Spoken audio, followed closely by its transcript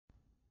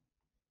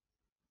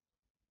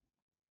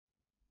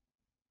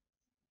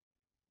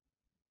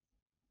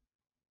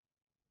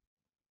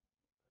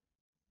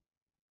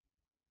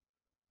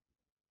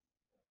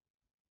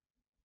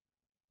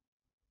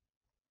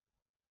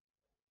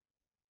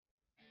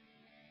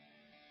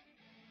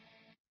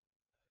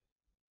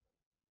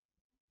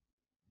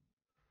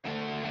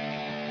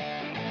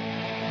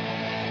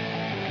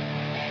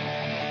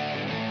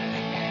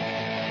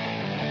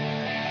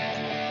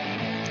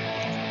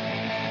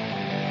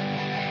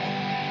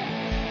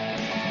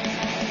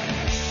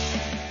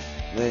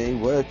Hey,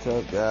 what's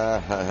up,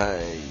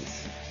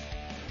 guys?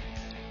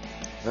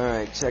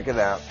 Alright, check it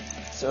out.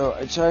 So,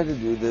 I tried to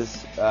do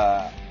this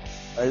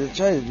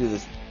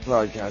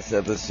podcast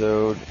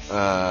episode,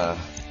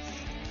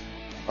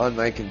 on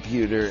my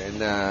computer, and,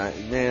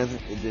 man,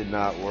 it did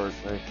not work,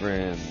 my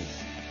friends,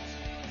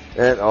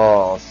 at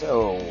all.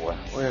 So,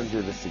 we're gonna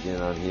do this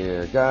again on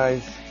here.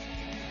 Guys,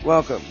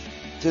 welcome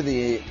to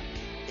the,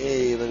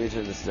 hey, let me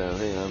turn this down.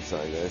 Hang on, I'm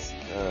sorry, guys.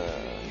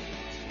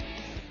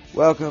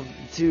 Welcome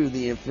to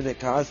the Infinite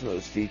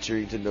Cosmos,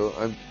 featuring to no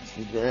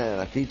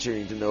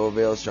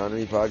avail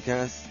astronomy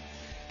podcast,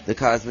 the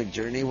cosmic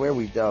journey where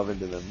we delve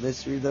into the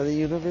mysteries of the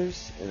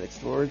universe and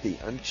explore the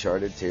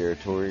uncharted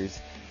territories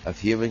of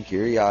human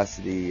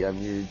curiosity. I'm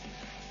your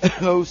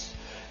host,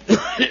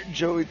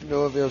 Joey to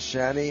no avail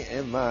Shaddy,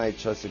 and my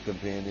trusted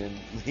companion,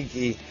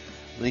 Linky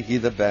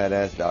the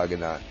badass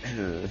Doggonaut.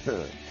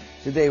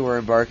 Today we're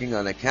embarking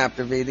on a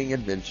captivating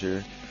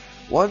adventure,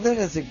 one that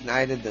has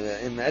ignited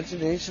the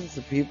imaginations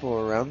of people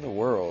around the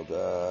world.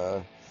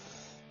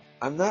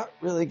 I'm not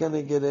really going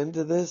to get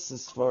into this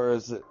as far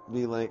as it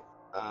be like,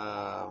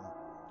 I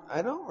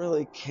don't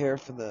really care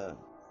for the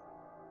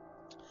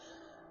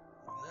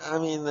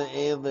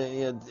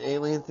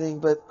alien thing,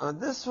 but on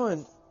this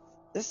one,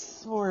 this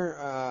is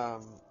more,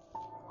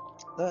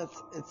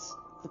 it's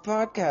the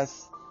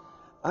podcast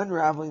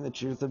Unraveling the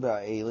Truth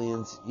about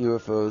aliens,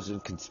 UFOs,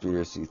 and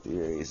conspiracy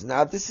theories.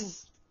 Now, this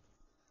is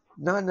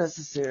not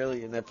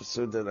necessarily an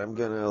episode that I'm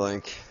gonna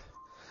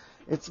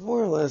it's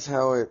more or less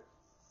how it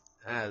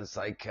has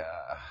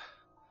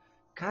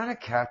kind of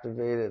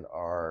captivated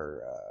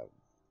our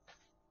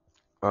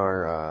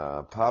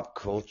pop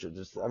culture.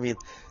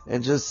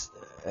 And just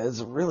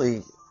as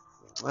really,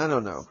 I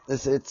don't know.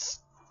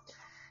 It's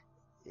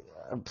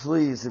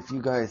please, if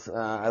you guys,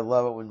 I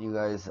love it when you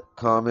guys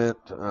comment,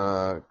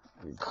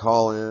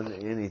 call in,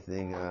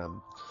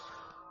 anything.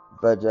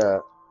 But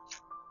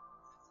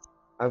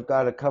I've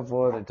got a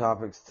couple other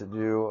topics to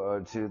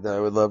do, too, that I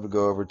would love to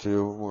go over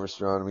to, more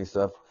astronomy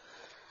stuff.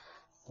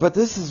 But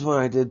this is what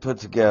I did put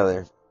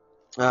together.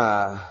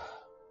 Now,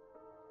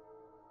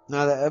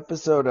 the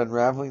episode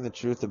Unraveling the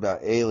Truth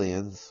about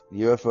aliens,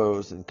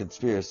 UFOs, and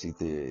conspiracy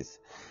theories.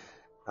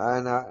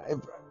 And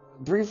I'm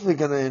briefly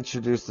going to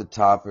introduce the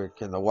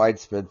topic and the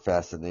widespread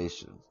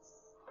fascination.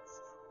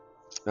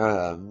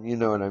 You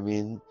know what I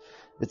mean?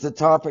 It's a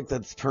topic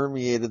that's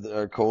permeated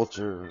our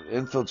culture,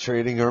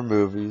 infiltrating our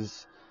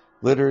movies,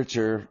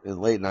 literature, and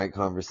late-night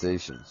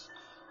conversations.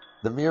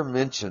 The mere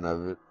mention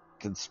of it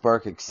can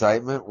spark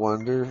excitement,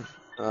 wonder,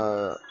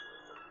 and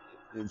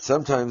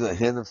sometimes a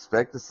hint of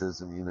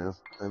skepticism, you know.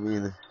 I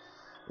mean,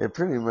 it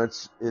pretty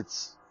much,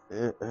 it's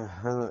the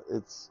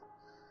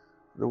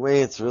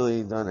way it's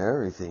really done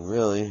everything,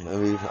 really. I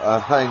mean,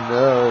 I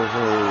know,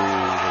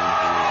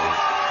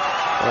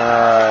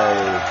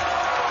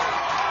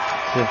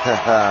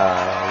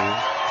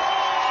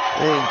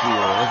 thank you.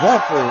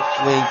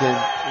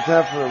 Is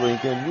that for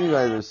Lincoln? You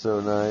guys are so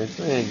nice.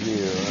 Thank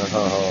you.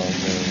 Oh,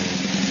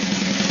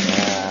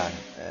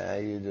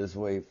 man. You just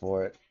wait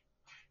for it.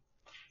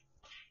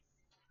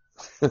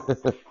 You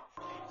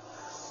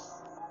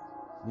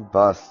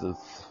bastards.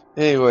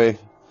 Anyway,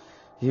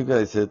 you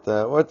guys hit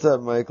that. What's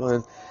up,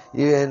 Michaelin?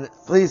 And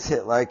please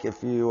hit like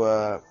if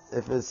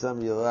it's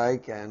something you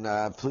like, and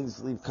please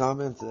leave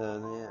comments,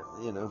 and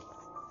you know,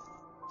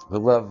 I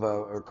love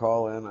or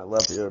call in. I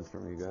love hearing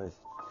from you guys.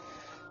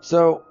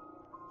 So,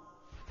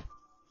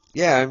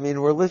 yeah, I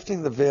mean, we're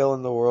lifting the veil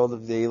in the world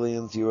of the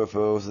aliens,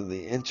 UFOs, and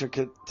the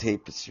intricate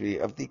tapestry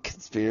of the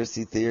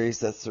conspiracy theories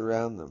that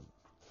surround them.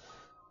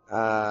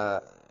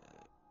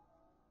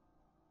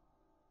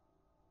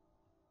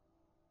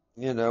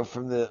 You know,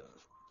 from the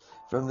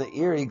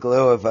eerie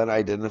glow of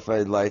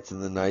unidentified lights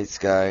in the night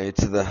sky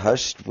to the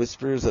hushed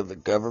whispers of the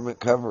government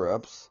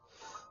cover-ups,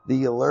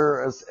 the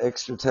allure of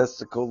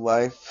extraterrestrial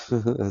life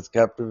has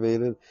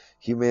captivated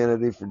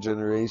humanity for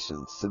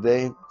generations.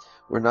 Today,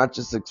 we're not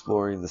just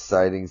exploring the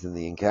sightings and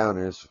the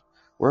encounters,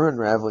 we're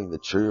unraveling the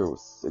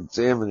truth,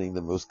 examining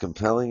the most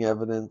compelling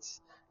evidence,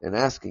 and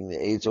asking the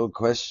age-old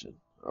question,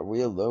 are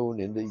we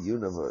alone in the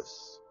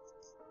universe?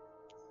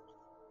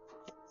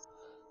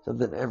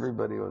 Something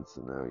everybody wants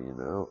to know, you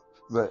know,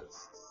 but,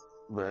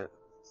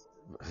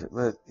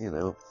 you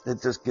know,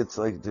 it just gets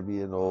to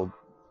be an old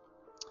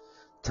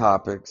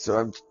topic, so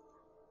I'm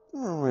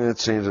going to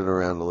change it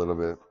around a little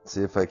bit,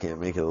 see if I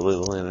can't make it a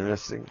little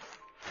interesting.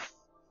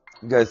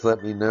 You guys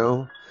let me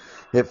know.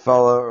 Hit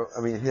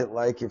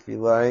like if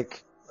you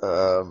like,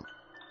 and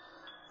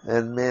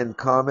man,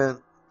 comment.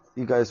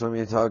 You guys want me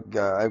to talk,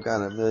 I've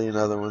got a million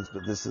other ones,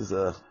 but this is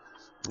I'm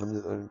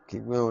just going to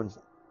keep going.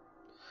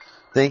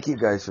 Thank you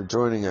guys for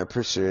joining. I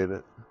appreciate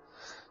it.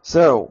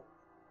 So,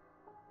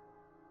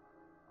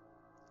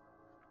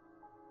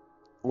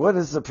 what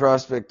is the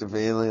prospect of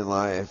alien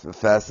life that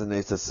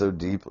fascinates us so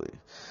deeply?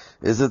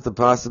 Is it the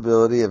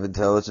possibility of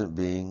intelligent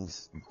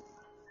beings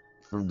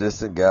from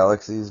distant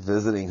galaxies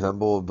visiting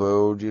humble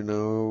abode, you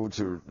know,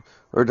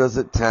 or does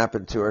it tap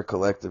into our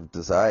collective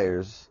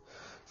desires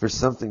for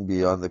something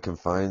beyond the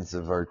confines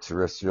of our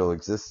terrestrial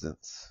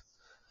existence?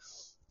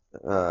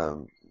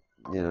 Um,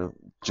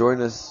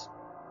 join us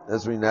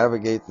as we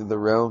navigate through the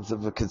realms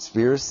of a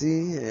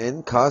conspiracy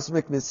and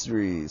cosmic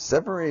mystery,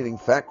 separating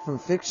fact from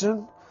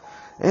fiction,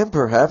 and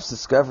perhaps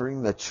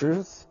discovering the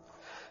truth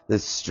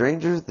that's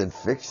stranger than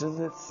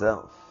fiction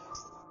itself.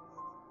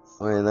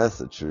 I mean, that's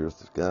the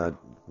truth. God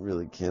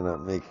really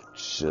cannot make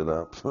shit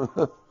up.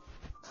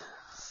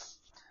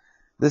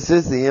 This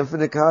is the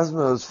Infinite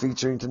Cosmos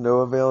featuring To No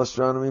Avail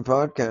Astronomy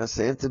podcast,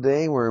 and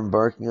today we're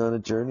embarking on a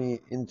journey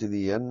into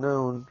the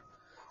unknown.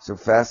 So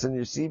fasten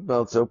your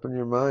seatbelts, open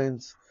your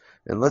minds,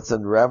 and let's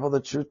unravel the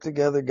truth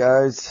together,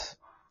 guys.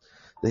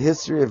 The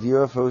history of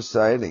UFO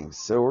sightings.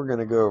 So we're going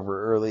to go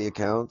over early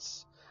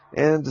accounts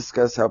and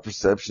discuss how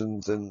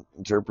perceptions and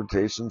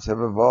interpretations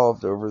have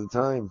evolved over the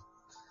time.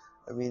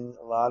 I mean,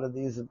 a lot of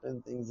these have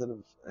been things that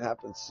have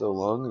happened so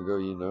long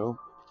ago,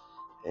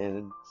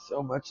 and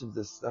so much of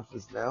this stuff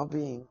is now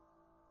being,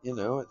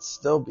 it's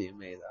still being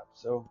made up.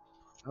 So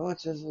how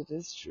much of it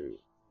is true?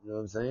 You know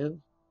what I'm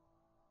saying?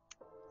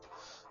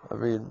 I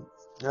mean,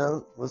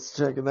 let's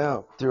check it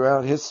out.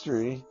 Throughout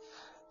history,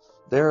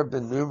 there have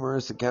been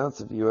numerous accounts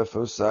of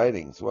UFO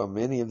sightings. While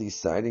many of these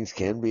sightings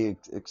can be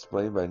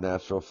explained by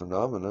natural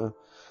phenomena,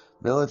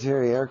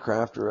 military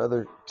aircraft or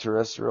other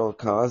terrestrial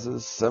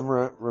causes, some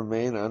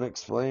remain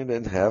unexplained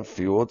and have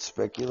fueled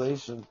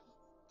speculation.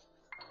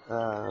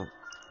 And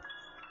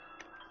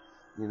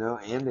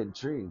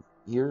intrigue.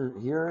 Here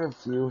are a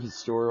few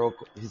historical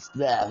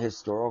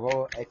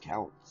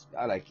accounts.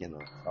 God, I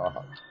cannot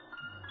talk.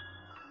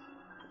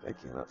 I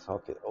cannot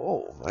talk at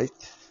all,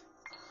 right?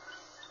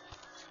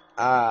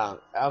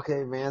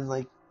 Okay, man.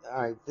 Like,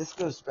 all right, this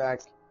goes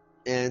back,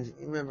 and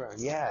you remember,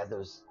 yeah,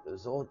 those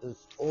old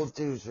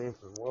dudes, man,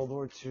 from World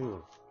War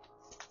II.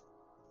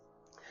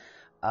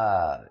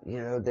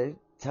 They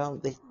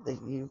tell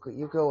you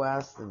go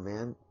ask them,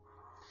 man.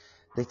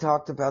 They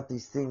talked about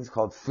these things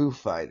called Foo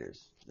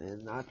Fighters,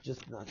 and not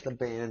the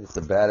band. It's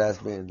a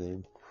badass band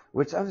name.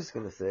 Which I'm just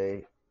gonna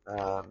say,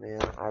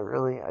 man,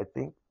 I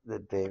think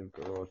that Dave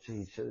Grohl,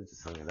 he should have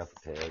just hung it up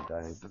with Taylor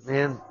dying. But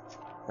man,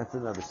 that's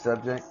another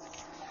subject.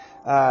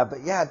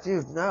 But yeah,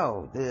 dude,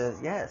 no,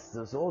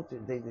 those old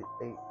dudes,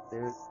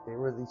 they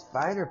were these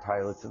fighter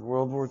pilots in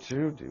World War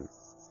II, dude.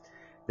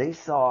 They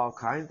saw all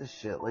kinds of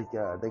shit. Like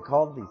they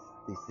called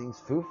these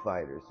things Foo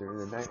Fighters during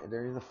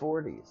the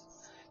 40s.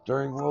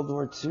 During World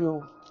War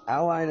II,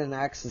 Allied and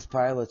Axis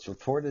pilots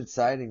reported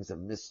sightings of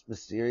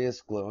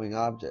mysterious glowing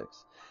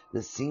objects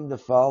that seemed to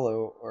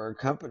follow or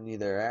accompany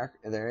their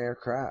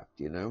aircraft.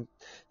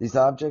 These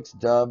objects,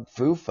 dubbed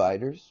Foo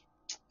Fighters,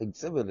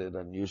 exhibited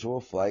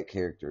unusual flight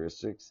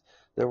characteristics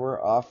that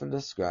were often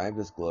described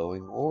as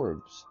glowing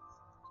orbs.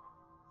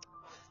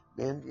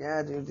 And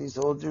yeah, dude, these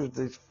old dudes,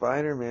 these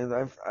fighter man,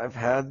 I've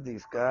had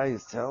these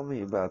guys tell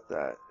me about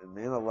that, and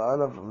man, a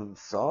lot of them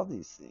saw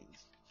these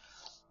things,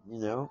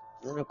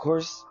 And of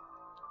course,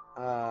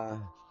 uh,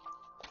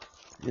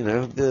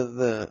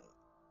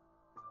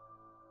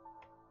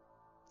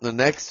 the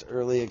next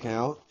early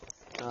account,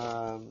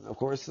 of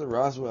course, the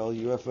Roswell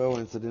UFO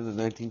incident in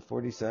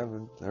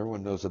 1947.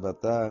 Everyone knows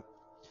about that.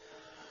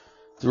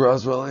 The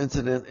Roswell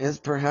incident is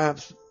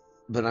perhaps,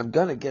 but I'm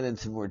going to get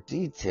into more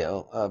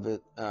detail of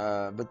it,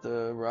 but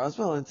the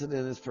Roswell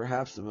incident is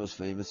perhaps the most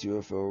famous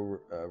UFO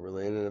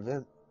related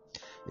event.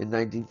 In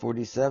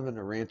 1947,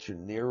 a rancher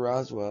near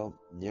Roswell,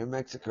 near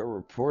Mexico,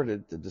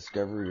 reported the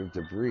discovery of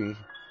debris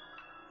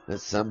that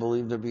some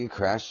believed to be a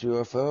crashed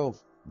UFO.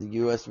 The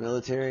U.S.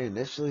 military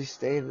initially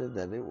stated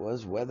that it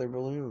was weather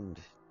ballooned,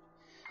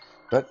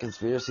 but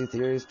conspiracy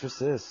theories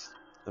persist.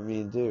 I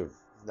mean, dude,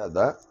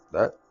 that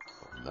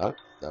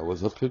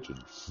was a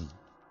pigeon.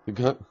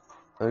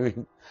 I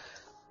mean,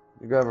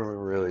 the government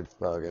really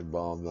fucking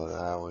bombed on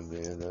that one,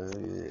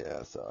 man.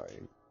 Yeah,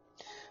 sorry.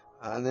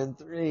 And then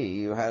 3,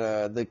 you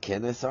had the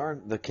Kenneth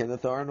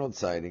Arnold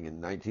sighting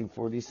in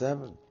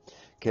 1947.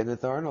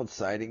 Kenneth Arnold's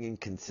sighting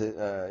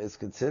is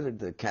considered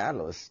the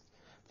catalyst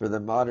for the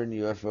modern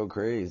UFO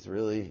craze.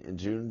 Really, in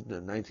June of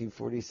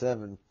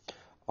 1947,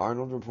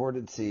 Arnold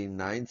reported seeing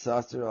 9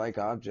 saucer-like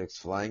objects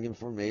flying in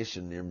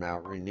formation near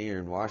Mount Rainier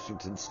in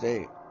Washington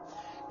State.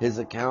 His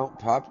account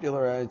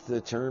popularized the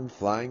term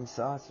flying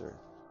saucer.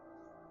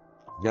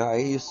 Now, I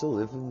used to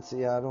live in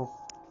Seattle,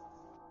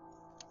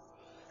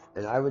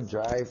 and I would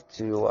drive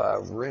to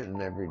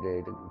Renton every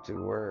day to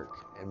work.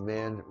 And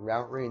man,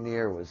 Mount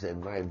Rainier was in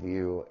my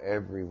view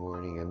every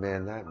morning. And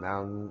man, that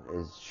mountain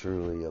is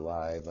truly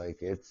alive. Like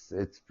it's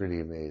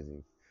pretty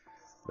amazing.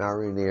 Mount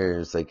Rainier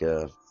is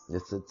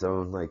it's its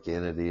own like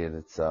entity in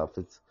itself.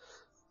 It's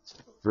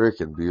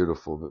freaking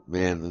beautiful. But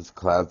man, those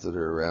clouds that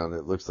are around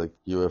it looks like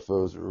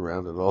UFOs are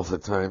around it all the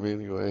time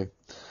anyway.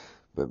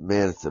 But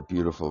man, it's a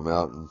beautiful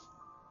mountain.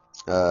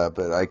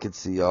 But I could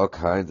see all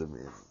kinds of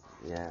man.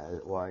 Yeah,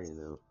 why.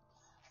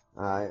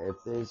 If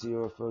there's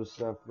UFO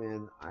stuff,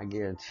 man, I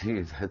guarantee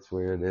you that's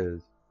where it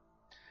is.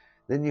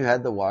 Then you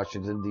had the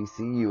Washington,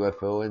 D.C.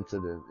 UFO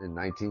incident in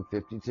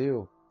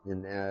 1952.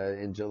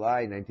 In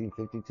July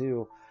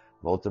 1952,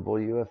 multiple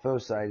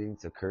UFO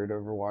sightings occurred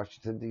over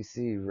Washington,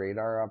 D.C.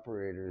 Radar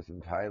operators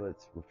and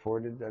pilots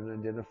reported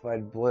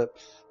unidentified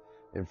blips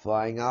and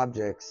flying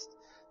objects.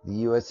 The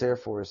U.S. Air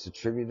Force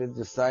attributed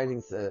the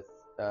sightings to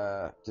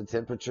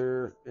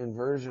temperature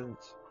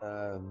inversions,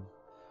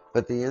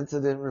 but the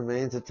incident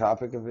remains a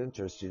topic of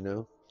interest, you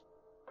know.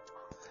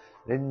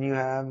 Then you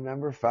have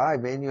number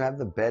 5, man, you have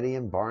the Betty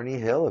and Barney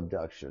Hill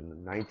abduction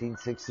in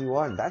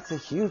 1961. That's a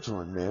huge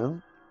one,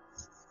 man.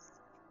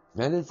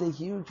 That is a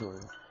huge one.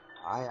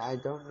 I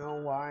don't know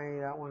why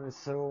that one is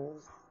so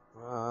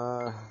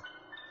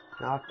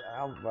knocked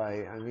out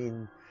by, I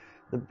mean,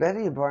 the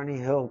Betty and Barney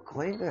Hill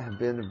claimed to have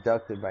been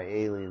abducted by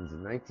aliens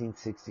in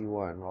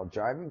 1961 while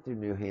driving through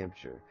New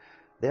Hampshire.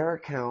 Their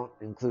account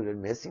included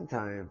missing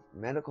time,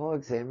 medical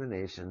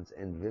examinations,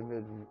 and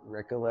vivid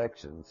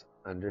recollections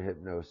under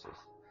hypnosis.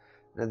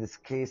 Now, this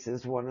case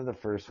is one of the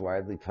first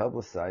widely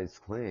publicized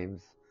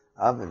claims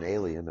of an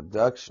alien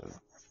abduction.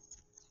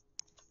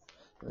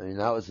 I mean,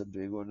 that was a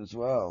big one as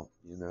well,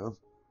 you know.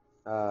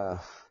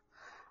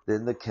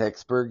 Then the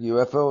Kecksburg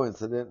UFO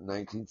incident in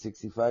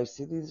 1965.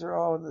 See, these are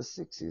all in the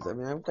 60s. I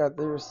mean,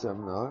 there's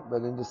some not,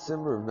 but in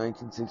December of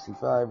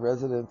 1965,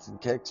 residents in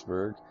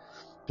Kecksburg,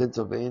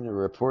 Pennsylvania,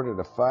 reported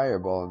a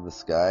fireball in the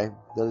sky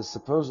that has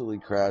supposedly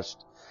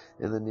crashed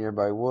in the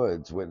nearby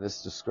woods.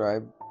 Witnesses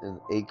described an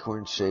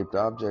acorn-shaped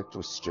object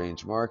with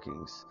strange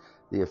markings.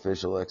 The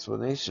official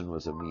explanation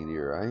was a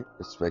meteorite,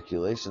 but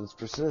speculations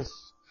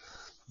persist.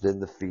 Then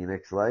the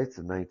Phoenix Lights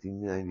in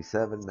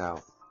 1997.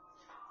 Now,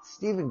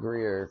 Stephen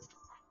Greer,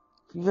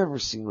 if you've ever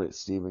seen what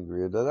Stephen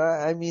Greer does,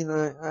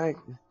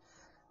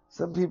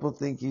 some people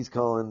think he's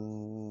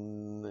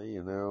calling,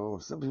 you know,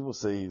 some people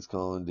say he's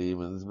calling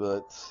demons,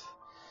 but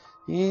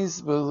he's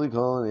supposedly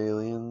calling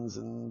aliens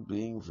and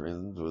being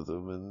friends with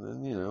them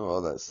and you know,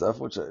 all that stuff,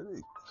 which I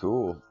think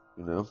cool,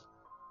 you know.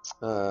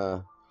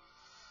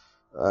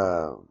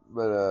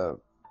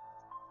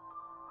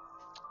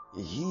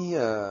 He,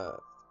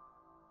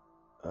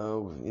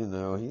 you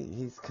know,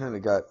 he's kind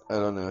of got, I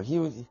don't know,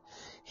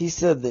 he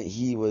said that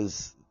he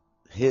was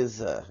his,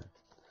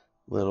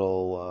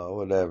 little,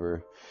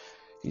 whatever,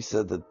 he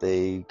said that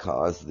they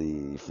caused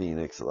the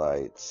Phoenix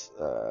Lights,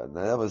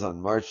 that was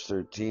on March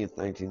 13th,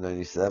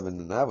 1997,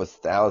 and that was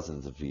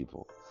thousands of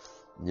people,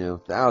 you know,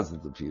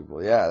 thousands of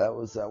people, yeah, that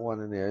was that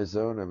one in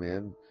Arizona,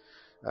 man,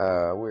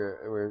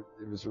 where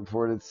it was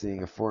reported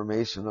seeing a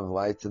formation of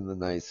lights in the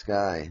night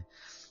sky.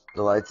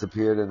 The lights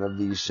appeared in a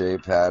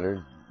V-shaped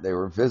pattern. They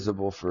were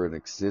visible for an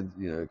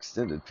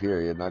extended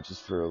period, not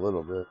just for a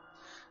little bit.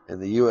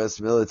 And the U.S.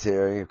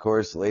 military, of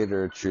course,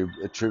 later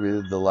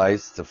attributed the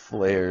lights to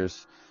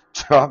flares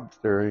dropped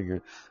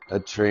during a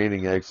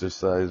training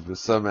exercise, but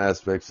some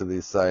aspects of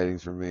these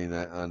sightings remain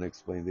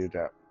unexplained due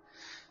to.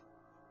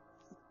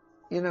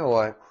 You know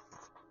what?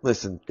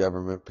 Listen,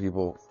 government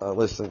people,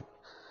 listen.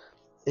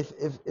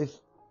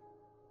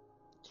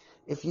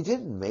 If you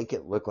didn't make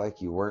it look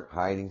like you weren't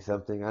hiding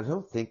something, I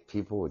don't think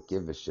people would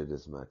give a shit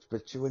as much.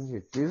 But when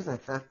you do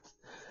that,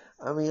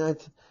 I mean,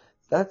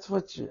 that's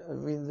what you're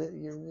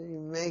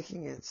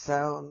making it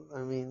sound,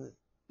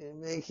 you're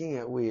making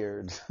it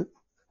weird.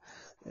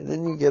 And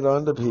then you get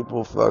onto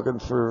people fucking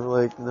for,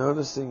 like,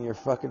 noticing your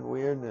fucking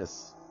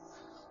weirdness.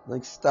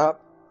 Like,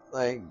 stop,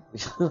 like,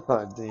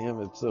 god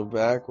damn, it's so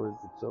backwards,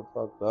 it's so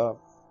fucked up.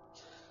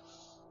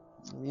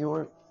 You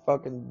weren't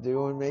fucking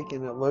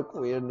making it look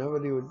weird,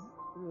 nobody would.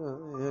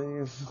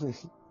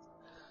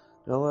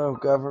 Hello,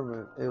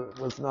 government. It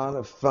was not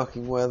a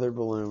fucking weather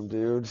balloon,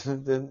 dude.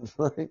 It didn't,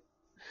 like,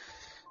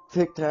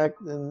 Tic Tac.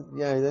 Then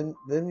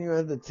you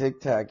had the Tic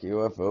Tac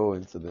UFO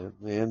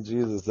incident, man.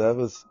 Jesus, that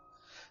was.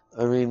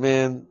 I mean,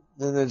 man.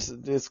 Then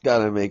it's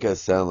gotta make us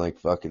sound like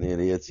fucking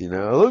idiots, you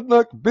know. I look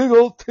like a big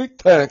old Tic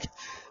Tac.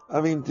 I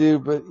mean,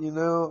 dude, but you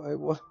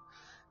know,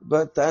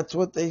 but that's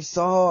what they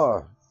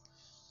saw.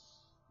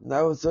 And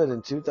that was it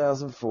in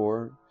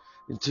 2004.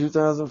 In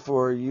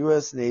 2004,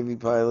 U.S. Navy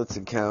pilots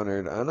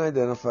encountered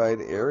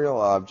unidentified aerial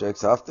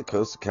objects off the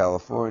coast of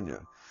California.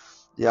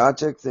 The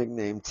objects,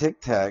 nicknamed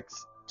Tic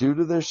Tacs, due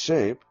to their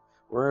shape,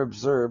 were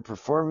observed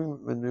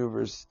performing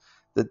maneuvers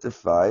that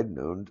defied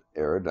known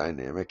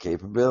aerodynamic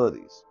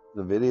capabilities.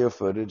 The video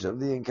footage of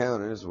the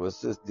encounters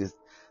was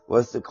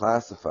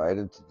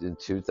declassified in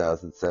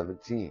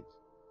 2017.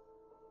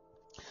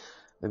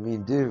 I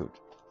mean, dude.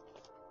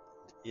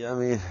 Yeah, I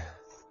mean,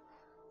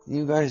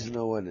 you guys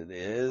know what it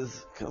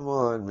is. Come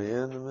on,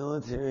 man. The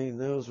military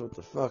knows what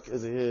the fuck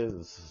it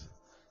is.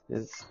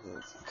 It's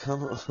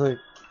come on, like,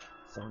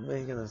 stop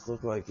making us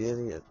look like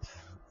idiots.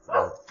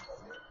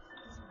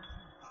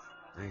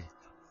 Hey.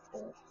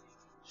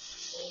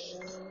 Shh.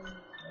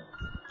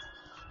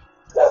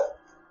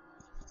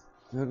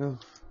 No.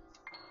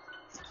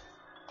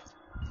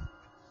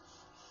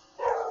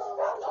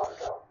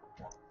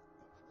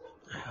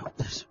 I hope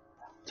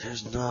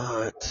there's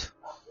not.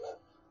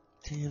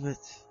 Damn it.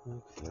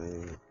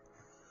 Okay.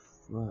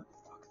 What?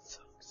 Fucking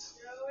sucks.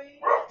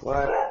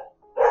 What?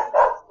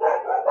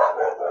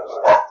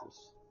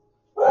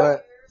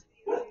 What?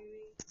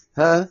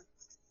 Huh?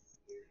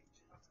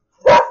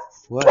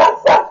 What?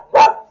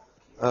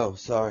 Oh,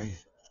 sorry.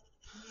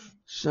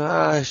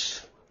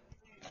 Shush.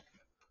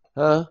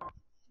 Huh?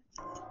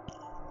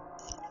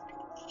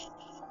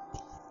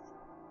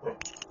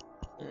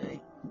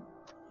 Hey,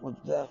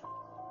 what's that?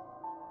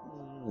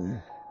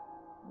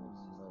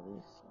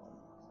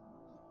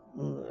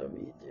 Love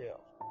you too.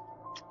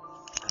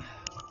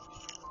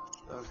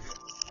 Okay.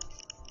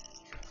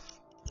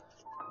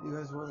 You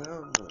guys want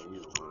out? No, you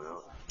don't want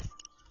out.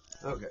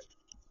 Okay.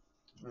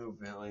 Move,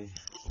 Billy.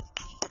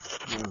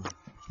 Move.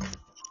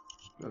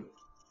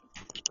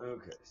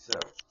 Okay, so.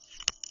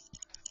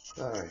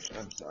 Alright,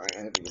 I'm sorry, I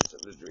had to get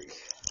something to drink.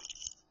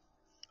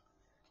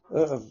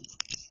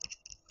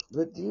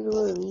 But do you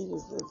know what I mean?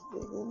 If they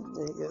didn't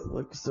make it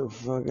look so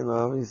fucking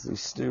obviously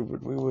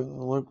stupid, we wouldn't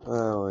look.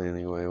 Oh,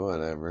 anyway,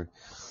 whatever.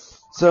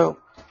 So,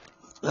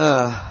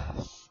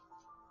 now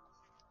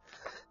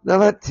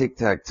that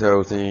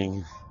tic-tac-toe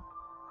thing,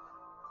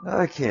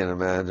 I can't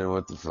imagine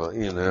what the fuck,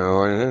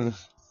 and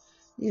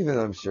even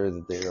I'm sure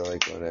that they were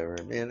like, whatever.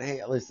 Man,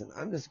 hey, listen,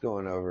 I'm just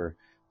going over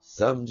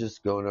some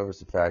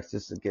facts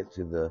just to get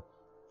to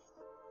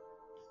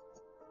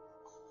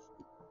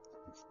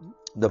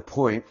the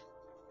point,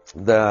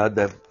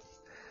 the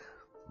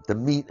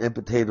meat and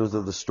potatoes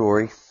of the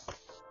story.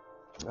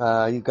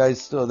 You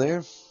guys still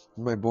there?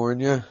 Am I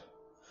boring you?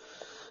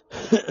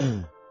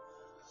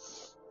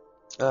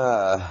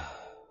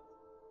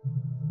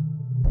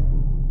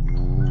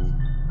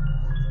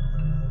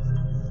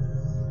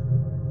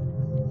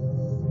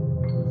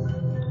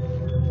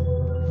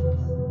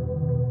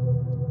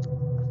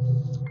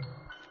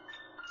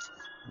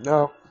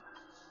 No.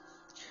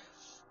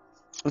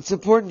 It's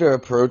important to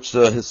approach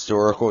the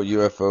historical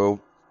UFO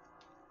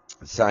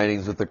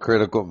sightings with a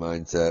critical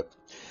mindset,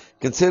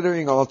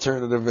 considering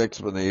alternative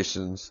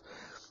explanations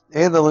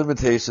and the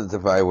limitations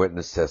of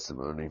eyewitness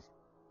testimony.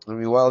 I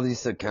mean, while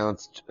these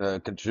accounts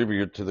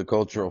contribute to the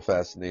cultural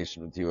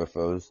fascination with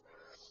UFOs,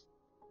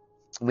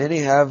 many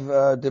have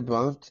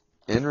debunked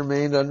and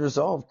remained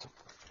unresolved.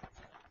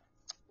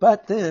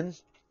 But then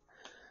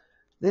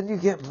you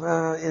get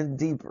in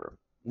deeper.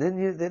 Then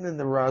in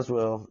the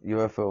Roswell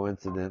UFO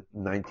incident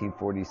in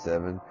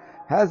 1947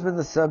 has been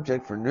the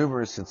subject for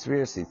numerous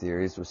conspiracy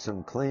theories, with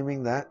some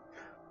claiming that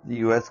the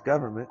U.S.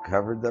 government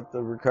covered up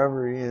the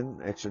recovery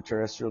in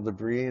extraterrestrial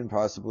debris and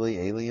possibly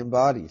alien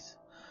bodies.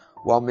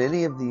 While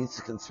many of these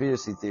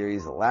conspiracy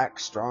theories lack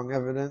strong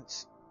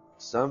evidence,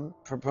 some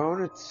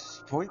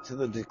proponents point to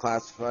the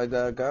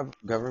declassified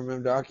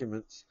government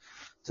documents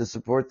to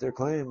support their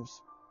claims.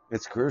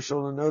 It's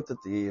crucial to note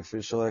that the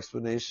official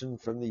explanation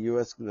from the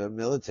U.S.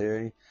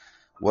 military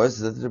was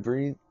that the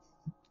debris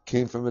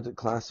came from a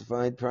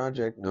declassified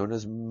project known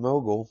as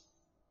Mogul,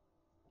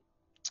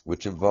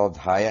 which involved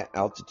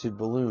high-altitude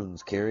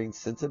balloons carrying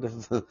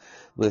sensitive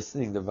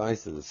listening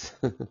devices.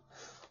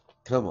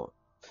 Come on.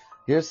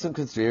 Here's some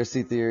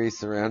conspiracy theories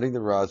surrounding the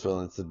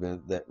Roswell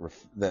incident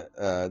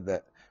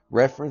that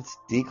reference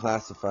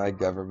declassified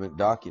government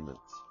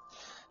documents.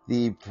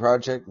 The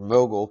Project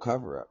Mogul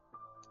cover-up.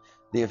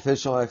 The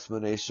official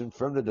explanation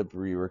from the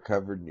debris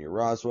recovered near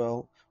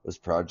Roswell was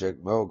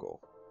Project Mogul,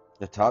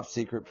 a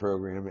top-secret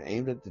program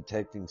aimed at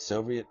detecting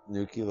Soviet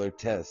nuclear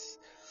tests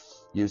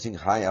using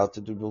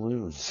high-altitude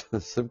balloons.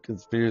 Some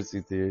conspiracy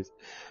theories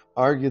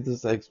argued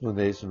this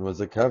explanation was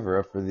a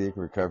cover-up for the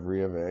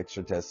recovery of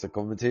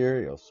extraterrestrial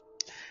materials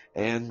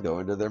and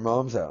going to their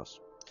mom's house.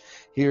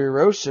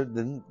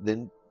 Hiroshima,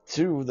 then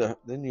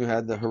you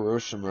had the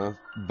Hiroshima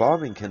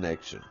bombing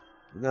connection.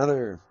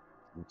 Another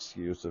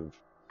excuse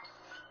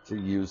to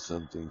use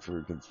something for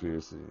a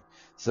conspiracy.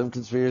 Some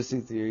conspiracy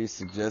theories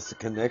suggest a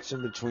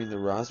connection between the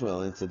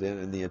Roswell incident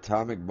and the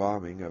atomic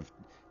bombing of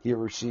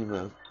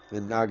Hiroshima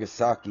and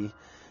Nagasaki.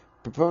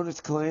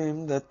 Proponents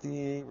claim that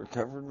the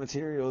recovered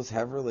materials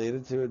have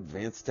related to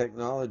advanced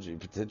technology,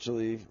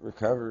 potentially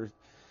recovered,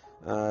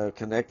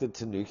 connected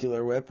to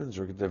nuclear weapons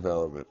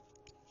development.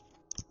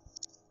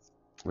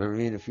 I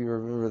mean, if you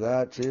remember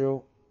that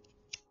too,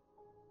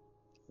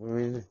 I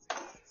mean,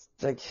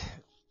 it's like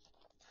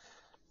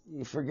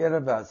you forget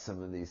about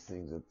some of these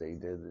things that they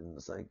did, and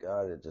it's like,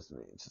 God, it just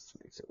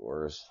makes it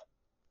worse.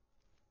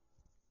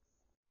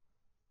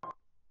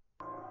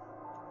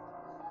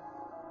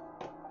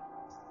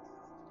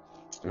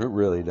 It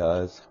really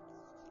does.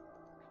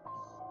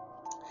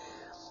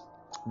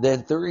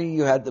 Then 3,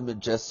 you had the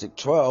Majestic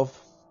 12,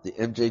 the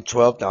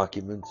MJ-12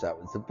 documents. That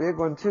was a big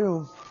one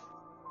too.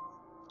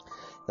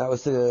 That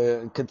was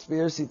the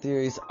conspiracy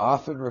theories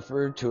often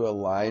referred to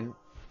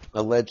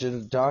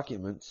alleged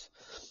documents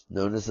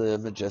known as the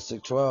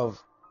Majestic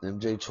 12,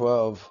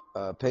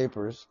 MJ-12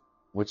 papers,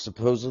 which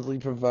supposedly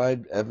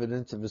provide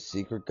evidence of a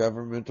secret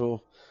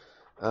governmental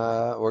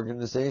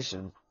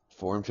organization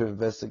formed to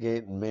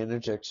investigate and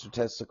manage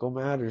extraterrestrial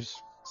matters.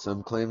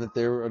 Some claim that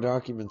there were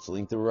documents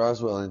linked to the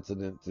Roswell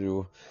incident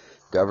through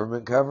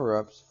government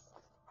cover-ups.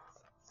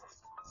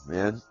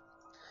 Man.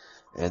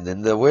 And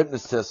then the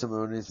witness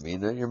testimonies,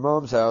 being at your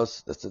mom's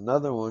house, that's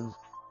another one.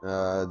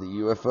 The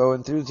UFO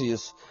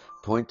enthusiasts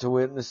point to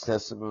witness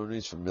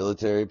testimonies from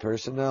military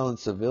personnel and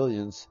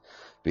civilians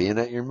being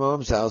at your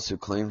mom's house who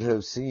claim to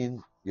have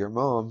seen your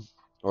mom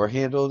or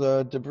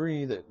handled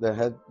debris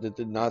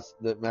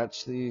that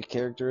matched the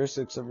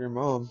characteristics of your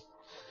mom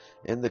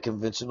and the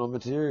conventional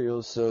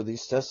materials. So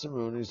these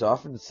testimonies,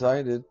 often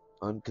cited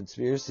on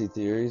conspiracy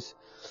theories,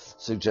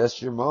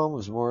 suggest your mom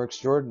was more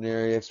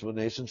extraordinary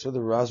explanations for the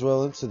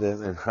Roswell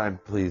incident. And I'm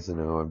pleased to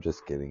know I'm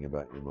just kidding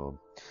about your mom.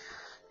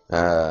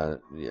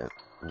 Yeah,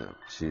 no,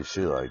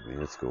 she liked me.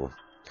 It's cool.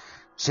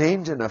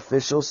 Change in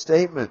official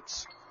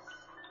statements.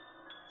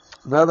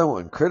 Another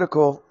one,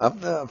 critical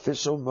of the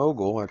official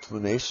mogul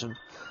explanation,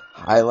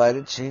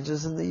 highlighted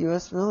changes in the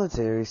U.S.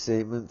 military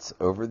statements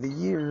over the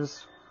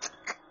years.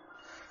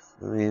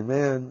 I mean,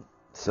 man,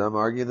 some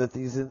argue that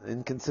these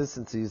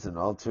inconsistencies and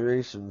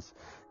alterations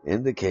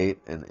indicate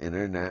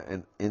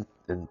an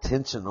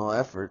intentional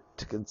effort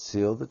to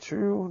conceal the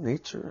true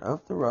nature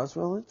of the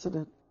Roswell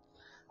incident.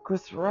 Of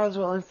course, the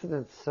Roswell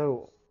incident's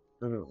so,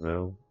 I don't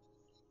know.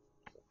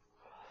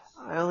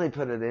 I only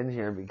put it in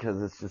here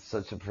because it's just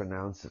such a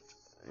pronounced,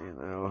 I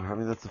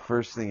mean, that's the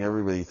first thing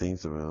everybody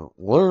thinks about.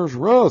 Where's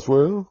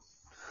Roswell?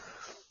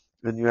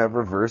 And you have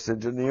reverse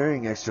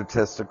engineering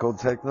extraterrestrial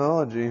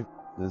technology.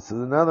 This is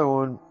another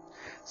one.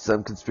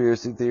 Some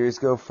conspiracy theories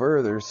go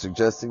further,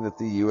 suggesting that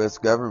the U.S.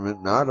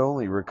 government not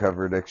only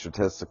recovered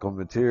extraterrestrial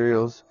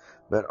materials,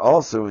 but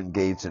also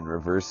engaged in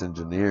reverse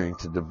engineering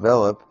to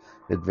develop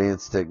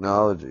advanced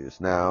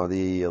technologies. Now,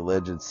 the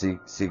alleged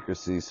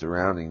secrecy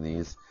surrounding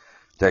these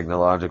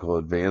technological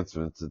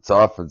advancements, it's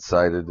often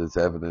cited as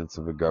evidence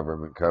of a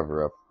government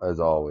cover-up, as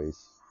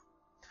always.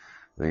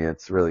 I mean,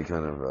 it's really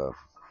kind of,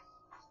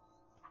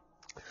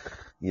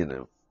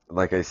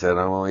 like I said,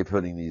 I'm only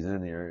putting these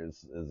in here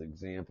as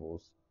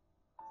examples.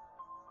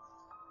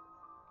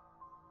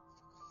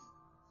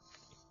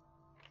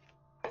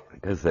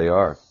 Because they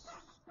are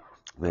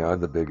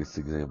the biggest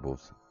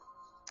examples.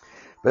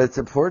 But it's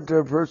important to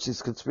approach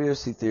these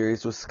conspiracy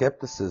theories with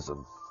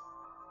skepticism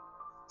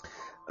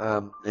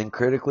and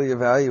critically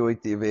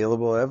evaluate the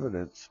available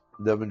evidence.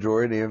 The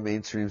majority of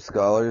mainstream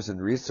scholars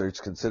and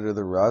research consider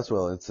the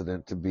Roswell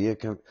incident to be a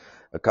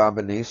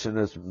combination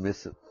of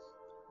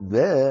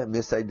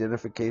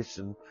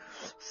misidentification,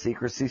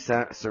 secrecy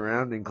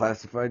surrounding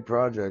classified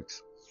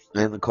projects,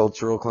 and the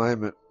cultural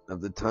climate of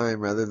the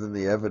time rather than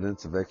the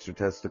evidence of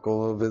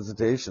extraterrestrial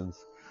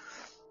visitations.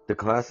 The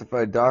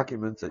classified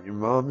documents at your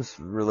mom's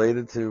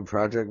related to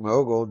Project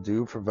Mogul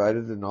do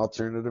provided an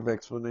alternative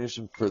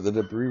explanation for the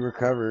debris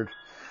recovered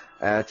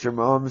at your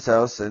mom's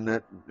house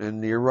and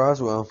near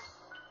Roswell.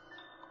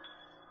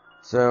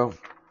 So,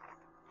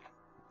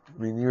 I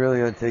mean, you really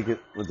gotta take it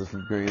with a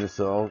grain of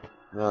salt.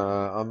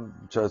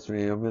 Trust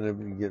me, I'm gonna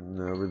be getting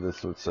over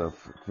this with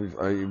stuff.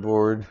 Are you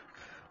bored?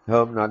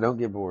 Hope not. Don't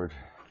get bored.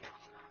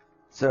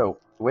 So,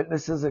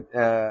 witness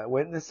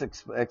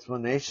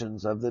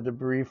explanations of the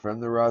debris from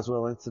the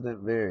Roswell incident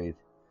varied.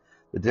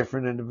 The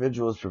different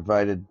individuals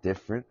provided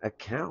different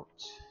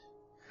accounts.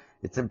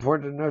 It's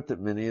important to note that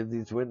many of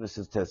these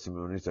witnesses'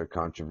 testimonies are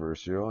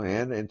controversial,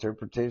 and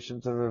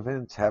interpretations of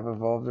events have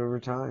evolved over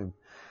time.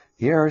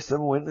 Here are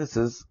some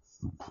witnesses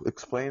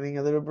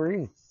explaining the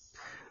debris.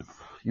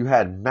 You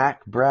had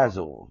Mac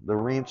Brazel, the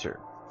rancher.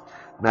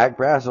 Mac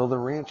Brazel, the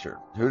rancher,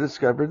 who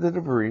discovered the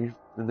debris,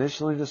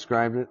 initially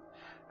described it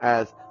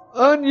as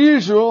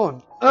unusual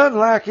and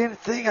unlike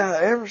anything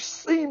I've ever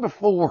seen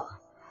before.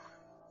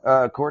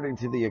 According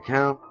to the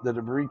account, the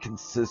debris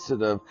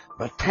consisted of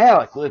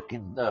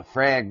metallic-looking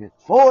fragment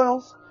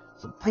foils,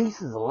 some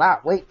pieces of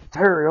lightweight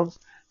materials,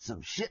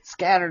 some shit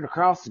scattered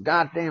across the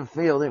goddamn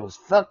field. It was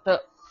fucked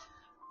up.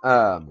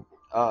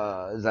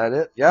 Is that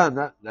it?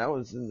 Yeah, that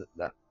was in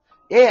that.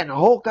 Yeah, in the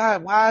whole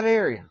wide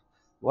area.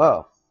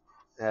 Well,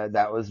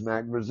 that was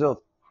Mac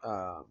Brazil.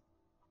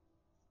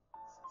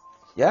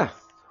 Yeah.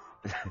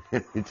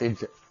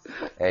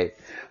 Hey,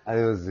 I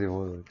was the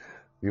one.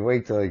 You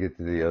wait till I get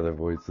to the other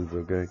voices,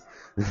 okay?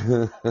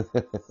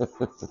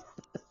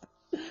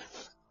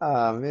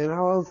 Man,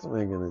 how else am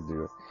I gonna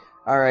do it?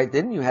 Alright,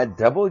 then you had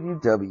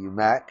W.W.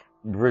 Mac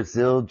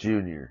Brazil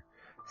Jr.,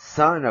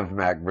 son of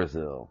Mac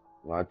Brazil.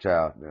 Watch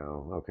out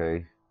now,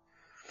 okay?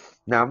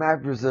 Now,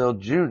 Mac Brazil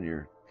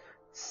Jr.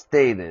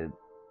 stated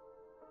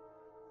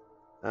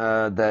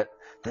that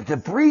the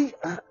debris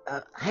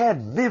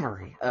had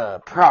memory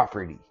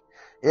property.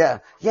 Yeah,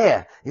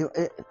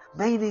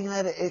 meaning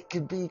that it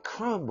could be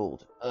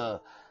crumbled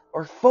or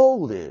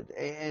folded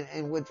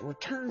and would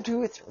return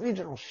to its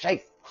original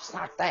shape, just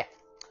like that.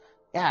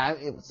 Yeah,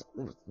 it was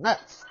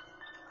nuts.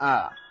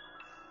 Now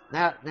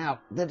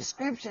the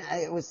description,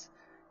 I would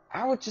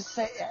just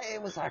say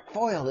it was like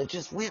foil. It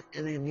just went,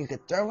 and then you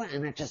could throw it,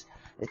 and it's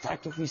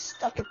like if you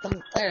stuck it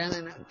there, and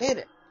then it did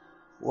it.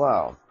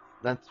 Wow,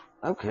 that's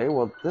okay.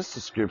 Well, this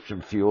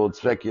description fueled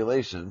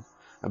speculation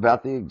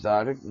about the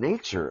exotic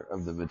nature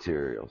of the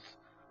materials.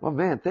 Well,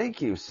 man,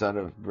 thank you, son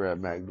of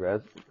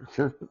Magbreth.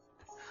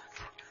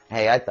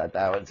 Hey, I thought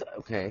that was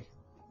okay.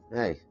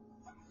 Hey,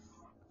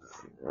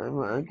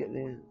 I'm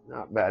getting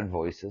not bad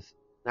voices.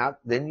 Now,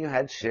 then you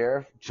had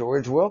Sheriff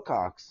George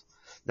Wilcox.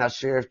 Now,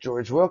 Sheriff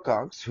George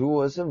Wilcox, who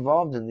was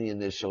involved in the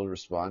initial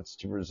response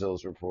to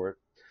Brazil's report,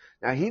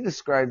 now he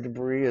described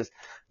debris as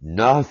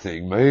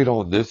nothing made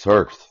on this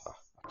earth. I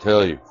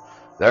tell you,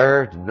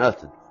 there's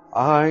nothing.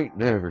 I ain't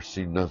never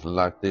seen nothing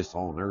like this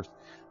on earth.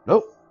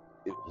 Nope.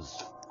 it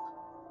was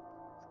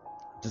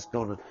just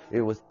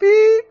it was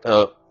beep.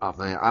 I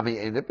mean,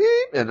 and the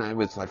beep, and I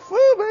was like,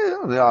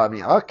 I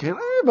mean, I can't,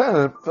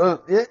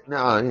 it. No,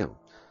 I am.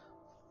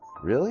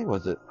 Really?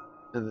 Was it?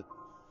 And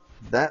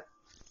that?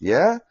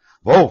 Yeah?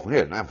 Oh,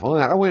 yeah, I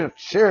went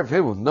to sheriff,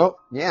 it was no,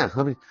 yeah,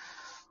 I mean,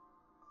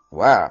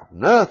 wow,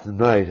 nothing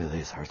made of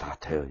this earth, I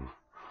tell you.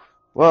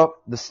 Well,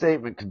 the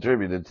statement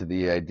contributed to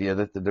the idea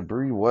that the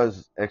debris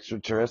was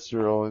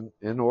extraterrestrial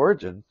in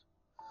origin.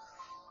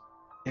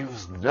 It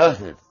was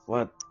nothing.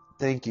 What?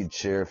 Thank you,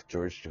 Sheriff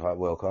George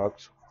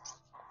Wilcox.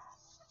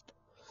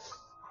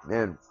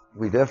 Man,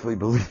 we definitely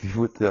believe you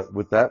with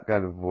that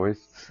kind of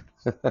voice.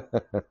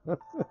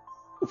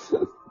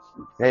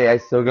 Hey, I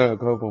still got a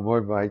couple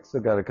more bites.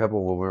 Still got a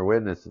couple more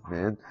witnesses,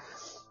 man.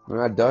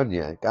 We're not done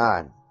yet.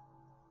 God.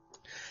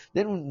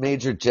 Then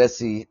Major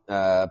Jesse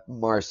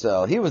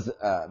Marcel. He was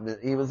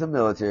a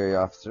military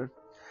officer.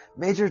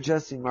 Major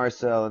Jesse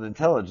Marcel, an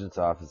intelligence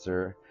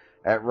officer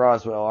at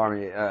Roswell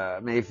Army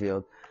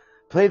Mayfield,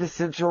 played a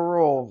central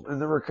role in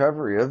the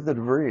recovery of the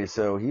debris.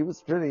 So he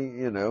was pretty,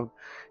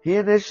 he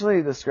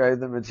initially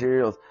described the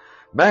materials.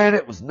 Man,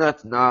 it was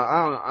nuts. No,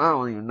 I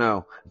don't even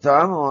know.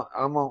 So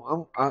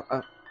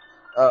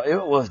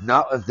it was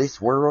not of this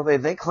world.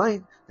 They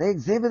claimed they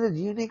exhibited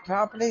unique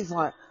properties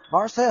like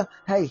Marcel.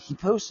 Hey, he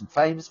posted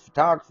famous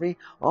photography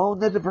on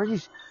the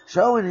debris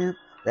showing him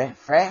that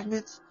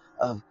fragments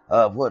of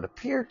what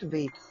appeared to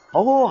be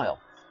oil.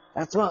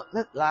 That's what it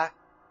looked like.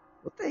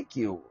 Well, thank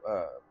you,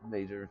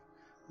 Major.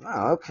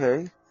 Oh,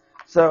 okay.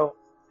 So,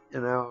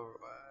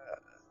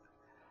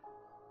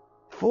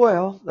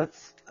 foil,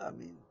 that's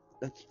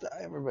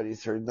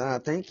everybody's heard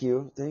that. Thank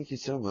you. Thank you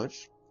so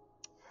much.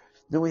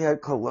 Then we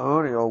had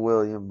Colonial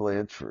William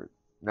Blanchard.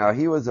 Now,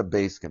 he was a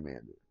base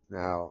commander.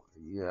 Now,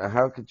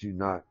 how could you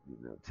not,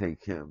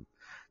 take him?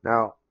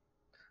 Now,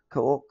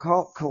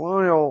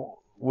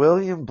 Colonial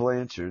William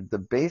Blanchard, the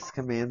base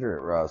commander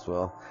at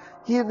Roswell,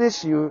 he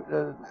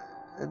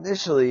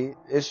initially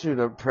issued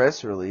a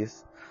press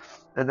release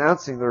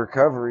announcing the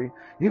recovery.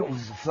 It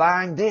was a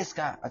flying disc,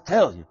 I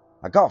tell you.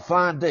 I got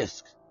flying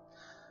discs.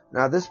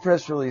 Now, this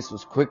press release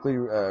was quickly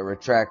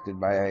retracted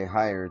by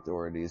higher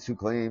authorities who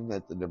claimed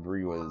that the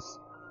debris was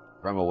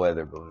from a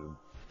weather balloon.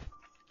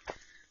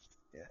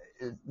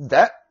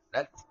 That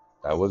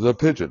was a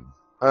pigeon.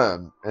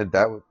 And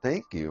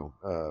thank you,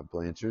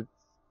 Blanchard.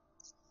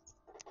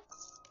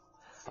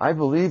 I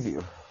believe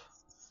you.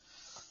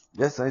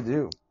 Yes, I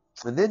do.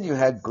 And then you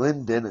had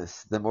Glenn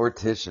Dennis, the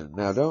mortician.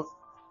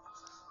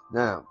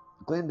 Now,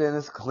 Glenn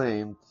Dennis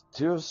claimed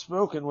to have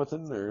spoken with a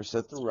nurse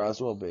at the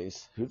Roswell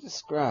base who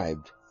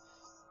described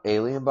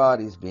alien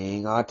bodies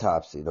being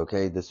autopsied.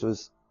 Okay, this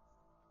was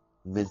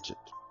mentioned.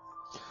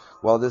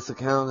 While this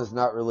account is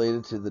not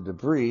related to the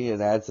debris, it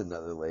adds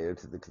another layer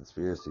to the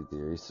conspiracy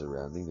theory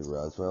surrounding the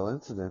Roswell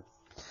incident.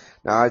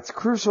 Now, it's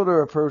crucial to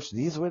approach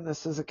these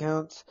witnesses'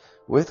 accounts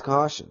with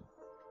caution.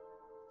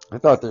 I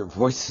thought their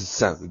voices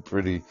sounded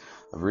pretty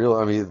real.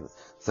 I mean,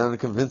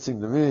 sounded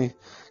convincing to me.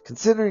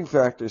 Considering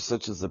factors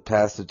such as the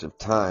passage of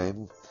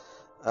time,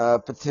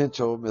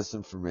 potential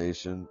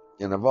misinformation,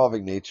 and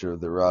evolving nature of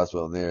the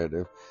Roswell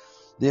narrative,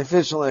 the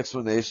official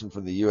explanation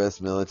from the U.S.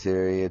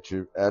 military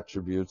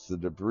attributes the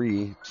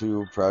debris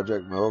to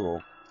Project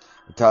Mogul,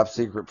 a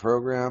top-secret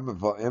program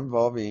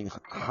involving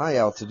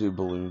high-altitude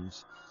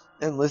balloons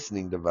and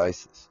listening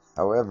devices.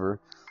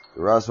 However,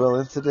 the Roswell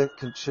incident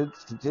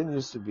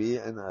continues to be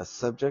a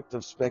subject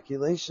of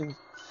speculation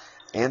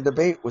and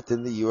debate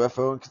within the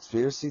UFO and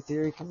conspiracy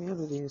theory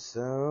community.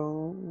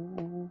 So,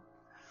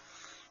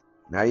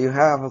 now you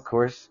have, of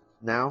course,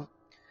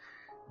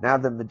 Now,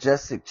 the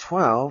Majestic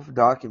 12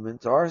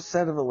 documents are a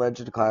set of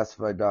alleged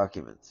classified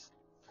documents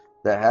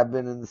that have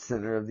been in the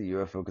center of the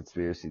UFO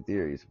conspiracy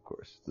theories, of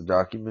course. The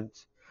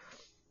documents,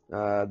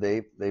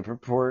 they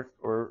purport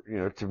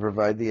to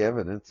provide the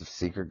evidence of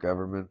secret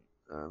government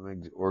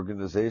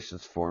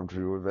organizations formed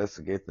to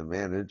investigate and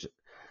manage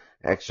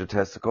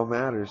extraterrestrial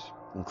matters,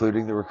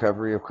 including the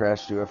recovery of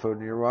crashed UFO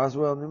near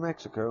Roswell, New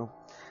Mexico,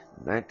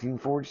 in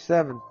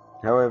 1947.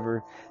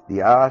 However,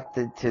 the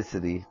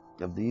authenticity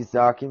of these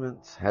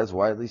documents has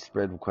widely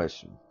spread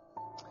question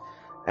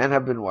and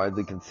have been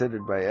widely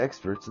considered by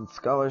experts and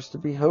scholars to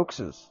be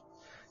hoaxes.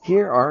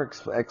 Here are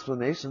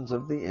explanations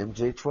of the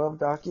MJ-12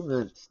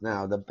 documents.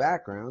 Now, the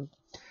background.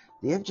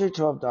 The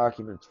MJ-12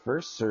 documents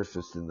first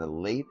surfaced in the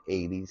late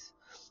 80s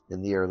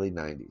and the early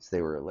 90s.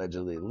 They were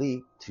allegedly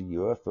leaked to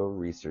UFO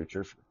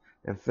researcher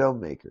and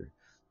filmmaker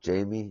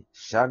Jamie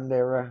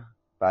Shandera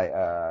by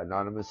an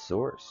anonymous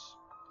source.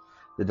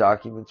 The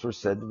documents were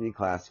said to be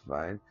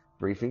classified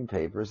briefing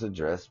papers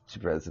addressed to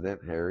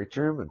President Harry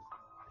Truman.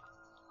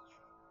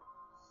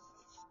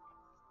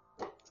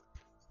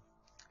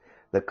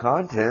 The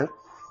content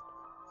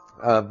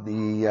of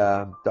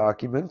the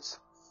documents.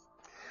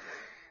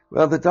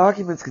 Well, the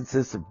documents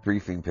consist of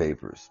briefing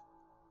papers,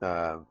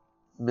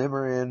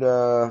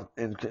 memoranda,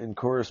 and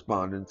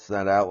correspondence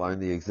that outline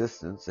the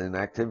existence and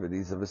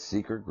activities of a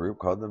secret group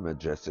called the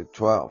Majestic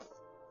 12.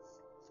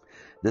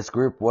 This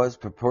group was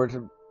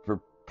purportedly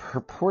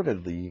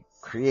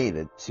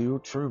created to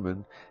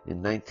Truman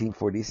in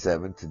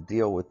 1947 to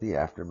deal with the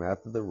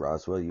aftermath of the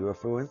Roswell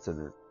UFO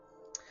incident.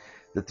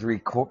 The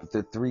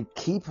three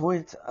key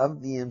points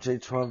of the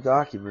MJ-12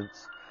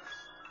 documents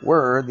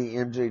were the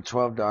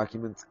MJ-12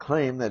 documents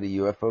claim that a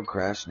UFO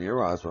crashed near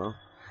Roswell,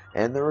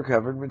 and the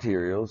recovered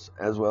materials,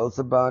 as well as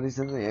the bodies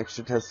and the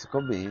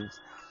extraterrestrial beings,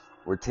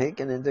 were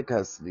taken into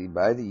custody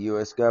by the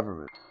U.S.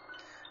 government.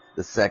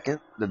 The second,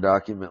 the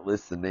document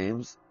lists the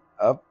names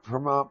of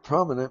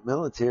prominent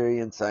military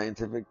and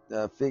scientific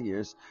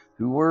figures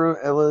who were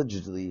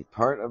allegedly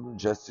part of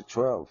Majestic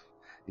 12,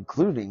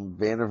 including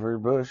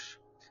Vannevar Bush,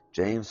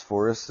 James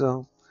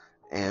Forrestal,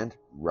 and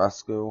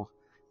Roscoe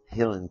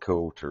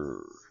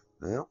Hillenkoetter.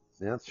 Well,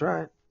 that's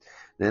right.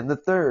 Then the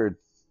third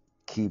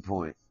key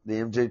point. The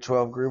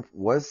MJ-12 group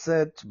was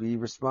said to be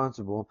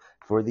responsible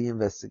for the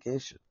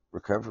investigation,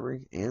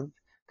 recovery, and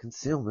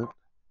concealment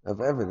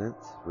of evidence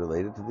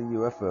related to the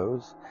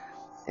UFOs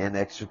and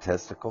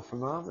extraterrestrial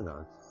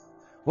phenomena.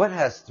 What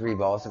has three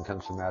balls and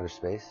comes from outer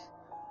space?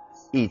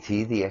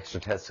 E.T. the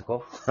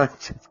extraterrestrial. I'm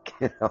just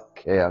kidding.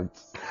 Okay,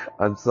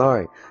 I'm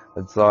sorry.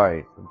 It's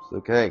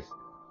okay.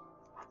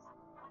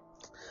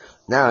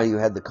 Now you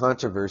had the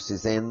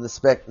controversies and the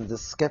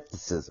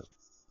skepticism.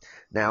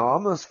 Now,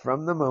 almost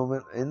from the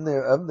moment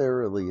of their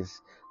release,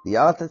 the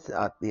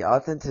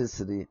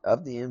authenticity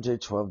of the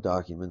MJ-12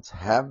 documents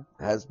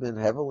has been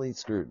heavily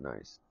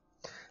scrutinized.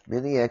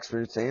 Many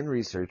experts and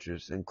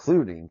researchers,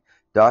 including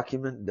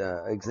document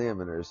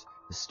examiners,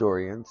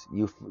 historians,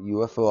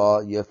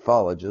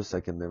 ufologists,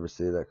 I can never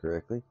say that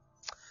correctly,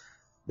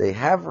 they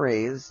have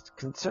raised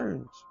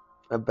concerns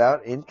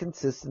about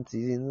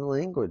inconsistencies in the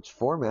language,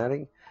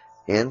 formatting,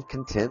 and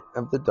content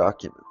of the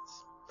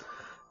documents.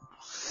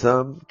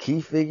 Some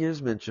key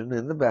figures mentioned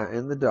in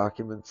the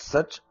documents,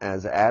 such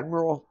as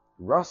Admiral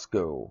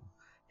Roscoe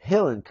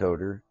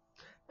Hillenkoetter,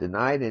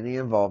 denied any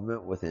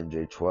involvement with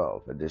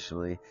MJ-12.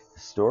 Additionally,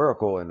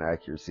 historical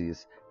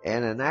inaccuracies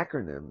and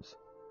anacronyms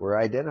were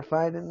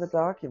identified in the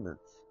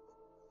documents.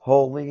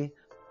 Holy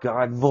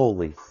God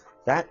moly.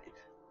 That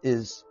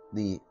is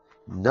the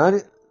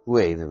nut.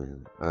 Wait a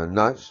minute.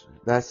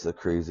 That's the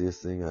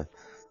craziest thing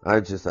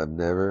I've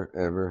never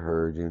ever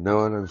heard. You know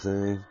what I'm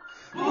saying?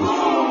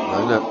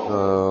 I know.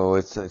 Oh,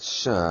 it's a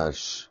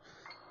shush.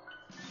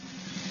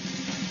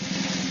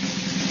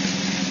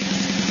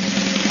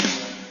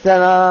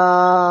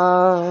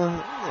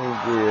 Ta-da!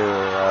 Thank you.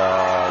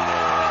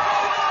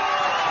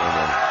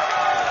 No.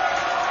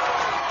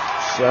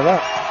 Shut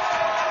up.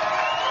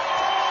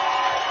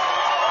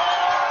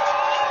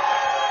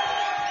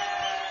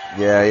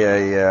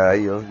 Yeah.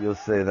 You'll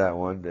say that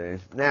one day.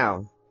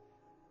 Now,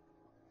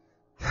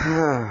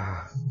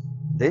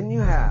 then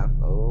you have,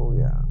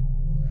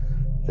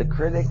 the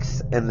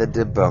critics and the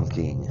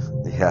debunking.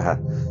 Yeah,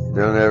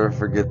 don't ever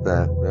forget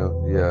that.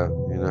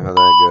 You know how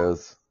that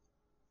goes.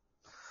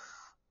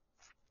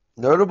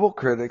 Notable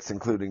critics,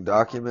 including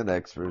document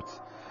experts,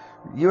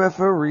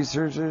 UFO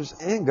researchers,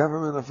 and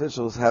government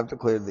officials, have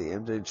declared the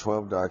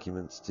MJ-12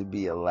 documents to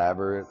be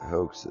elaborate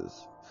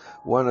hoaxes.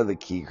 One of the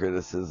key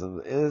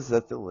criticisms is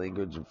that the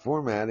language and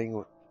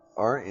formatting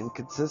are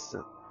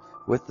inconsistent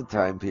with the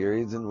time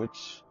periods in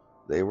which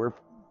they were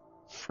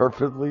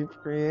purportedly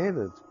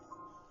created.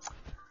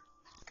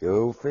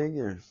 Go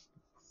figure.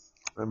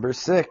 Number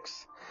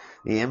 6,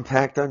 the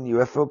impact on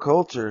UFO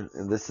culture.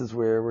 And this is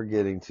where we're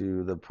getting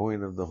to the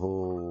point of the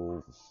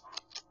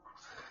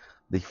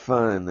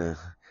fun.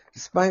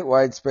 Despite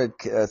widespread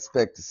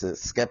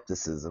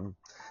skepticism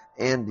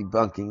and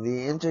debunking,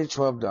 the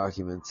MJ-12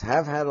 documents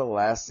have had a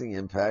lasting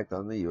impact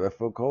on the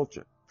UFO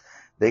culture.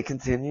 They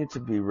continue to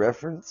be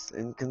referenced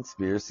in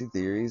conspiracy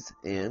theories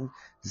and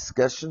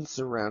discussions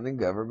surrounding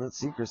government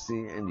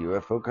secrecy and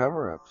UFO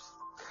cover-ups.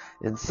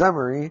 In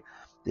summary,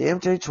 the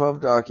MJ-12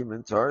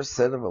 documents are a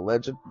set of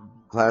alleged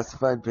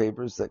classified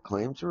papers that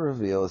claim to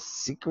reveal a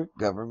secret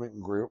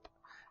government group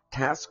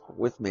tasked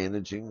with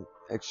managing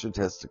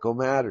extraterrestrial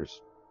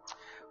matters.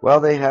 While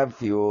they have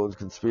fueled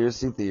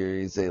conspiracy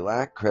theories, they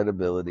lack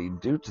credibility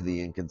due to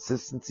the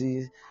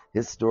inconsistencies,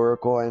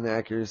 historical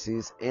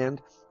inaccuracies,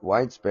 and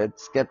widespread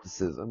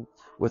skepticism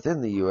within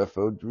the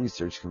UFO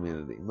research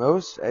community.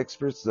 Most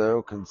experts,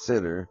 though,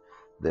 consider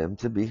them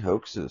to be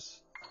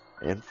hoaxes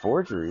and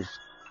forgeries.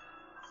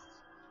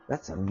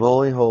 That's a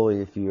moly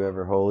holy if you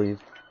ever holy.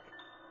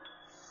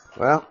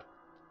 Well,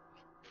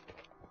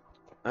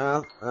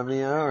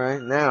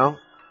 alright, now,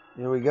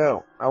 here we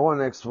go. I want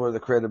to explore the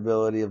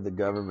credibility of the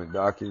government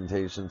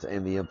documentations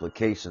and the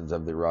implications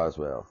of the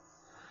Roswell.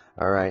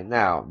 Alright,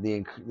 now,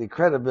 the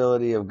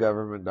credibility of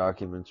government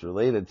documents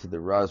related to the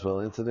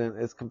Roswell incident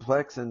is a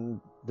complex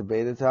and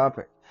debated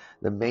topic.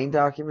 The main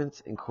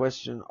documents in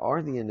question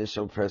are the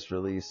initial press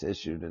release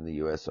issued in the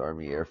U.S.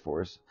 Army Air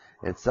Force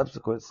and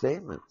subsequent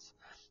statements,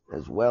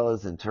 as well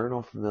as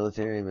internal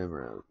military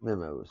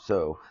memos.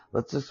 So,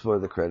 let's explore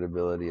the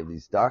credibility of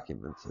these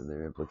documents and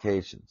their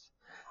implications.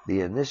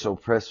 The initial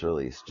press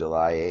release,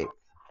 July 8th.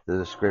 The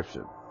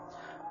description.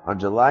 On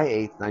July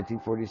 8,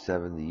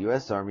 1947, the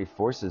U.S. Army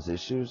Forces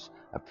issues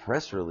a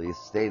press release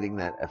stating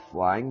that a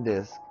flying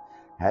disc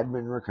had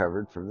been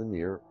recovered from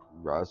the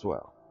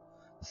Roswell.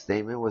 The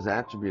statement was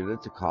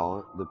attributed to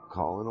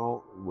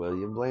Colonel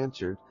William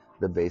Blanchard,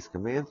 the base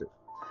commander.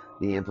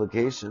 The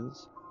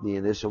implications: the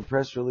initial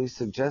press release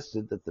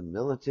suggested that the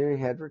military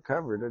had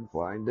recovered a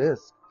flying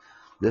disc.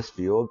 This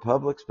fueled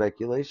public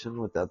speculation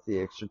without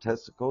the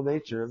extraterrestrial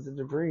nature of the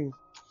debris.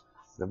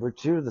 Number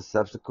 2, the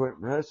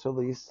subsequent press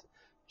release,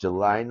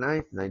 July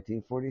 9th,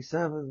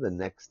 1947,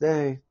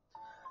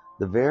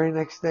 the very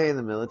next day,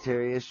 the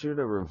military issued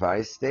a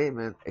revised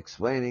statement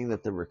explaining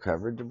that the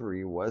recovered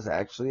debris was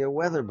actually a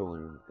weather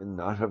balloon and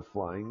not a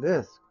flying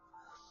disc.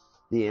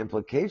 The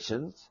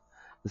implications: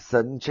 the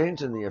sudden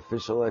change in the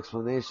official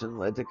explanation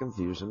led to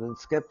confusion and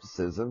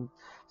skepticism.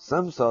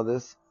 Some saw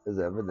this as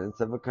evidence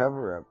of a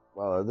cover-up,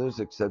 while others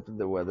accepted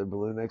the weather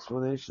balloon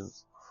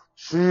explanations.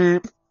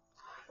 Sheep!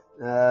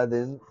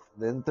 Then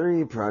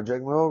 3,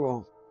 Project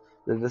Mogul.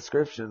 The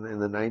description: in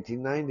the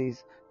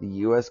 1990s, the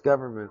U.S.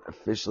 government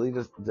officially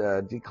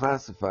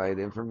declassified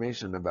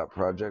information about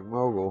Project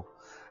Mogul,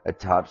 a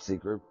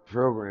top-secret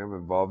program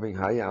involving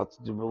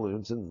high-altitude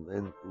balloons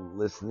and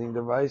listening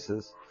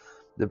devices.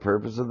 The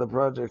purpose of the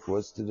project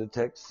was to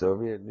detect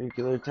Soviet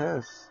nuclear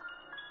tests.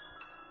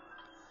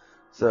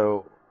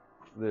 So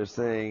they're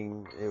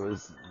saying it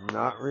was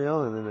not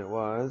real, and then it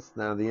was.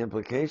 Now the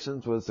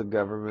implications was the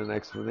government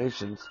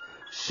explanations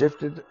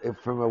shifted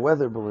from a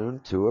weather balloon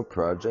to a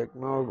Project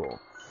Mogul.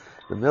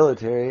 The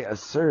military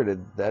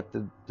asserted that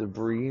the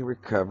debris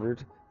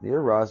recovered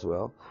near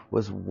Roswell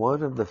was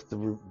one of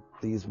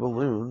these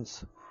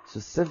balloons,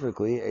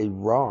 specifically a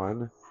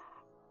RON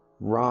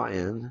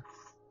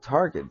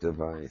target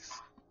device.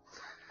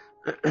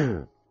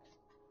 I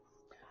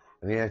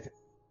mean,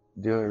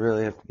 do I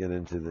really have to get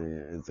into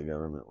it's a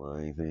government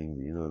lying thing?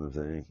 Do you know what I'm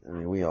saying? I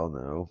mean, we all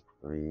know.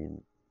 I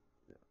mean,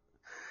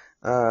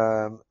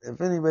 if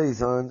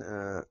anybody's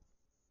on,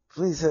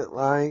 please hit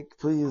like,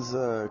 please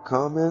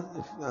comment.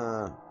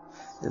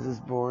 If it's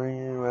boring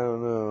you, I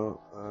don't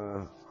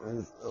know.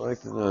 I'd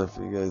like to know if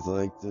you guys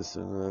like this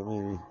or not.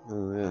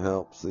 Maybe it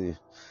helps the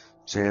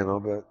channel,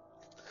 but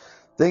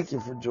thank you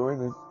for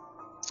joining.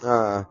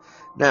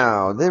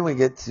 Now, then we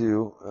get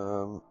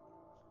to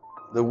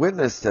the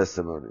witness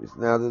testimonies.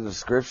 Now, the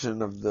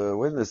description of the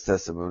witness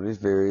testimonies: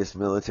 various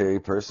military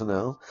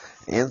personnel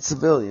and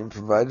civilian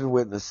provided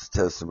witness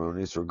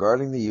testimonies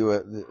regarding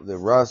the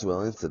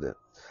Roswell incident.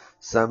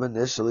 Some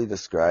initially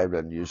described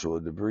unusual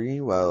debris,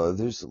 while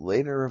others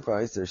later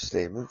revised their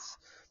statements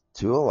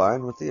to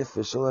align with the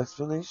official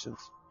explanations.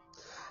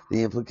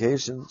 The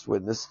implications: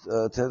 witness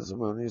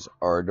testimonies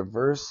are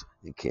diverse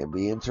and can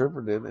be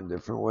interpreted in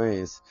different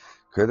ways.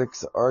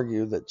 Critics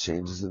argue that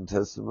changes in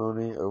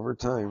testimony over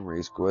time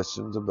raise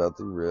questions about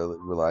the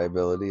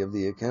reliability of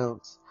the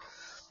accounts.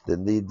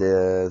 Then the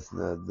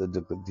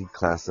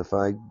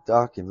declassified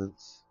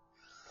documents.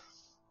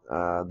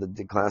 The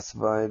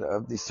declassified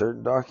of the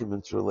certain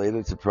documents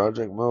related to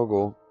Project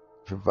Mogul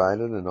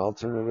provided an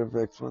alternative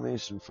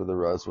explanation for the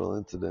Roswell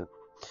incident.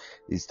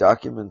 These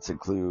documents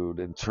include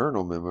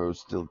internal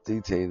memos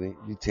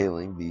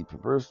detailing the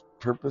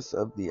purpose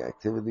of the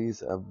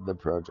activities of the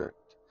project.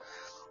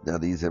 Now,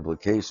 these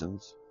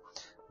implications: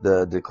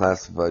 the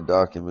declassified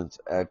documents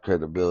add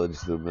credibility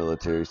to the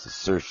military's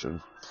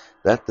assertion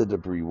that the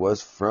debris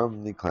was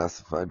from the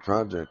classified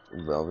project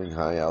involving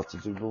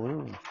high-altitude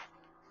balloons.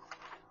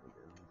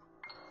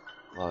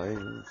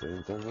 Lying,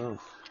 saying something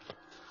else.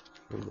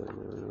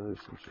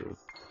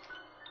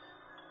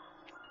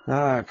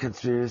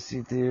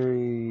 Conspiracy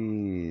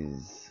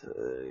theories.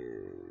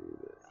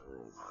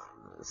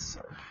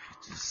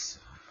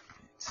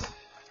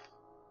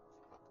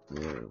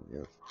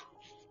 Yeah.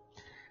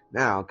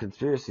 Now,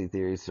 conspiracy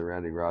theories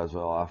surrounding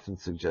Roswell often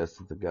suggest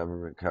that the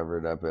government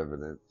covered up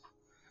evidence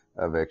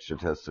of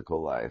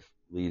extraterrestrial life,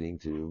 leading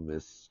to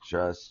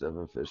mistrust of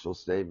official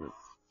statements.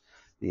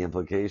 The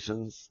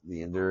implications: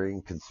 the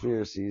enduring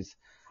conspiracies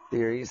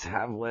theories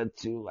have led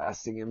to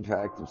lasting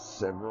impact of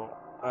several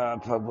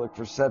public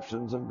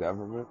perceptions of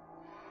government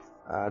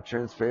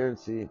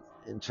transparency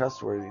and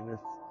trustworthiness.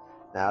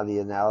 Now, the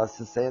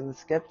analysis and the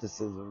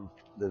skepticism.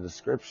 The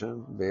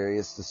description: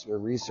 various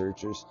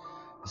researchers,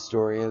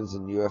 historians,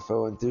 and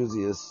UFO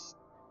enthusiasts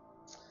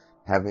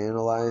have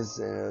analyzed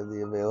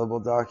the available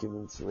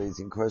documents,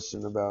 raising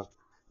question about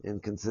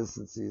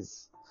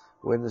inconsistencies,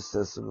 witness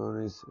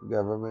testimonies,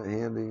 government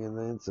handling in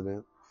the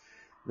incident.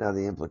 Now,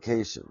 the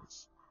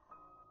implications: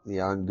 the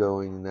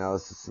ongoing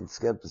analysis and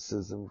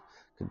skepticism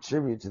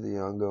contribute to the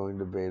ongoing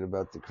debate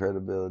about the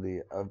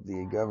credibility of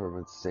the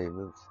government's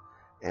statements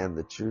and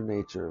the true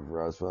nature of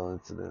Roswell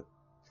incident.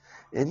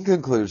 In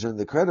conclusion,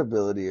 the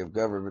credibility of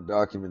government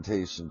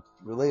documentation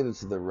related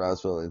to the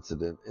Roswell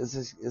incident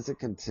is a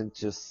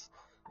contentious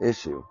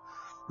issue.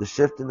 The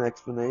shift in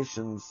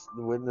explanations,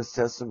 the witness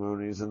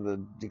testimonies, and the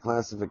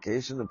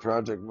declassification of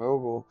Project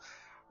Mogul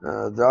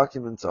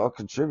documents all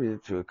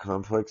contribute to a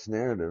complex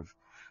narrative.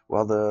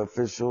 While the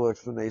official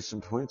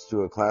explanation points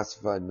to a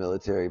classified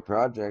military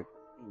project,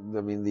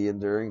 the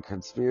enduring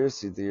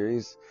conspiracy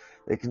theories,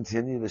 they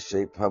continue to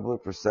shape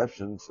public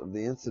perceptions of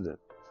the incident.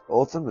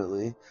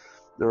 Ultimately,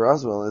 The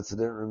Roswell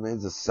incident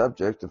remains a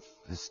subject of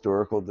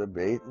historical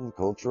debate and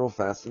cultural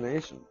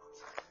fascination.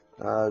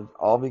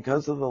 All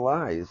because of the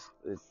lies.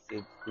 I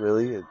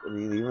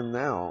mean, even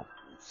now,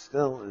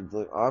 still,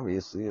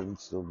 obviously, and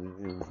still,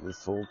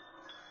 this whole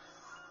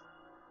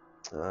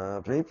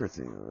paper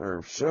thing,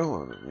 or show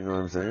on it, you know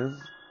what I'm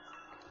saying?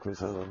 Of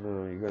course, I don't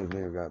know, you guys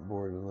may have got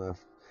bored and left.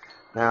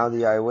 Now,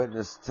 the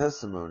eyewitness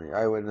testimony,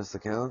 eyewitness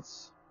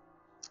accounts.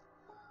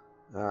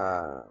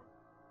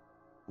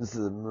 This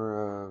is,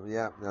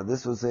 now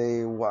this was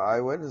a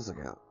eyewitness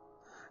account.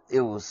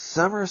 It was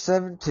summer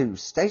 72,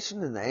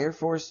 stationed in the Air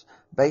Force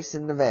Base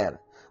in Nevada.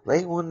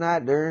 Late one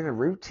night during a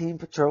routine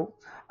patrol,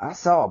 I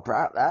saw a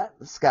bright light in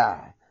the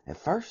sky. At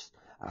first,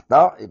 I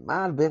thought it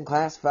might have been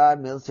classified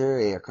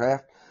military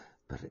aircraft,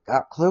 but it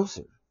got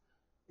closer.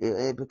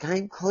 It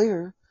became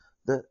clear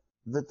that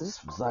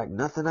this was like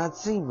nothing I'd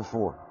seen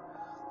before.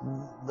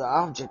 The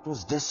object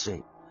was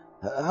disc-shaped,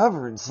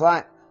 hovering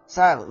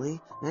silently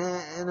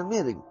and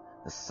emitting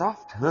a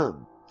soft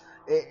hum.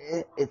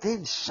 It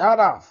then shot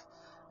off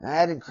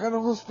at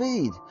incredible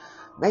speed,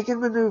 making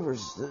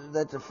maneuvers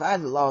that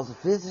defied the laws of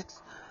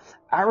physics.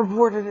 I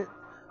reported it to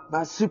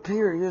my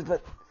superiors,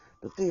 but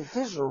the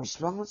official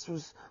response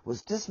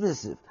was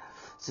dismissive,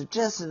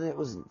 suggesting it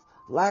was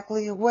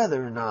likely a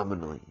weather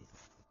anomaly.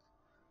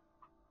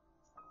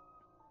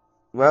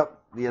 Well,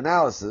 the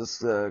analysis,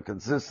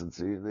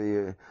 consistency,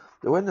 the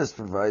witness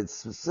provides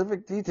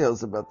specific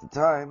details about the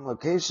time,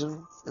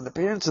 location, and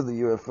appearance of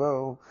the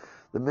UFO.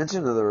 The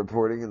mention of the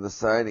reporting and the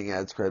sighting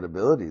adds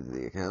credibility to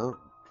the account.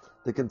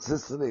 The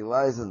consistency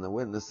lies in the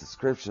witness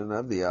description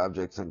of the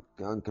object's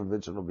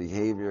unconventional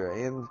behavior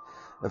and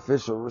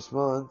official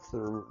response. The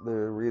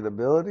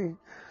readability,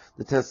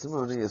 the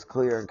testimony is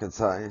clear and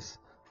concise,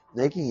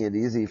 making it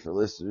easy for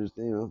listeners,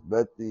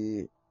 but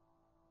the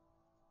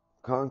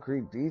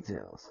concrete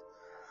details.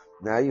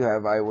 Now you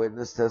have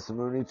eyewitness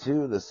testimony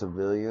to the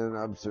civilian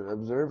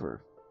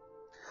observer.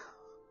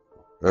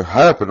 It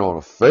happened on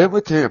a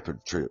family camping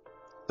trip.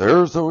 The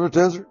Arizona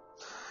desert.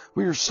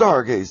 We were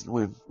stargazing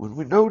when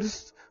we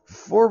noticed the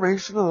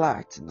formation of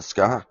lights in the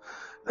sky.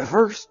 At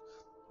first,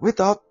 we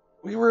thought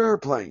we were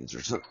airplanes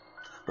or something,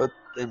 but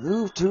they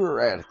moved too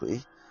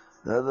erratically.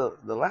 The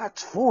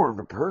lights formed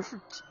a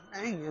perfect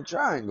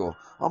triangle,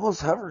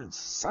 almost hovering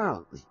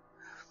silently.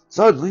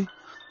 Suddenly,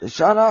 they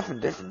shot off in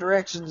different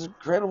directions at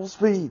incredible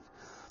speed.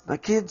 My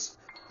kids,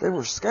 they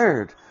were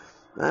scared.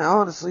 And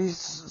honestly,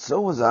 so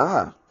was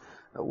I.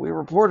 We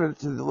reported it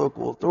to the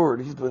local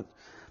authorities, but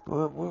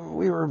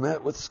we were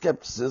met with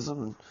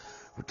skepticism and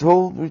were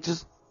told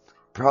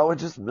probably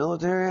just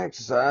military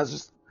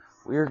exercise,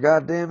 we were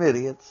goddamn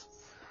idiots.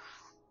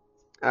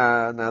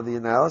 Now the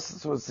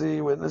analysis was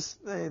the witness,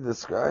 they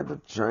described a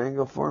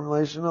triangle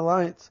formulation of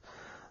lights,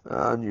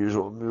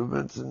 unusual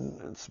movements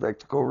and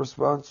spectacle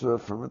response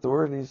from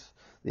authorities.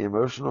 The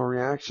emotional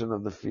reaction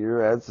of the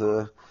fear adds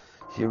a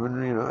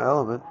human,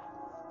 element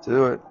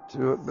to it,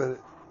 but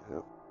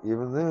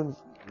even then,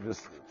 you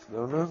just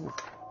don't know.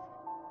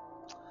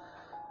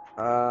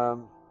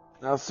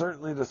 Now,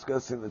 certainly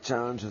discussing the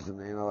challenges in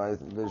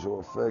analyzing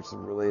visual effects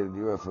and related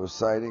UFO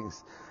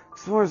sightings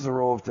explores the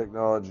role of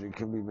technology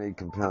can be made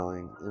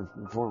compelling and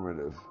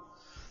informative.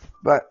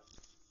 But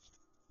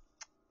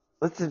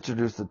let's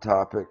introduce the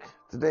topic.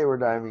 Today we're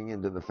diving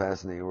into the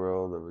fascinating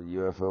world of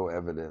UFO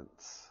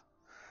evidence.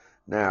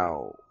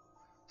 Now,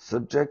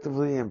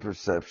 subjectively and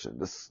perception.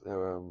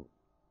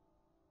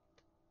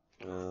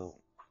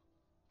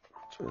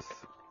 Hoaxes.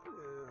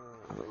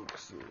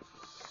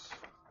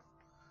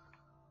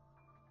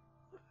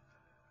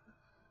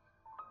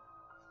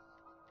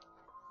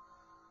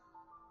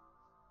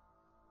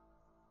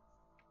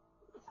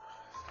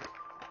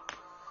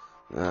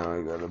 Now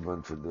we got a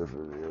bunch of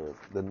different.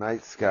 The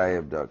night sky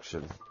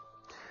abduction.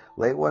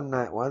 Late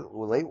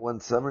one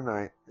summer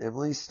night,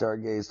 Emily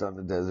stargazed on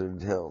a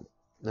deserted hill.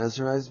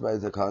 Mesmerized by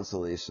the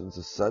constellations,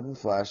 a sudden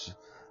flash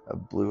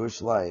of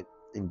bluish light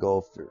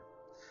engulfed her.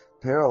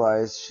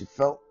 Paralyzed, she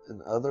felt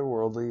an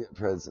otherworldly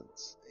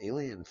presence.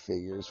 Alien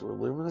figures with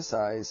luminous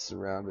eyes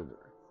surrounded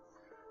her,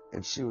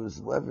 and she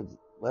was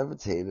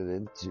levitated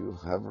into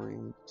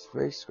hovering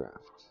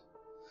spacecraft.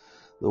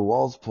 The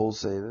walls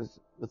pulsated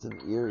with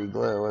an eerie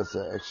glow as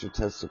the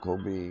extraterrestrial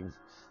being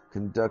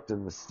conducted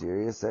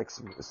mysterious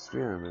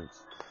experiments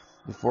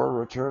before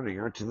returning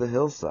her to the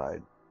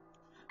hillside,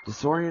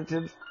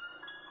 disoriented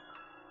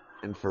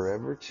and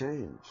forever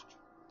changed.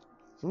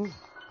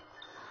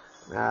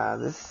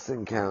 This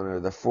encounter,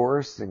 the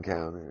forest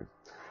encounter.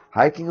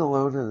 Hiking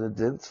alone in a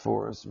dense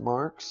forest,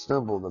 Mark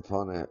stumbled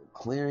upon a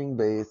clearing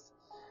bathed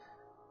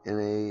in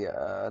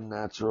a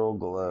natural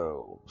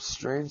glow.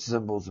 Strange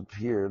symbols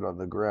appeared on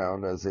the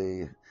ground as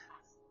a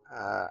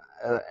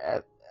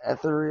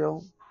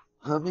ethereal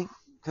humming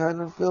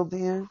kind of filled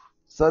the air.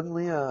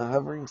 Suddenly, a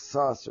hovering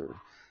saucer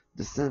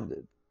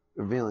descended,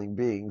 revealing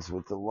beings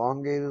with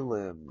elongated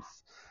limbs.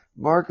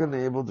 Mark,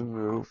 unable to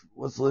move,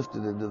 was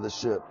lifted into the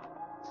ship.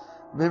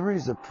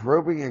 Memories of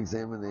probing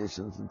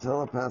examinations and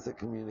telepathic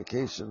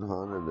communication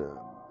haunted him.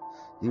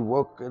 He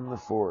woke in the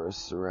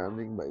forest,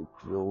 surrounded by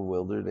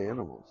bewildered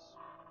animals.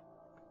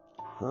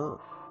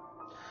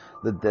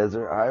 The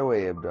Desert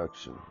Highway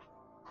Abduction.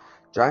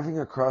 Driving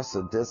across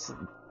a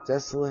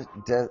desolate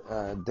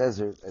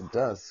desert at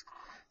dusk,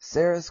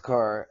 Sarah's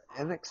car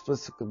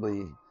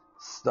inexplicably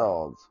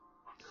stalled.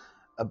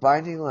 A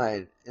blinding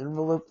light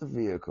enveloped the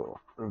vehicle,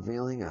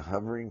 revealing a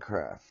hovering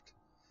craft.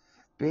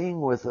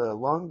 Being with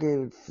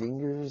elongated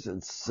fingers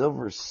and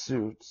silver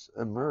suits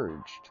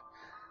emerged,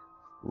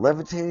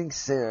 levitating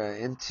Sarah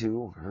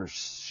into her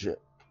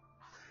ship.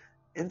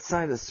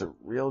 Inside, a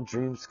surreal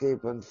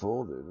dreamscape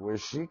unfolded, where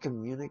she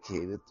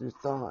communicated through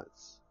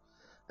thoughts.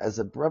 As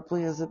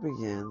abruptly as it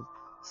began,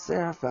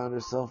 Sarah found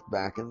herself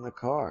back in the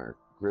car,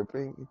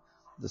 gripping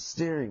the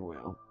steering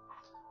wheel,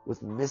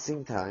 with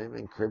missing time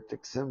and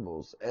cryptic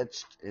symbols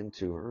etched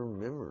into her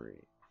memory.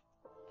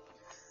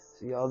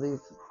 See, all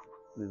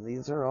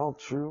these are all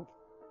true,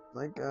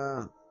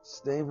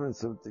 statements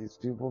that these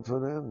people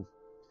put in.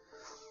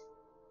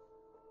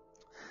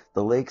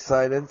 The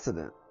Lakeside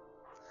Incident.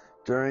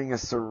 During a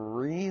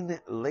serene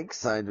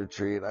lakeside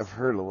retreat, I've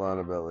heard a lot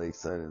about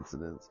lakeside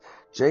incidents,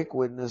 Jake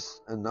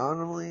witnessed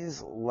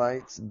anomalous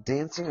lights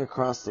dancing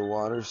across the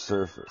water's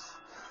surface.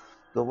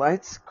 The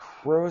lights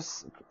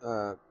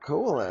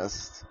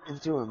coalesced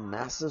into a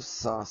massive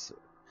saucer,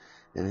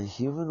 and a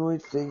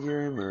humanoid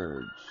figure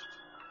emerged.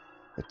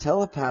 A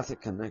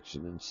telepathic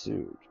connection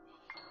ensued,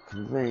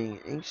 conveying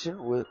ancient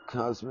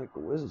cosmic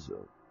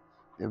wisdom,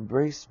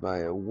 embraced by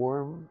a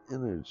warm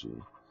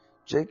energy.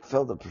 Jake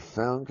felt a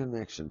profound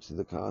connection to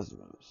the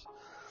cosmos.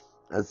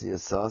 As the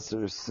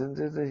saucer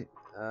ascended,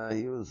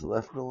 he was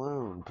left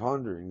alone,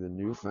 pondering the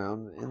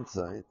newfound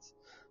insights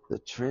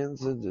that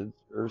transcended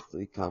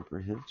earthly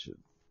comprehension.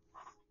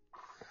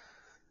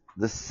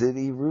 The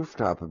city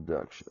rooftop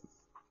abduction.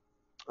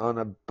 On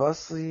a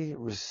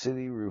bustling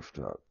city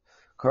rooftop,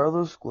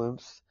 Carlos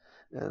glimpsed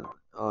an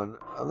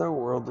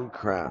otherworldly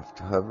craft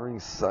hovering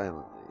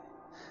silently.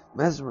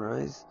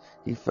 Mesmerized,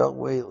 he felt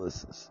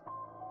weightlessness,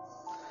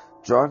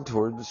 drawn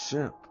toward the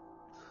ship.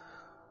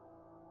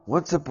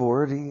 Once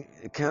aboard, he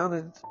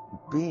encountered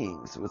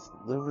beings with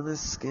luminous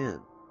skin,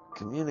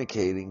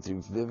 communicating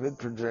through vivid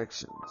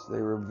projections. They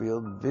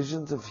revealed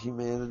visions of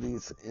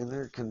humanity's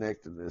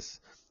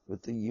interconnectedness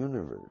with the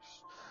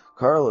universe.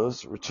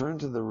 Carlos returned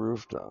to the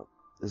rooftop,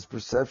 his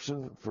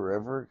perception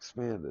forever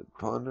expanded,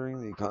 pondering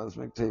the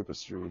cosmic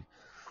tapestry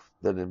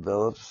that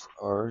envelops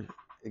our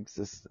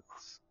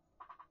existence.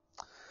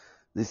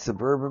 The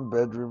suburban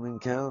bedroom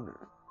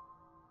encounter.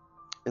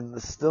 In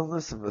the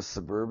stillness of a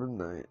suburban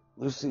night,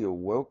 Lucy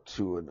awoke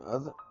to an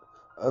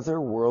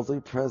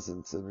otherworldly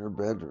presence in her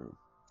bedroom.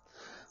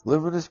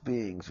 Luminous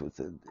beings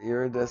with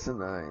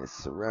iridescent eyes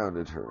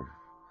surrounded her.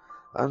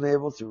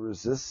 Unable to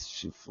resist,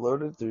 she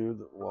floated through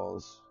the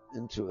walls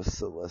into a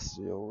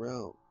celestial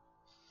realm.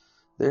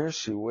 There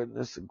she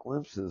witnessed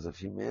glimpses of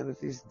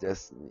humanity's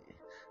destiny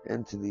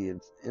and to the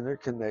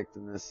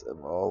interconnectedness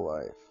of all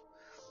life.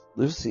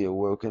 Lucy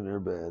awoke in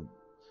her bed,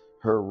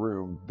 her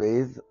room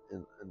bathed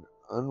in an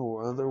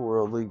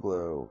otherworldly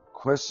glow,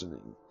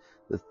 questioning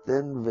the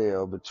thin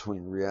veil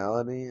between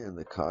reality and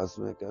the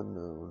cosmic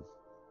unknown.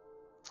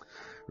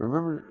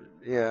 Remember,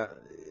 yeah,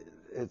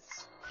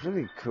 it's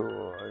pretty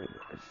cool.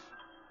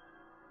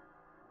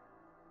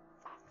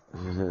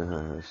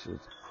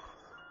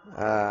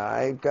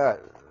 I've got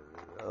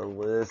a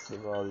list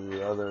of all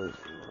the other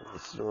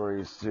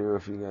stories too,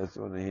 if you guys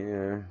want to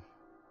hear.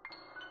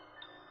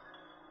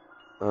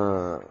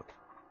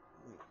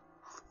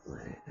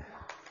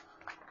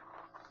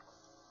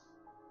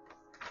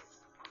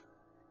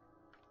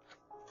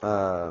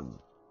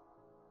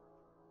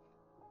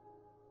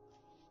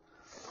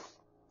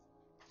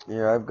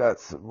 Yeah, I've got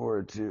some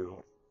more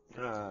too.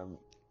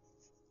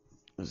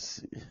 Let's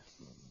see.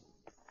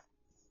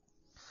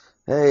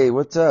 Hey,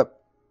 what's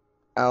up,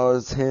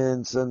 Alice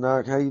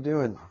Hansenok? How you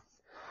doing?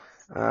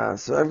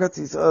 So I've got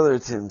these other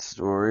 10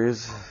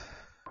 stories.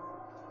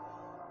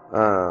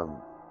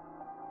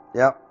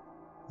 Yep.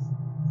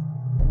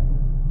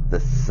 The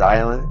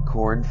Silent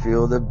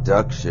Cornfield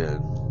Abduction.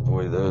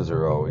 Boy, those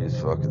are always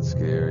fucking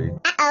scary.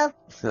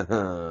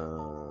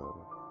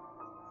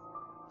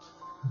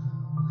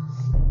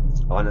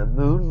 On a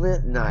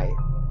moonlit night,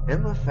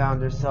 Emma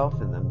found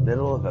herself in the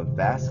middle of a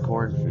vast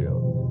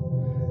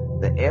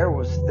cornfield. The air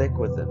was thick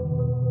with an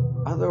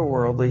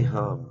otherworldly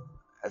hum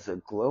as a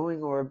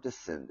glowing orb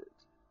descended.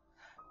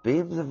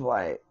 Beams of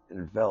light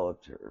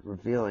enveloped her,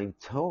 revealing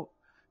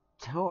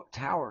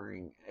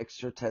towering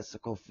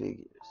extraterrestrial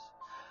figures.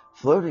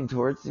 Floating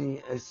towards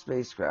the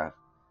spacecraft,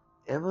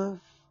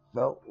 Emma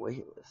felt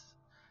weightless.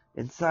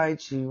 Inside,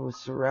 she was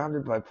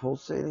surrounded by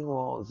pulsating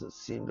walls that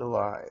seemed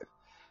alive.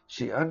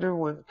 She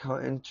underwent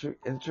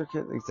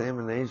intricate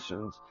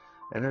examinations,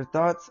 and her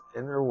thoughts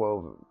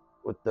interwoven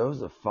with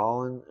those of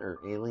fallen or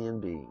alien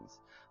beings,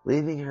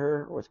 leaving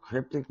her with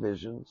cryptic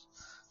visions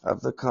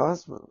of the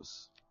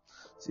cosmos.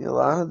 See, a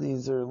lot of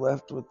these are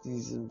left with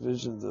these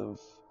visions of,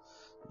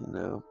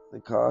 the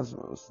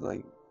cosmos,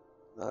 like,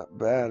 not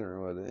bad or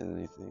what,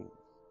 anything.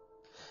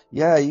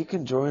 Yeah, you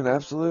can join,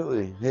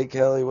 absolutely. Hey,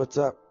 Kelly, what's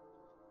up?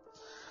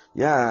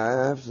 Yeah,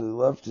 I absolutely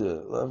love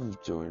to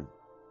join.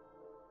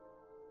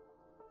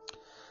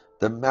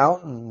 The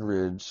mountain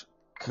ridge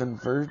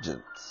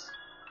convergence.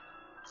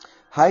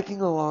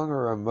 Hiking along a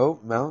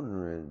remote mountain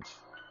ridge.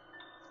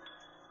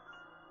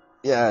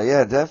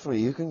 Yeah,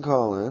 definitely. You can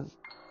call in.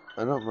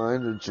 I don't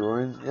mind to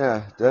join.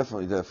 Yeah,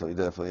 definitely.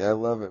 I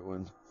love it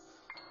when.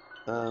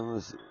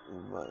 Let's see.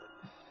 There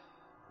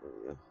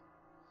we go.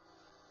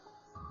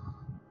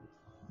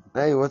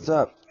 Hey, what's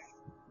up?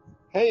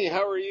 Hey,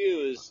 how are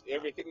you? Is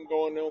everything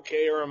going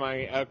okay, or am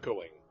I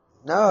echoing?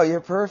 No, you're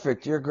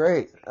perfect. You're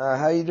great.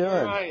 How you All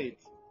doing? right.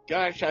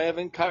 Gosh, I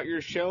haven't caught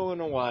your show in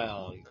a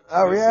while.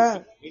 Oh This is yeah.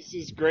 this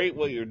is great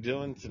what you're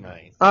doing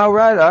tonight. Oh,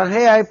 right on.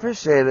 Hey, I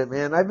appreciate it,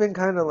 man. I've been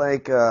kind of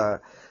like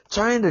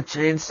trying to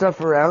change stuff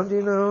around,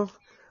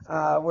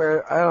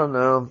 where I don't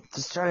know,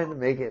 just trying to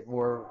make it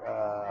more.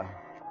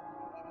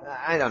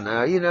 I don't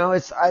know,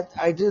 it's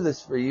I do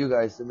this for you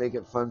guys to make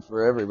it fun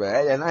for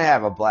everybody, and I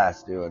have a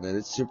blast doing it.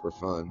 It's super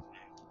fun.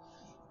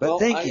 But Well,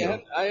 thank I you.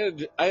 had I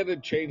had I had to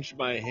change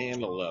my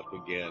handle up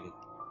again.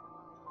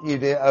 You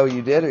did? Oh,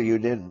 you did or you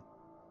didn't?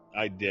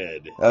 I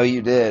did. Oh,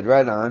 you did.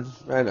 Right on.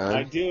 Right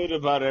I on. do it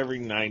about every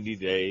 90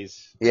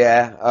 days.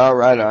 Yeah. Oh,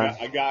 right on.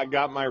 I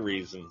got my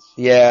reasons.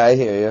 Yeah, I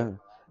hear you.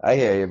 I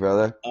hear you,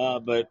 brother.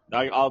 But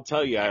I'll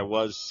tell you, I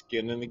was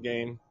skin in the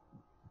game.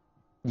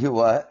 You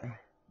what?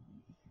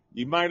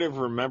 You might have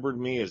remembered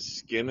me as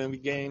skin in the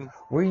game.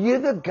 Were you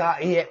the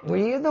guy? Yeah, were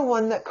you the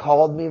one that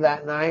called me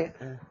that night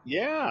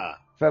Yeah.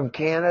 from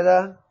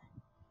Canada?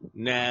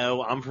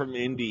 No, I'm from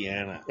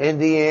Indiana.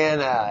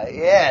 Indiana.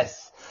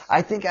 Yes.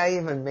 I think I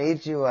even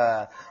made you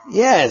a.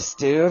 Yes,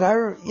 dude.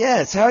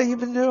 Yes. How you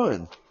been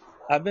doing?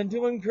 I've been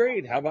doing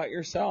great. How about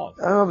yourself?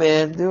 Oh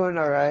man, doing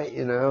all right.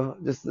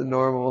 Just the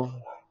normal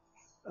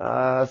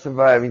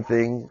surviving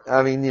thing.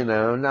 I mean,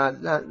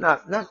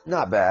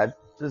 not bad.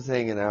 Just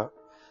hanging out,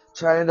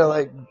 trying to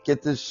like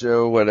get this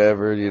show,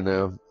 whatever,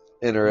 Yeah,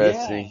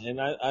 interesting. and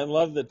I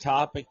love the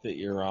topic that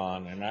you're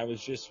on, and I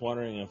was just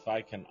wondering if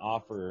I can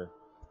offer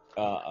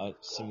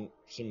some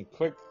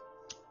quick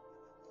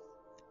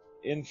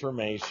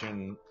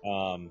information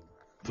that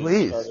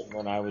Please, started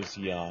when I was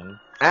young.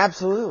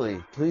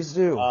 absolutely, please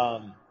do.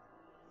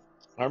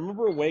 I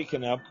remember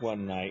waking up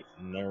one night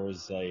and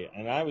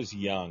and I was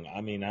young.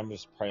 I mean, I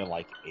was probably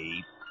like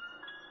 8,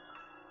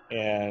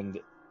 and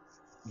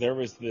there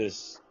was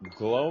this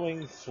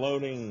glowing,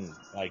 floating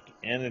like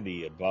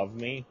entity above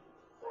me,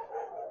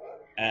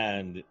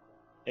 and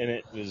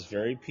it was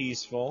very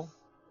peaceful,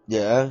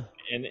 Yeah.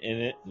 and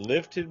it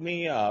lifted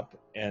me up,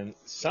 and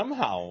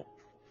somehow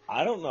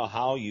I don't know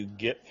how you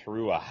get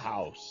through a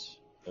house.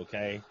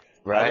 Okay,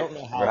 I Right. don't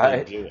know how they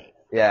Right. do it,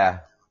 Yeah.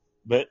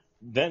 but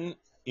then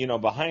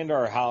behind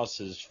our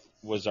houses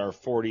was our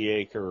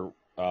 40-acre.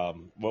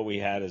 What we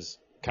had is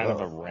kind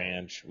of a Oh.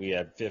 ranch. We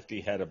had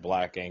 50 head of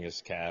black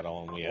Angus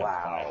cattle, and we had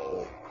 5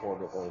 Wow.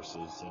 quarter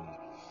horses,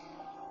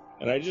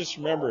 and I just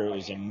remember it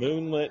was a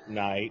moonlit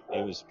night.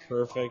 It was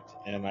perfect,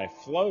 and I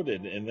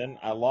floated, and then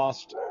I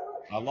lost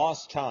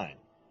time.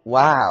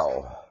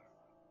 Wow.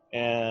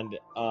 And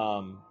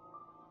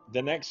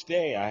the next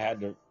day I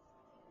had to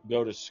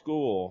go to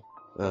school,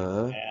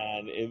 Uh-huh.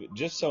 and it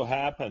just so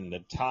happened the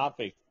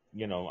topic,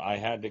 I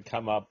had to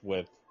come up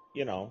with,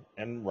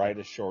 and write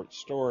a short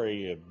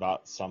story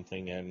about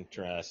something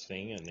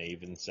interesting, and they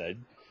even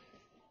said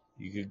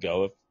you could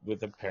go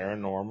with a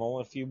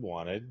paranormal if you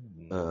wanted.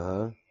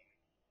 Uh-huh.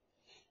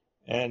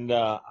 And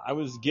I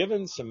was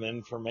given some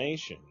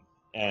information,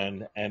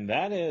 and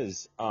that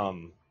is,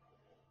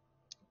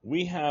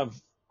 we have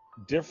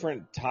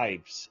different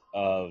types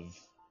of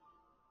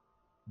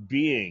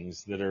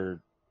beings that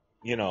are,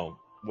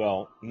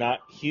 not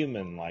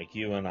human like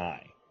you and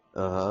I.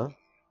 Uh-huh.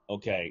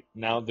 Okay,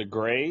 now the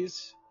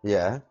Greys,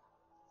 Yeah.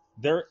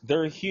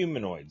 they're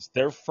humanoids.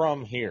 They're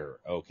from here.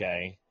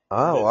 Okay,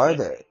 Oh, are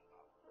they?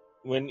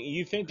 when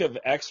you think of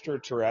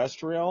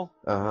extraterrestrial,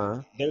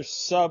 Uh-huh. they're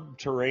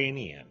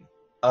subterranean.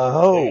 They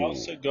Oh.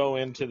 also go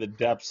into the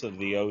depths of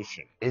the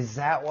ocean. Is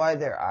that why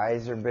their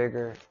eyes are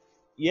bigger?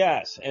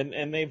 Yes,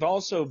 and they've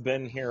also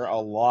been here a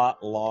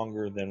lot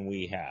longer than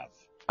we have.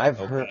 I've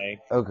heard. Okay,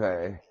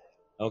 Okay.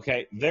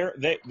 okay,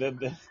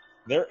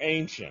 they're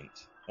ancient.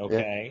 Yeah.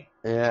 Okay,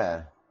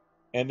 Yeah.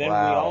 and then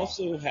we Wow.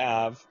 also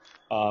have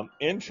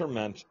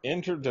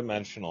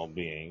interdimensional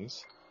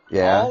beings,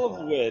 Yeah.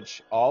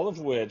 all of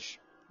which,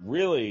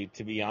 really,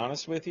 to be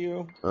honest with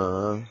you,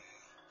 Uh-huh.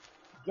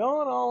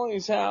 don't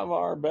always have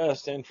our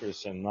best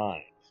interests in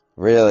mind.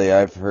 Really,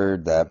 I've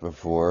heard that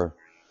before.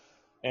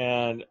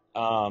 And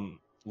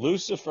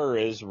Lucifer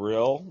is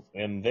real,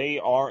 and they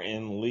are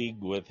in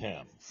league with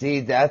him.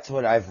 See, that's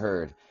what I've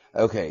heard.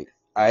 Okay.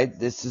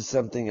 This is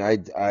something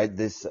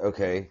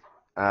okay.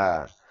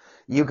 Uh,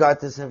 you got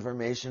this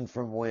information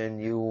from when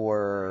you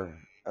were,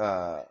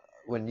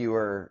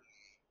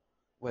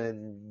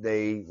 when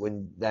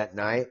that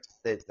night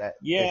that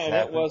Yeah, this and it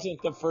happened?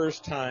 wasn't the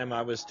first time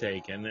I was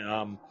taken.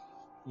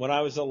 When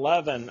I was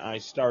 11, I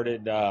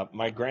started.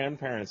 My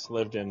grandparents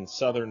lived in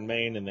southern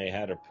Maine, and they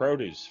had a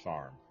produce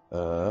farm.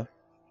 Uh,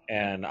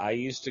 And I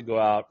used to go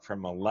out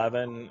from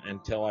 11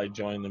 until I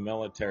joined the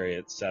military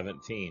at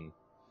 17.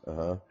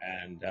 Uh-huh.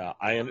 And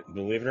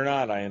believe it or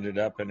not, I ended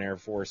up in Air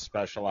Force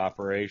Special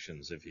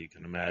Operations, if you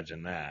can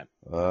imagine that,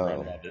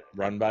 Oh.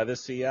 run by the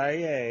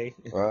CIA.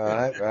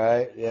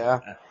 Right, yeah.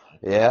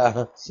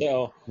 Yeah.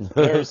 So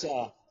there's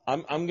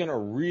I'm gonna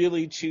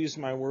really choose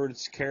my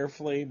words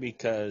carefully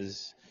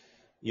because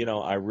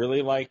I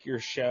really like your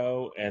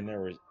show, and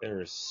there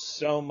is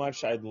so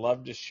much I'd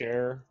love to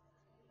share,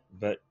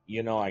 but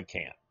I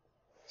can't.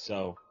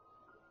 So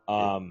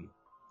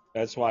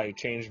that's why I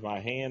changed my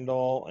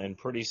handle, and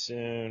pretty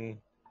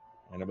soon,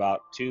 in about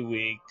 2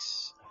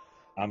 weeks,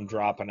 I'm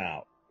dropping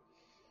out.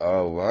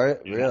 Oh, right,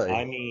 And really?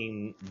 I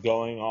mean,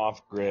 going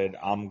off grid,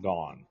 I'm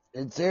gone.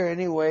 Is there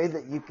any way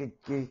that you could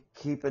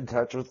keep in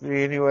touch with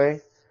me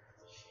anyway?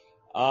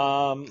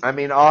 I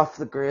mean, off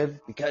the grid,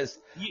 because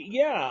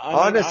Yeah, I mean,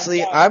 I've honestly,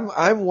 got.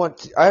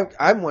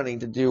 I'm wanting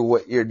to do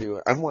what you're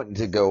doing. I'm wanting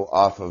to go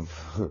off of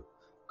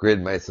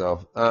grid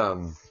myself.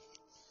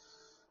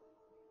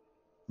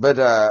 But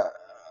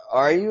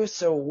are you?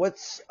 So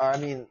what's? I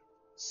mean,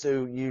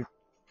 so you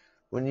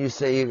when you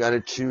say you got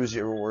to choose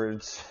your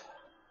words,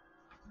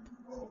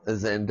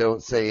 as in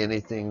don't say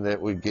anything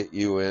that would get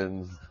you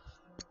in.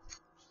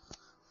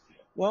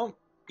 Well,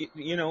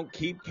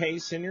 keep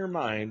pace in your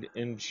mind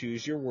and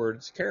choose your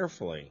words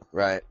carefully.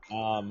 Right.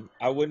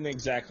 I wouldn't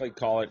exactly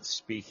call it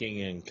speaking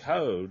in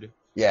code,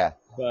 Yeah.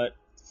 but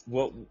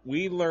what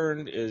we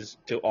learned is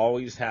to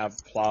always have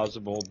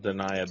plausible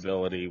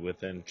deniability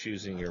within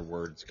choosing your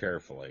words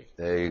carefully.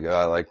 There you go.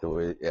 I like the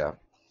way. Yeah.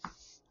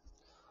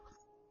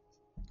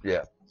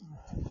 Yeah.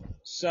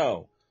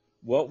 So,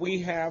 what we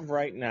have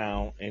right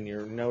now, and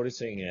you're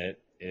noticing it,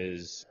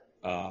 is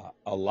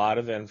a lot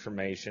of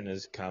information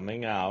is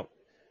coming out,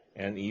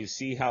 and you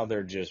see how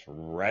they're just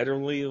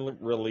readily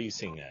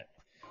releasing it.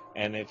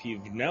 And if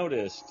you've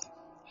noticed,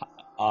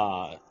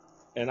 uh,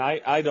 and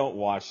I don't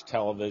watch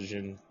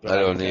television, but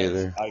I don't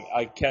either.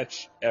 I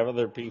catch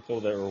other people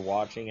that are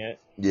watching it,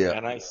 Yeah.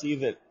 and I see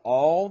that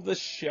all the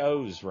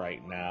shows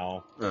right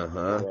now Uh-huh.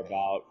 are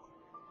about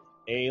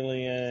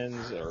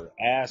aliens or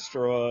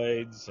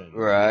asteroids,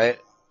 Right.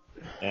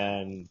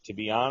 and to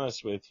be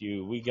honest with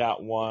you, we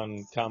got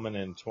one coming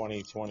in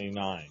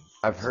 2029.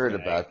 I've heard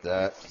Okay. about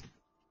that.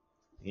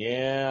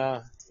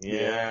 Yeah,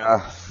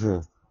 yeah.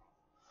 Yeah.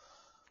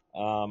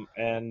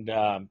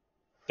 And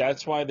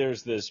that's why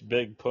there's this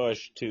big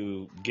push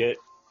to get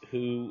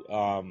who.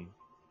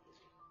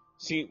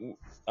 See,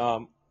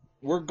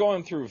 we're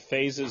going through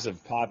phases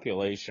of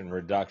population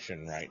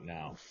reduction right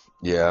now.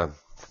 Yeah.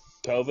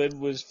 COVID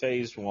was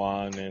phase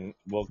one and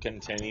will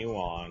continue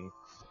on.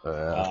 Yeah.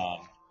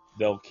 Um,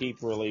 they'll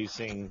keep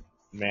releasing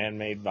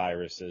man-made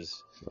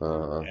viruses,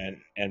 Uh,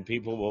 and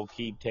people will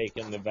keep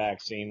taking the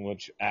vaccine,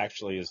 which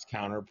actually is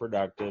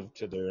counterproductive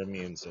to their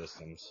immune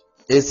systems.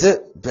 is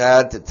it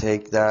bad to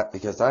take that?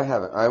 Because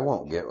I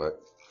won't get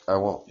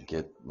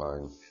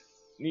mine.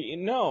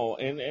 No,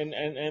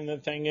 and the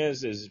thing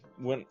is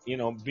when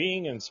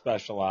being in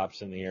special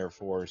ops in the Air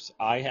Force,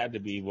 I had to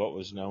be what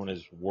was known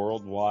as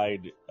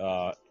worldwide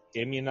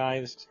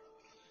immunized,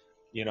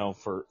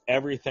 for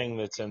everything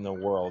that's in the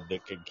world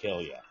that could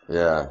kill you.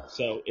 Yeah.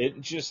 So it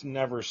just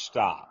never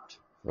stopped.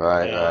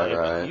 Right, And right, it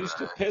right. used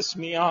to piss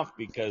me off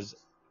because,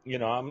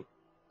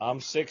 I'm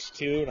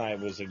 6'2", and I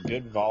was a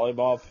good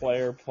volleyball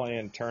player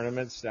playing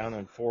tournaments down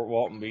in Fort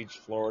Walton Beach,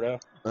 Florida.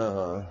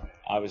 Uh-huh.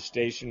 I was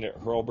stationed at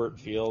Hurlburt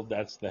Field.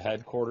 That's the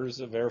headquarters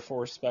of Air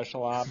Force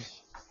Special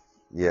Ops.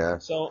 Yeah.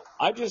 So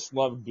I just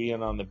loved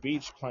being on the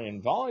beach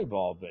playing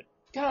volleyball, but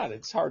God,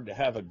 it's hard to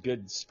have a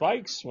good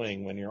spike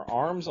swing when your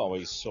arm's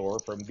always sore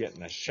from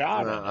getting a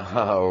shot in it.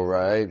 Oh,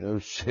 right. Oh,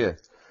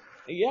 shit.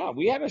 Yeah,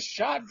 we had a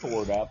shot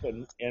board up,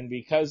 and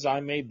because I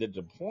made the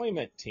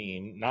deployment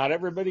team, not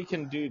everybody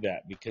can do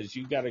that because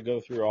you got to go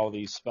through all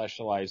these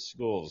specialized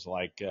schools.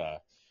 Like, I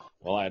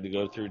had to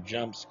go through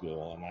jump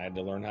school, and I had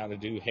to learn how to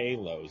do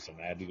halos, and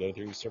I had to go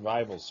through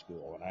survival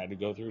school, and I had to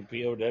go through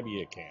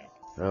POW camp.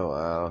 Oh,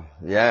 wow.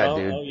 Yeah,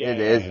 dude. Oh yeah, It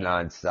yeah, is yeah.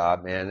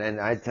 nonstop, man. And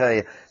I tell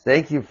you,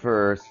 thank you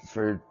for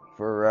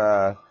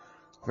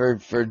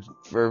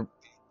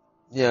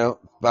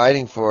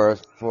fighting for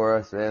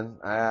us, man.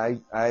 I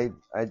I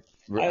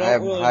don't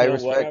have really high know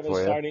what I respect was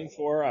for you. fighting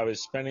for. I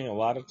was spending a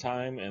lot of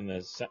time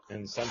in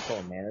Central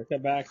America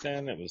back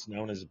then. It was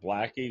known as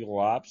Black Eagle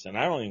Ops, and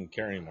I don't even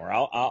care anymore.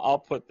 I'll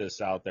put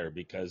this out there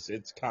because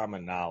it's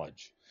common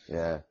knowledge.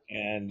 Yeah.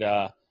 And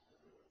the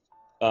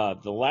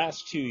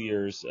last 2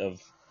 years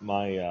of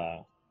my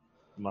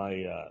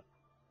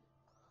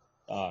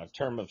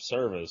term of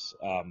service,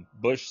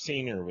 Bush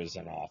Senior was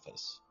in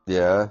office,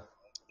 Yeah.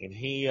 and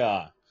he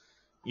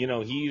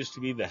used to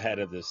be the head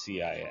of the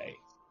CIA,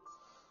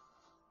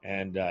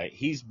 and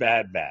he's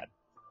bad.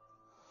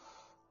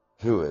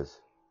 Who is?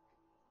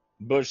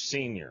 Bush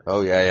Senior.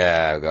 Oh, yeah,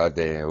 yeah. God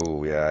damn.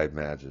 Oh, yeah, I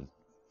imagine.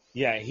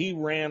 Yeah, he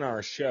ran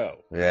our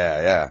show,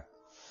 Yeah, yeah.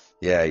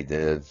 Yeah, he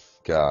did.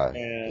 God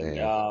and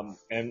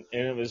damn.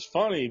 it was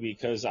funny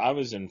because I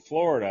was in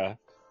Florida,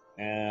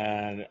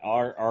 and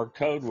our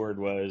code word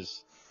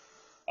was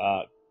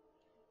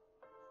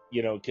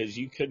because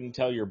you couldn't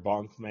tell your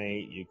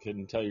bunkmate, you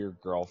couldn't tell your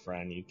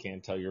girlfriend, you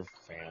can't tell your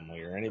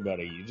family or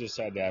anybody. You just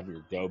had to have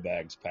your go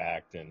bags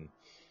packed, and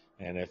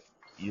if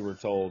you were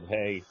told,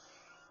 hey,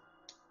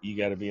 you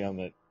got to be on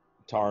the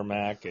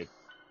tarmac at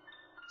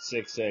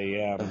 6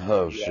 a.m.,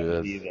 Oh, you had to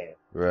shit. be there.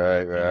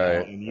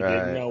 Right. And you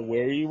didn't know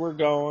where you were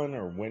going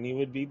or when you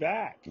would be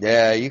back.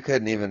 Yeah, you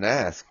couldn't even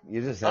ask.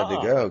 You just had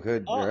to go,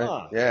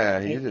 right? Yeah,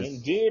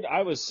 And dude,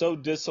 I was so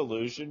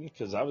disillusioned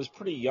because I was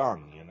pretty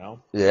young,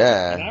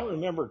 Yeah. And I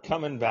remember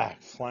coming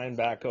back, flying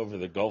back over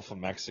the Gulf of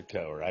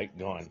Mexico, right?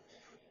 Going,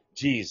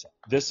 geez,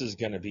 this is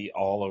going to be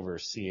all over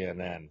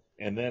CNN.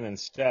 And then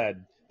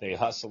instead, they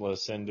hustle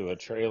us into a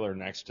trailer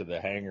next to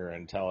the hangar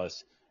and tell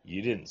us,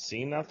 you didn't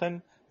see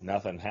nothing,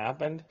 nothing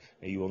happened,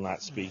 and you will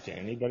not speak to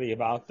anybody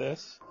about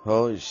this.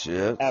 Holy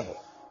shit. Ever.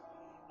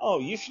 Oh,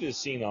 you should have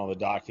seen all the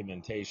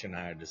documentation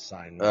I had to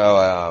sign.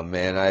 Oh,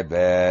 man, I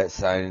bet.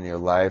 Signing your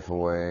life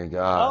away.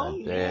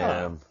 God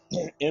damn.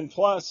 Yeah. And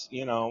plus,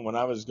 when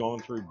I was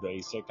going through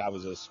basic, I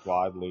was a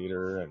squad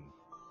leader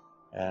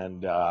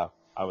and I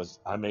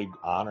made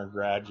honor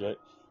graduate.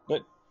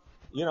 But,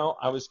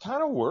 I was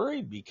kind of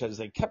worried because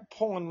they kept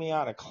pulling me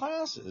out of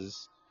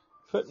classes,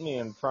 putting me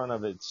in front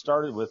of it.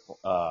 Started with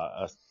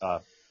a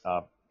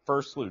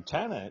first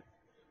lieutenant.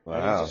 Wow.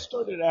 And he just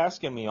started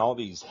asking me all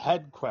these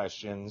head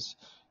questions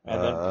and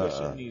then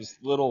pushing these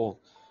little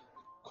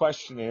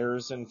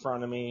questionnaires in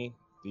front of me,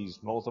 these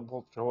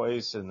multiple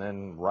choice, and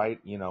then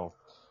write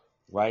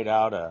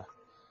out a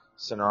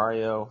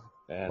scenario.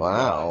 And,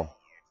 wow.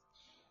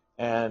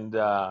 And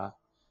then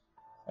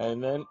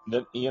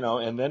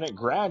it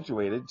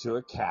graduated to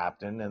a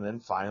captain and then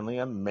finally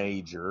a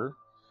major.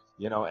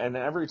 And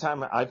every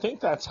time, I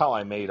think that's how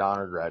I made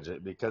honor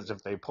graduate, because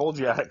if they pulled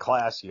you out of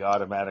class, you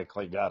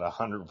automatically got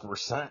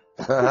 100%.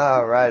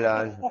 Right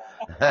on.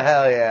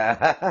 Hell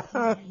yeah.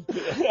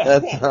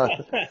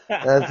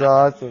 That's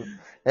awesome.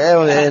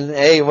 Hell, man,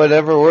 hey,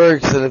 whatever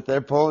works, and if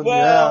they're pulling you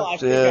out, I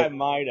shit. think I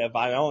might have.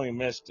 I only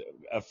missed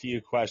a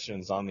few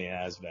questions on the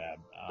ASVAB.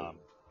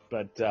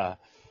 But that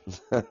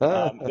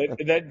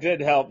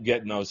did help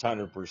getting those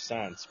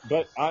 100%.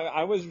 But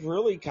I was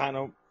really kind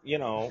of,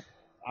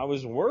 I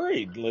was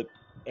worried.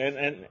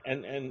 And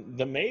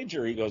the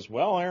major, he goes,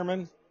 well,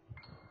 Airman,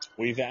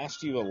 we've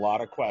asked you a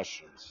lot of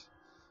questions.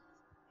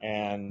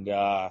 And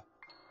I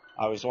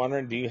was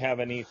wondering, do you have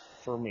any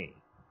for me?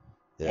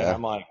 Yeah. And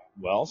I'm like,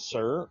 well,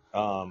 sir,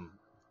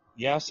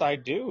 yes, I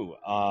do.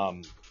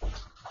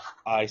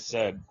 I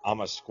said,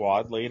 I'm a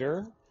squad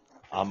leader.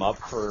 I'm up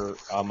for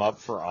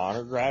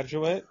honor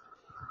graduate.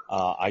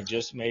 I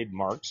just made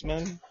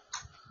marksman.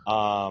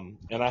 And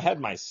I had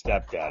my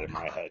stepdad in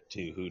my head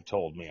too, who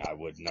told me I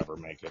would never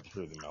make it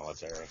through the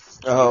military.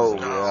 Oh,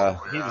 yeah.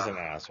 He was an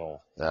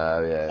asshole.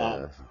 Oh,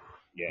 yeah.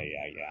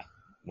 Yeah.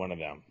 One of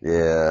them.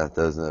 Yeah,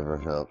 those never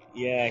help.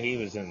 Yeah, he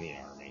was in the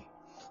army.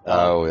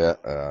 Oh,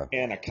 yeah.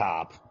 And a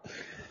cop.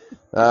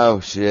 Oh,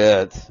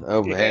 shit.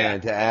 Oh, Yeah.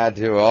 man, to add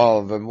to all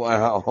of them.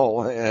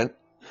 Wow, man.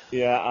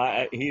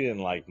 Yeah, he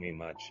didn't like me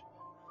much.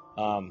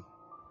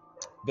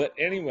 But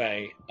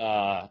anyway,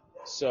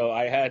 so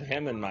I had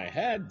him in my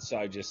head, so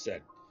I just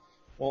said,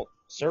 well,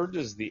 sir,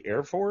 does the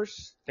Air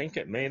Force think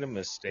it made a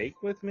mistake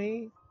with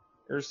me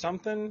or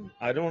something?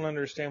 I don't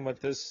understand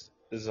what this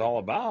is all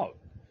about.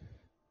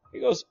 He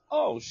goes,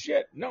 oh,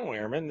 shit, no,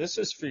 Airman, this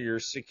is for your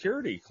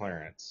security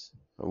clearance.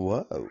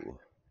 Whoa.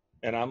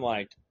 And I'm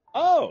like,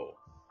 oh,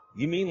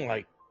 you mean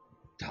like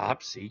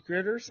top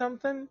secret or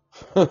something?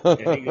 And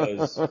he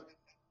goes,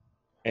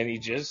 and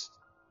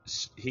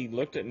he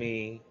looked at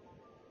me,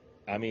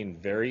 I mean,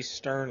 very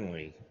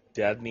sternly,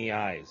 dead in the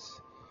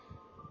eyes.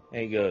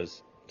 And he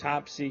goes,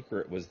 top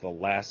secret was the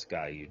last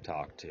guy you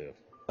talked to.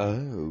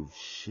 Oh,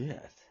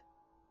 shit.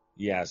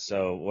 Yeah,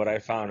 so what I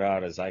found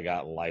out is I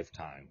got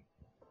lifetime.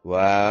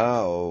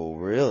 Wow,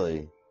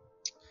 really?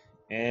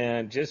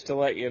 And just to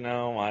let you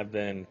know, I've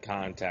been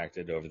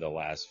contacted over the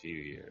last few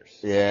years.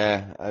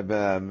 Yeah, I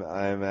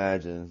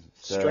imagine.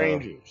 So,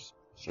 Strangers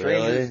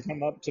really?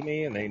 come up to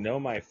me and they know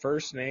my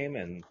first name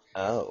and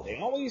they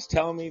always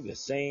tell me the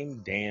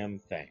same damn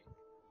thing.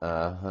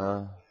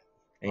 Uh-huh.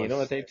 And you know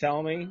what they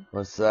tell me?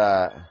 What's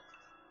that?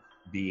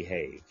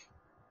 Behave.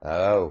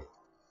 Oh.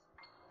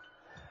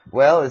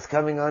 Well, is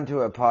coming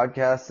onto a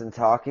podcast and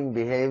talking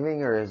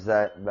behaving, or is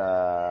that,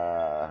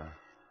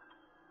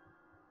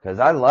 because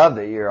I love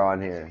that you're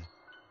on here.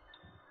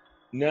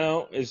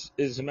 No,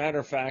 as a matter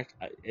of fact,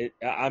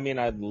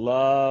 I'd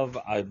love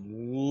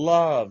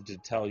to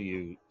tell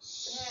you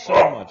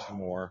so much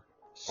more.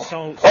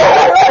 So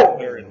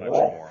very much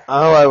more.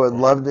 Oh, I would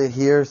love to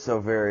hear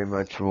so very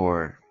much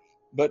more.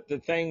 But the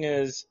thing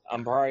is,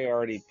 I'm probably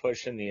already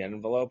pushing the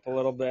envelope a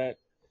little bit,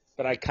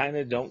 but I kind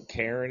of don't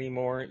care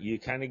anymore. You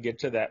kind of get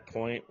to that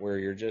point where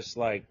you're just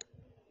like,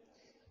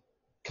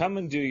 come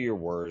and do your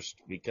worst,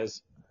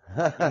 because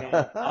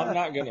I'm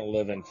not going to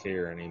live in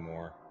fear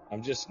anymore.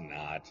 I'm just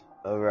not.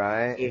 All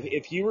right.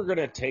 If you were going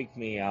to take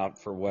me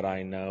out for what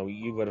I know,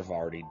 you would have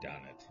already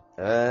done it.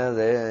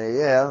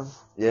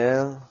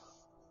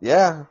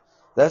 Yeah.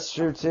 That's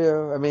true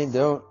too. I mean,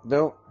 don't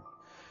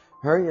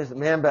Hurry us,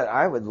 man, but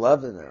I would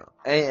love to know.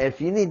 And if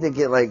you need to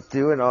get like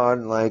do it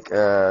on like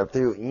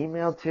through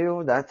email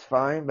too, that's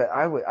fine. But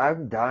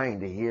I'm dying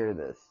to hear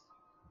this.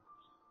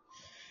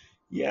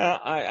 Yeah,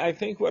 I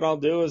think what I'll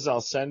do is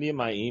I'll send you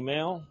my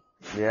email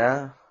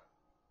Yeah.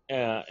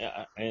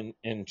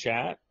 in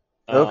chat.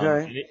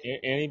 Okay.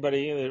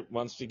 Anybody that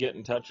wants to get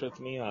in touch with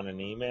me on an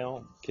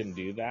email can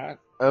do that.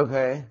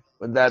 Okay.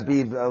 Would that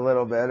be a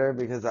little better?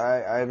 Because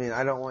I mean,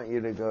 I don't want you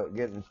to go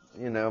getting,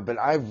 but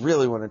I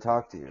really want to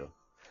talk to you.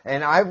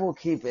 And I will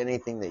keep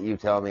anything that you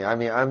tell me. I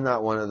mean, I'm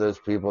not one of those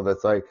people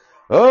that's like,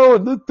 oh,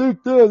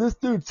 this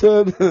dude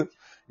said,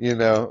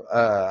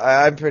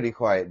 I'm pretty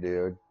quiet,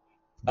 dude.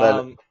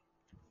 But,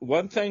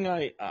 One thing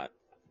I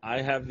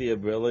have the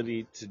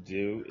ability to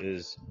do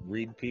is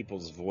read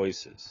people's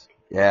voices,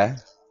 yeah.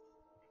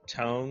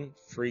 tone,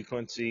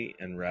 frequency,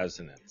 and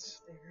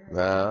resonance.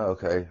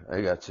 Okay.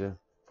 I got you.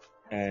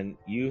 And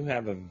you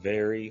have a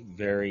very,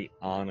 very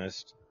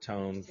honest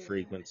tone,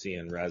 frequency,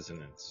 and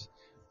resonance.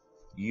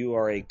 You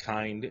are a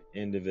kind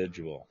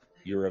individual.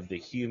 You're of the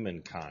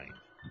human kind.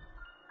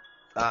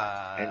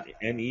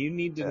 And you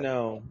need to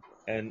know,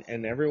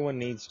 and everyone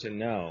needs to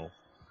know,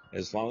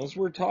 as long as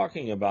we're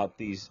talking about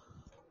these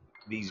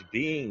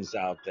beings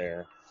out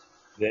there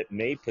that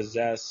may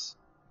possess,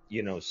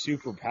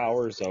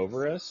 superpowers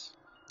over us,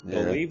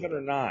 believe it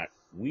or not,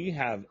 we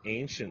have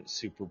ancient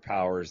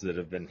superpowers that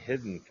have been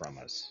hidden from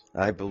us.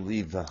 I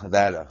believe that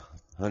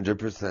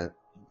 100%.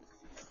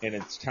 And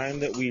it's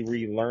time that we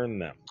relearn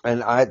them.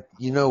 And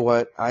you know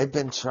what? I've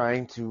been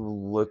trying to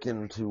look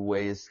into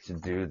ways to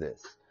do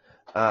this.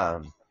 I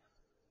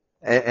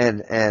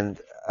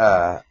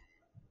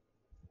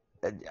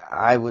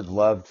would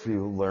love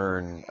to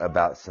learn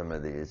about some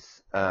of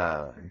these.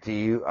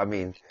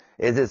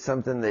 Is it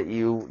something that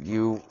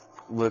you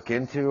look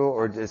into,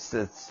 or just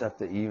the stuff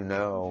that you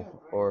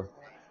know? Or,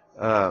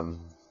 I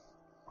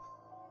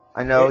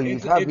know you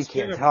probably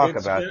can't talk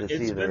about this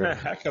it's been either. a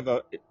heck of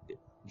a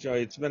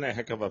Joey. It's been a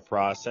heck of a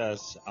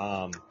process.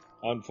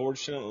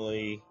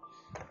 Unfortunately,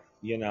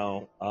 we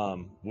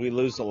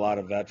lose a lot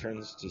of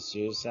veterans to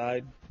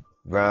suicide.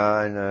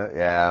 Right,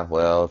 yeah,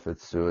 well, if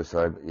it's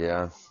suicide,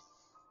 yeah.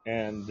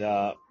 And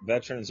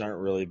veterans aren't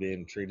really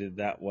being treated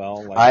that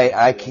well.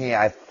 I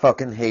can't. I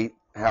fucking hate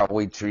how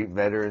we treat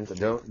veterans.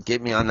 Don't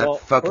get me on that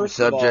fucking first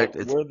of subject.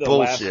 all, It's we're the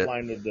last bullshit.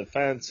 line of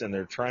defense, and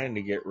they're trying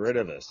to get rid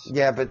of us.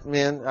 Yeah, but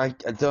man, I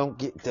don't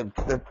get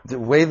the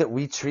way that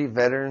we treat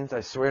veterans. I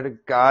swear to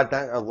God,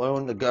 that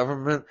alone, the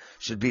government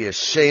should be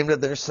ashamed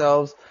of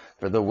themselves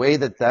for the way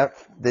that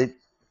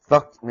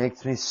fuck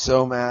makes me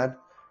so mad.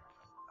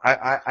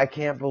 I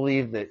can't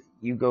believe that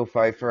you go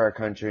fight for our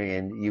country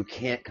and you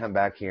can't come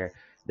back here.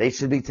 They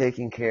should be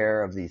taking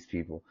care of these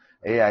people.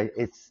 Yeah,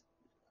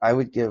 I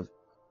would give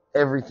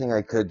everything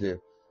I could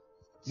to.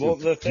 Well,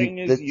 the thing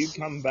keep is, you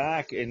come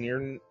back and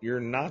you're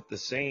not the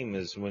same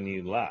as when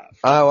you left.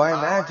 Oh, I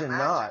imagine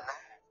not.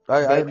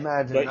 I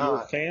imagine but not.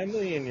 Your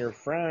family and your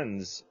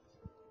friends,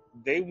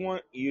 they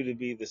want you to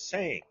be the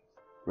same.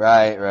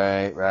 Right.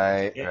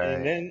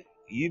 And then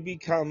you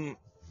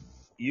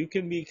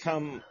can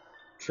become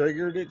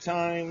triggered at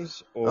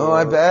times, or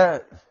I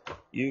bet.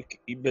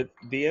 But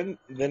the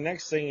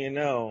next thing you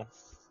know,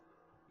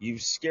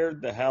 you've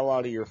scared the hell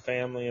out of your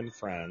family and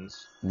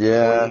friends.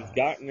 Yeah. Or you've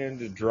gotten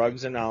into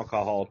drugs and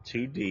alcohol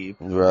too deep.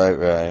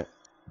 Right.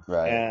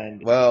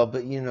 And well,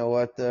 but you know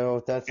what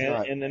though?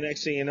 And the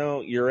next thing you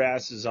know, your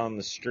ass is on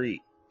the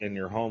street and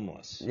you're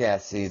homeless. Yeah,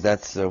 see,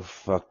 that's so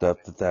fucked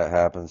up that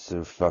happens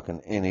to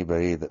fucking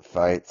anybody that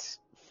fights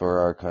for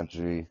our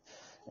country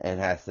and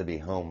has to be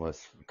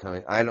homeless.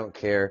 I don't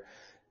care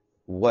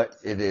what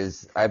it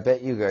is. I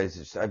bet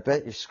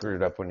you're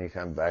screwed up when you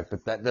come back,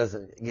 but that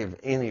doesn't give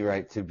any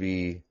right to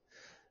be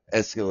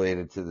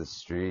escalated to the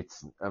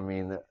streets. I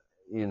mean,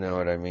 you know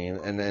what I mean?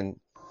 And then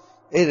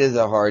it is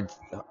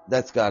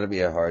that's gotta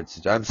be a hard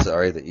situation. I'm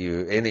sorry that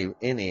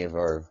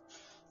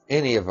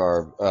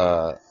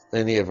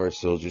any of our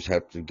soldiers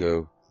have to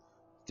go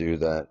through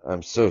that.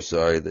 I'm so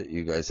sorry that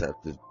you guys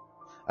have to.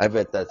 I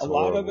bet that's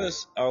horrible.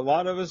 A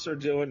lot of us are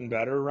doing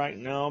better right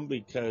now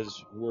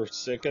because we're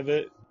sick of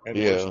it and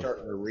we're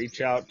starting to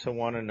reach out to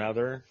one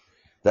another.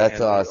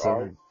 That's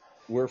awesome.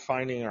 We're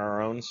finding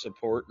our own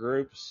support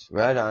groups.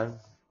 Right on.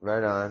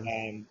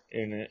 And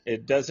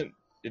it doesn't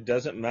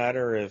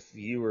matter if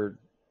you were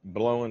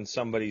blowing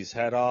somebody's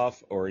head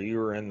off or you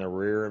were in the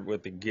rear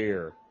with the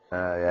gear.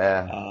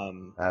 Yeah.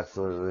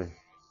 Absolutely.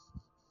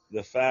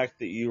 The fact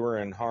that you were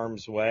in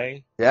harm's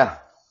way. Yeah.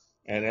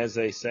 And as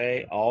they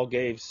say, all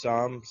gave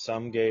some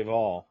gave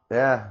all.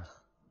 Yeah.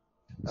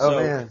 Oh,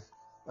 man.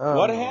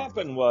 What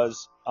happened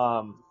was,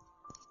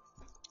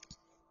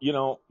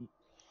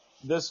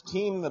 this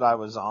team that I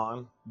was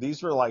on,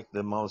 these were like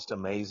the most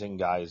amazing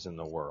guys in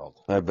the world.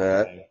 I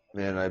bet. Okay?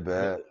 Man, I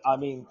bet. I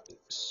mean,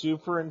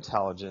 super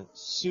intelligent,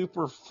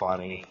 super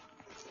funny.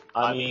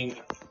 I mean,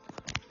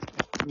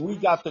 we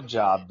got the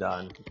job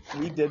done.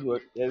 We did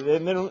and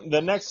then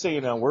the next thing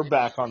you know, we're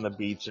back on the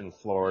beach in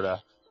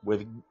Florida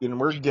and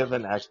we're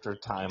given extra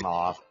time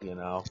off,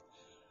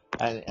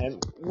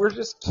 and we're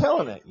just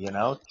killing it, you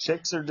know.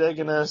 Chicks are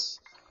digging us.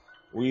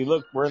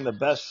 We're in the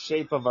best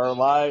shape of our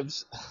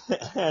lives,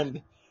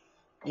 and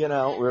you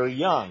know, we're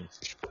young,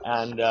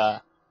 and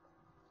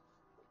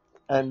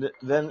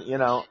then you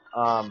know,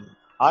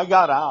 I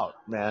got out,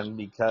 man,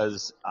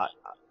 because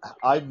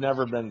I'd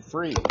never been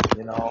free,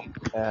 you know,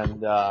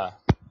 and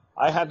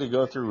I had to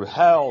go through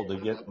hell to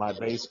get my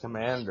base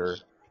commander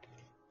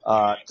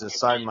to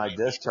sign my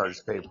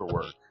discharge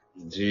paperwork.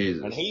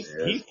 Jesus. And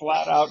he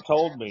flat out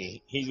told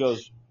me, he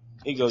goes,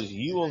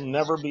 you will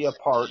never be a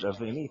part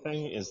of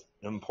anything as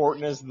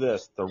important as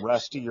this the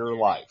rest of your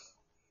life.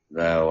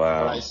 Oh,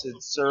 wow. And I said,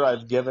 sir,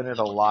 I've given it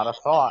a lot of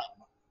thought,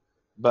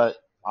 but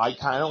I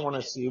kind of want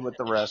to see what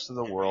the rest of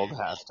the world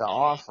has to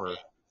offer.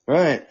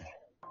 Right.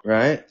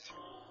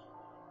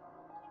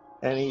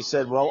 And he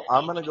said, well,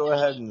 I'm going to go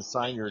ahead and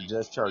sign your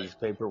discharge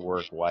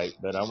paperwork, White,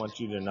 but I want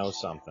you to know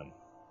something.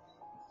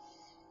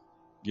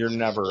 You're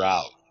never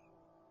out.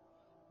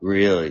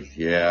 Really?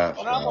 Yeah.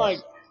 And I'm like,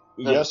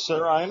 yes,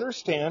 sir, I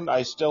understand.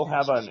 I still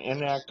have an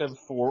inactive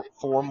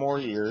four more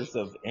years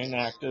of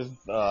inactive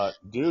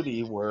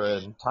duty where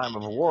in time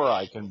of war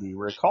I can be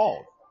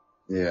recalled.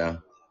 Yeah.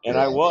 And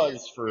I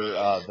was for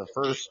the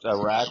first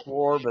Iraq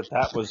war, but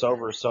that was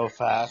over so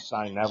fast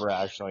I never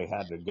actually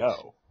had to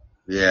go.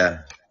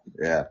 Yeah.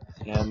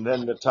 And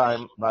then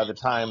by the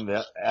time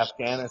that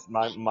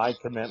Afghanistan, my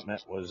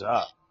commitment was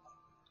up.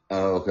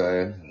 Oh,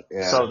 okay.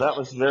 Yeah. So that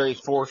was very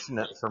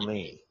fortunate for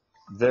me.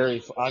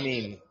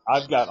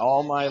 I've got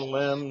all my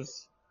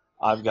limbs.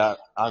 I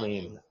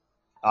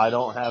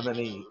don't have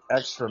any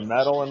extra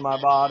metal in my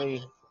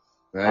body.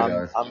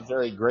 Right. I'm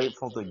very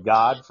grateful to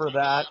God for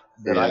that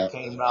I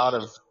came out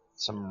of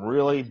some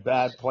really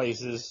bad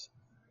places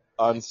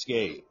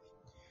unscathed.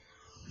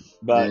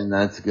 But Man,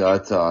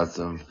 that's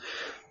awesome.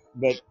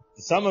 But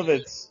some of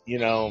it's, you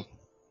know,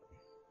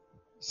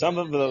 some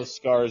of those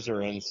scars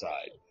are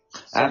inside.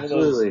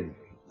 Absolutely.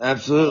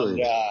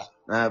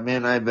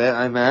 Man,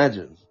 I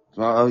imagine.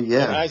 Oh,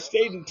 yeah. And I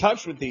stayed in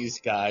touch with these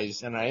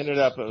guys, and I ended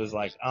up, it was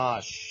like,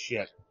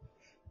 shit.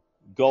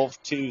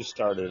 Gulf 2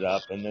 started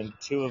up, and then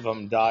 2 of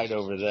them died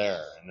over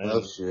there. And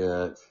then,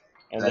 shit.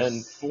 And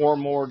then 4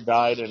 more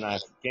died in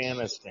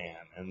Afghanistan.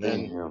 And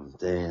then,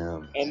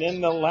 Damn. And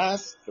then the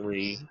last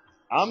 3,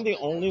 I'm the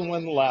only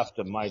one left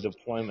of my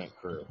deployment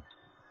crew.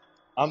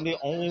 I'm the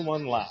only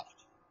one left.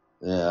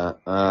 Yeah.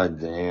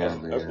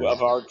 Damn, man.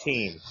 Of our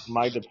team,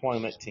 my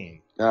deployment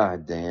team.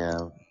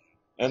 Damn.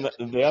 And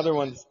the other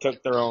ones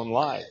took their own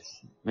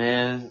lives.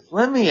 Man,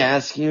 let me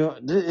ask you,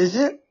 is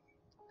it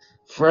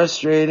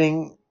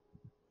frustrating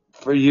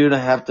for you to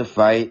have to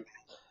fight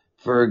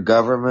for a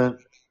government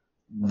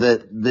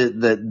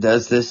that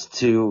does this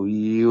to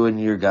you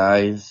and your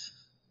guys?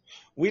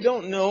 We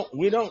don't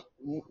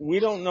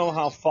know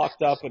how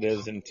fucked up it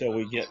is until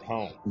we get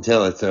home.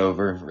 Until it's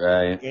over,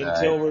 right?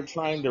 Until we're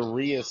trying to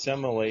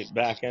re-assimilate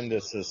back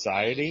into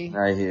society.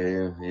 I hear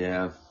you,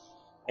 yeah.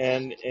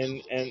 And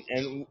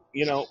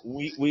you know,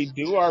 we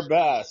do our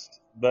best,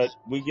 but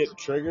we get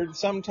triggered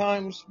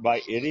sometimes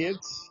by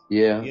idiots.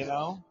 Yeah. You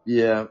know?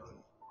 Yeah.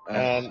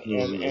 And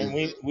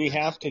we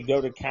have to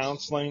go to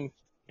counseling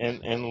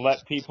and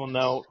let people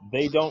know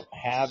they don't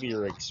have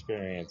your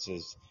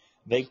experiences.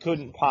 They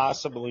couldn't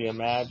possibly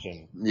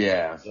imagine.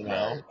 Yeah. You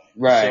know?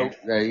 Right.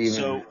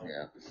 So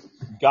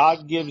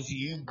God gives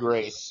you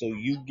grace, so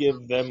you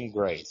give them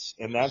grace.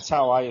 And that's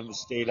how I have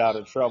stayed out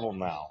of trouble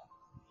now.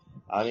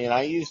 I mean,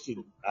 I used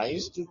to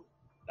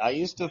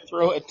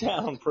throw it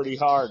down pretty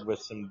hard with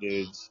some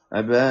dudes.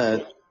 I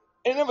bet.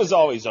 And it was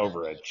always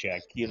over a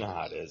check. You know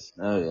how it is.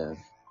 Oh yeah.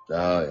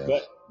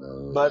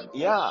 But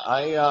yeah,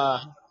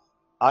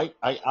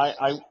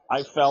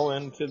 I fell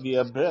into the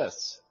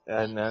abyss,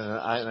 and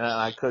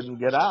I couldn't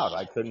get out.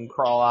 I couldn't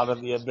crawl out of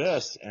the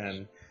abyss,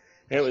 and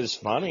it was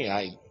funny.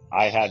 I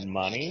had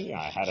money.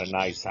 I had a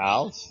nice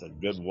house, a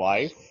good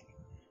wife.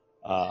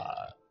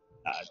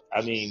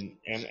 I mean,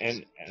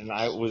 and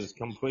I was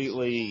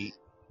completely,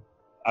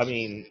 at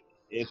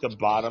the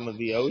bottom of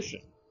the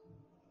ocean.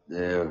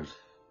 Dude.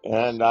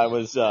 And I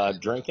was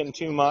drinking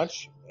too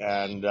much,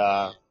 and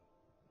I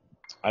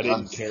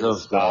didn't care to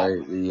stop.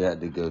 Sorry that you had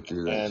to go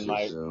through that. And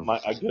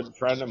a good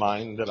friend of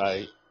mine that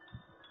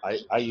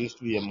I used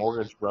to be a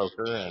mortgage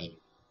broker, and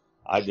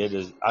I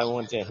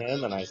went to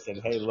him and I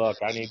said, hey, look,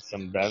 I need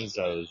some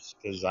benzos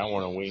because I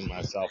want to wean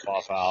myself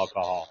off of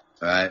alcohol.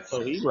 Right. So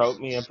he wrote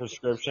me a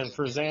prescription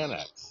for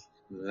Xanax.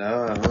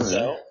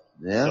 So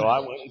I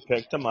went and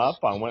picked them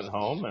up. I went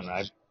home and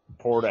I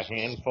poured a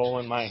handful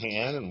in my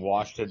hand and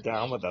washed it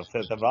down with a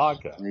fifth of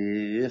vodka.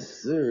 Yes,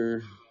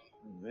 sir.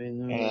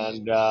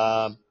 And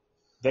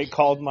they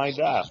called my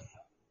death.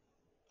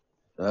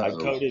 I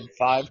coded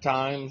 5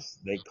 times.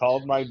 They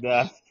called my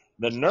death.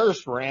 The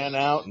nurse ran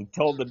out and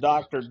told the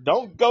doctor,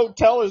 don't go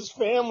tell his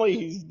family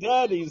he's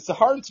dead. His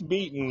heart's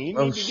beating. You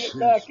need to get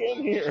back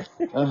in here.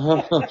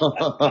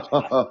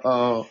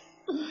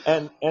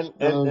 And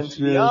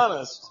to be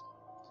honest,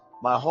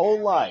 my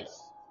whole life,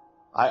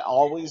 I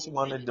always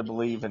wanted to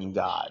believe in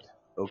God.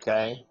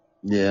 Okay?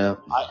 Yeah.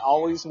 I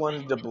always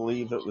wanted to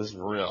believe it was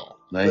real,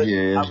 I but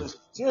hear I you. was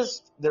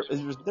just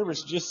there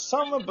was just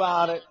some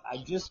about it. I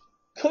just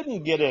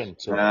couldn't get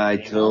into it, I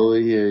you know.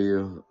 totally hear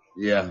you.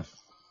 Yeah.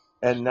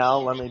 And now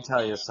let me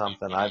tell you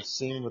something. I've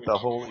seen what the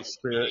Holy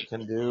Spirit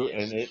can do,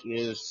 and it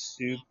is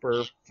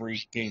super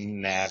freaking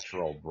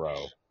natural,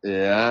 bro.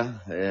 Yeah.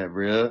 Yeah.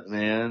 Real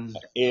man.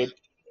 It,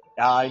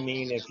 I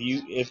mean, if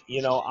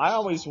you know, I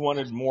always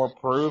wanted more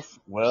proof.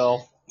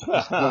 Well,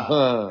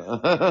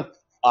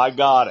 I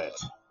got it,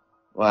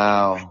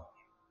 Wow.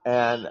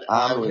 and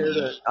I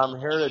would. I'm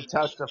here to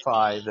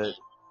testify that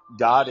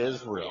God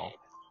is real.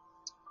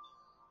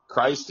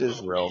 Christ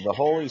is real. The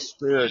Holy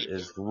Spirit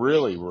is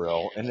really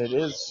real, and it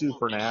is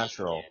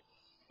supernatural.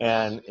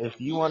 And if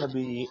you want to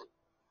be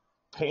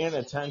paying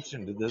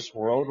attention to this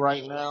world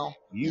right now,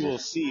 you will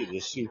see the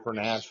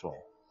supernatural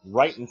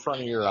right in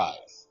front of your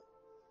eyes.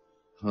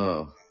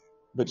 Huh.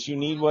 But you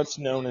need what's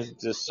known as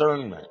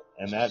discernment,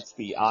 and that's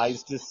the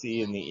eyes to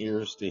see and the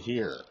ears to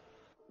hear.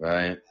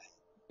 Right.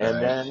 And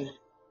Right. then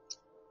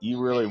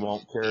you really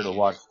won't care to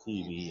watch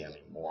TV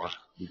anymore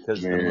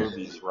because the Yeah.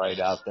 movie's right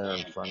out there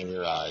in front of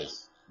your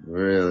eyes.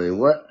 Really?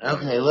 What?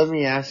 Okay. Let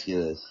me ask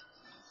you this.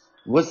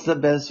 What's the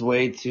best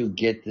way to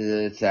get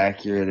this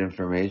accurate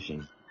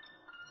information?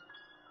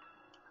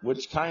 What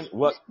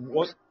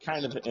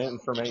kind of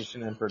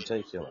information in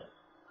particular?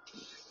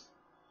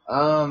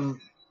 Um.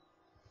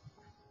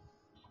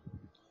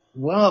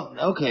 Well,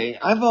 okay.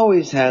 I've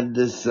always had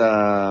this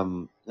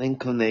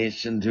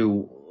inclination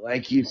to,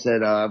 like you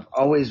said, I've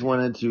always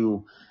wanted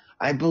to.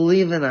 I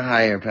believe in a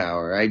higher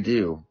power. I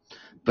do,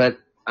 but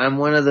I'm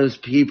one of those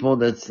people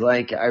that's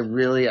like, I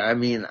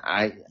mean,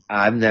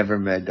 I've never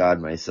met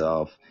God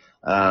myself.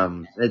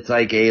 It's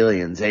like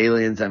aliens.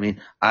 Aliens. I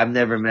mean, I've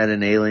never met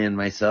an alien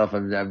myself.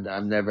 I've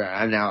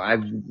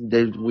never.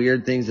 There's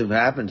weird things have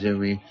happened to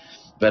me,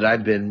 but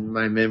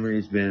my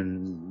memory's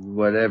been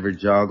whatever,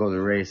 joggle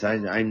the race.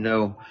 I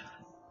know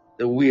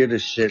the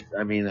weirdest shit.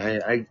 I mean,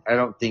 I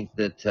don't think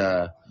that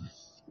Yeah,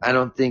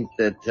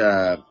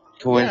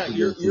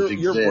 coincidences your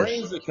exist.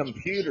 brain's a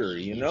computer.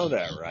 You know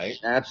that, right?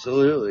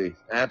 Absolutely,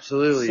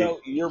 absolutely. So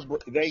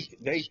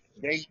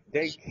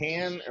they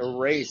can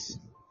erase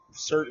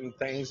certain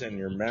things in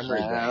your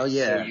memory Oh bank, so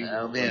yeah, you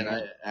oh won't man,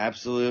 remember.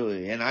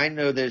 absolutely. And I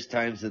know there's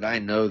times that I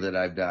know that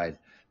I've died,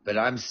 but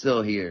I'm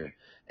still here.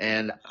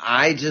 And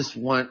I just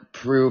want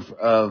proof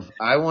of,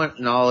 I want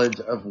knowledge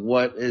of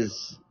what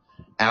is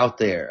out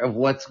there, of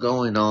what's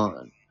going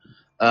on.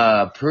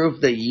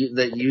 Proof that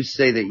you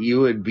say that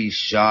you would be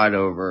shot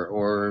over,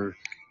 or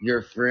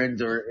your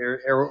friends,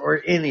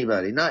 or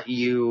anybody, not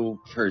you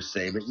per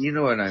se, but you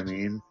know what I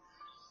mean.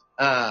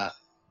 Uh,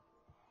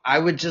 I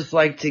would just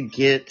like to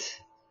get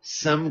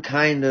some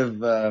kind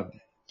of,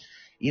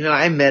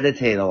 I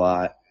meditate a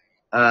lot.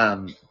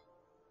 Um,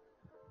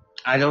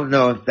 I don't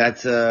know if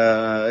that's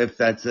a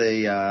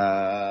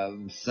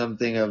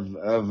something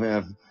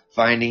of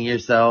finding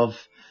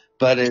yourself,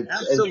 but it could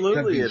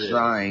Absolutely, be it is.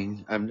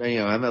 trying. I'm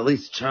at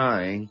least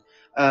trying.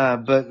 Uh,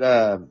 but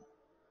uh,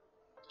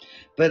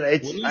 but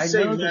I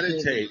know that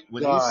there's a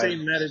When you say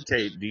God.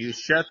 meditate, do you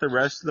shut the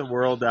rest of the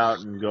world out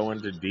and go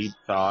into deep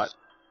thought?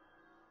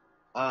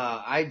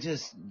 I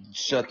just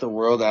shut the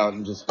world out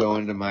and just go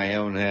into my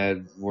own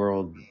head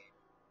world.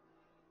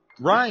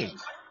 Right.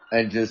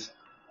 And just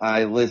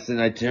I listen.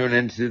 I tune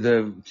into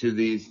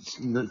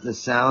the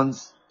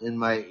sounds in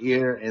my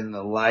ear and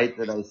the light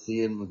that I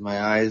see in with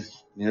my eyes,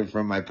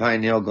 from my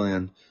pineal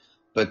gland.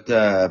 But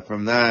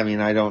from that, I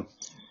mean, I don't.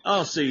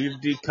 Oh, so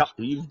you've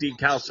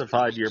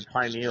decalcified your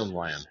pineal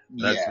gland.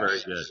 That's Yeah, very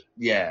good.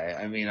 yeah.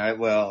 I mean, I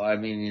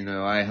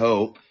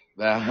hope.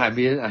 I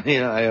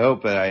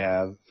hope that I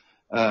have.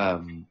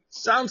 Um,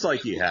 Sounds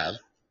like you have.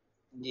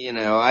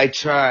 I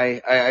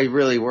try. I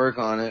really work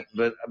on it,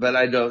 but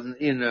I don't.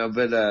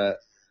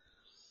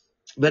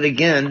 But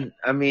again,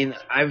 I mean,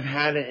 I've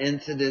had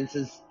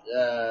incidences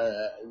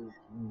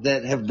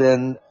that have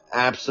been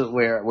absent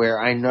where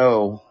I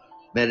know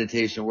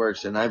meditation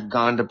works, and I've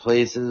gone to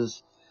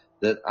places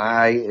that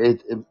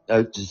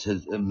it just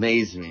has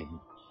amazed me.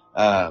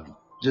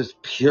 Just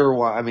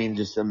I mean,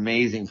 just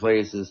amazing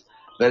places.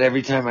 But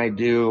every time I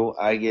do,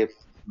 I get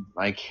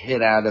like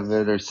hit out of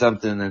it or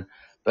something.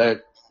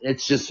 But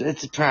it's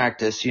a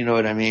practice, you know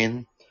what I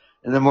mean?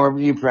 And the more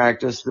you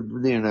practice,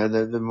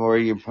 the more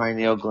your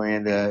pineal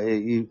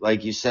gland,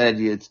 like you said,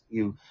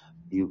 you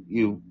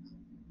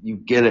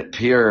get it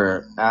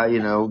pure,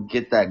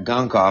 get that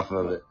gunk off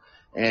of it.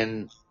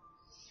 And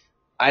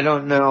I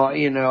don't know,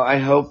 I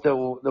hope that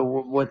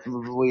with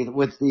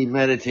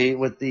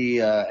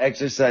the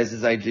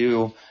exercises I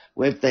do,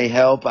 if they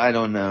help, I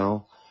don't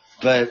know.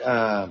 But,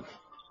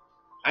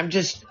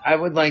 I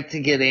would like to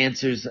get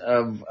answers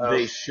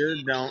They sure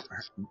don't.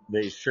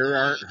 They sure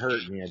aren't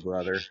hurting you,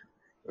 brother.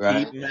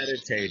 right? Keep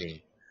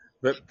meditating.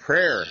 But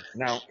prayer.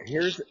 Now,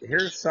 here's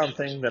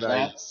something that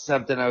I That's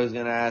something I was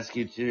going to ask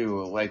you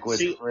too, like with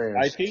see. prayer.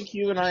 I think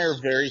you and I are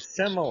very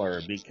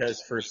similar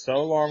because for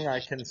so long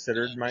I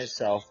considered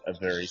myself a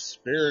very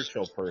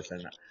spiritual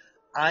person.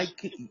 I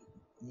c-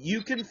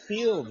 you can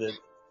feel that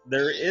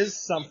there is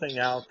something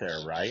out there,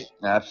 right?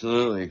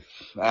 Absolutely.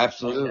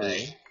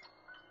 Absolutely.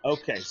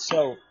 Okay,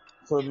 so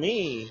for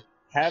me,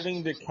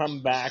 having to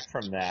come back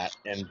from that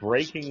and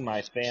breaking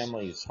my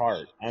family's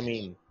heart, I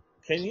mean,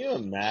 can you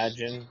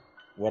imagine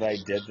what I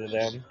did to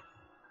them?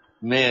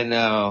 Man,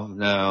 no.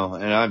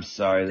 And I'm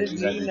sorry that Did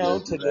you had you to go know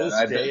through to that. this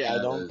I bet day I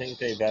that don't was, think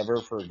they've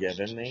ever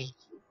forgiven me?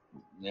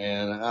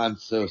 man, I'm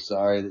so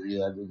sorry that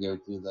you had to go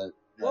through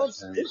Well, that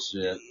kind of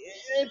shit.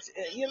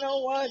 you know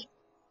what?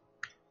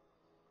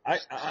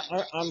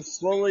 I'm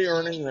slowly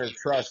earning their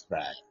trust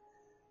back.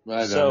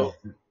 I know. So,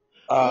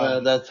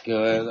 That's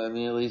good. I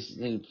mean, at least you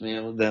think,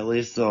 man, at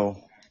least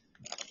they'll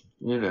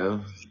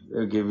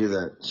give you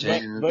that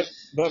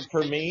chance. but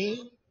for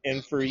me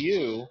and for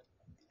you,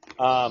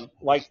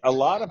 like a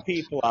lot of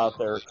people out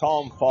there,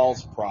 call them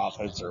false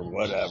prophets or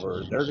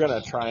whatever, they're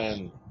gonna try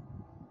and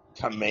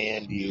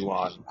command you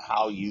on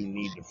how you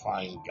need to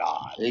find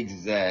God.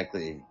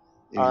 Exactly.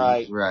 All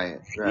right, Right.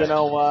 you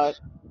know what?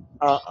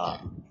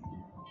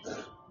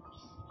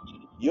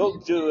 You'll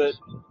do it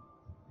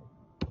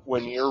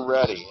when you're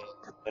ready.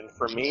 And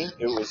for me,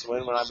 it was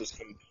when I was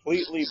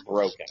completely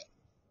broken.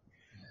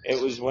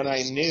 It was when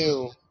I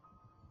knew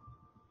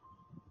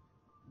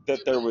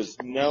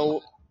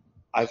that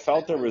I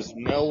felt there was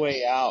no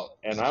way out,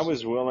 and I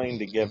was willing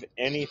to give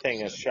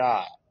anything a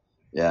shot.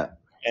 Yeah.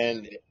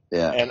 And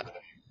Yeah. and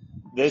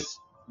this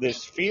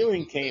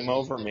feeling came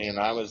over me, and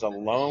I was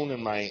alone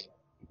in my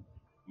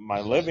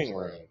living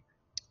room.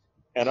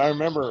 And I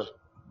remember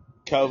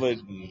COVID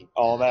and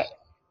all that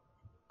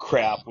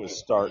crap was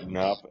starting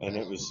up, and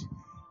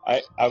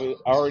I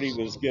already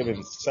was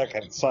given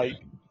second sight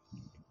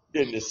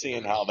into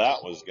seeing how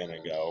that was going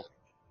to go,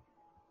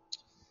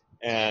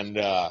 and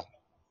I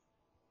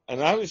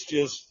was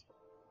just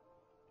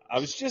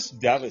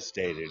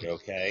devastated.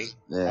 Okay,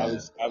 Yeah.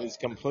 I was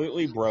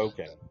completely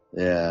broken.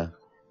 Yeah.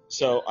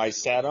 So I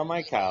sat on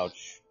my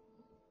couch.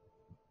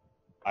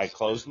 I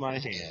closed my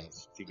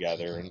hands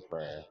together in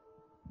prayer,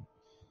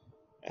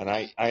 and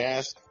I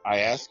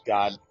asked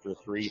God for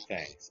three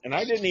things. And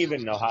I didn't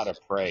even know how to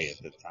pray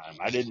at the time.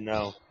 I didn't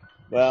know.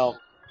 Well,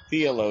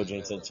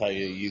 theologians will tell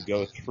you you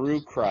go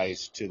through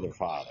Christ to the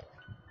Father.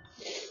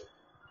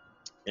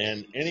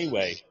 And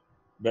anyway,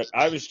 but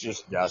I was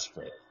just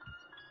desperate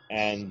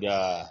and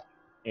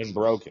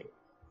broken.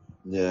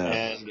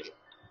 Yeah.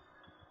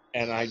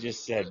 And I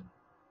just said,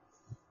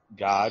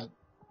 God,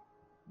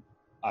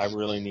 I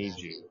really need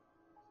you.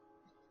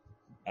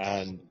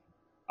 And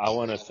I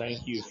want to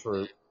thank you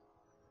for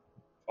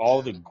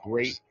all the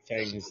great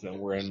things that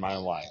were in my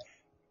life.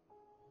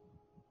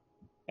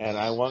 And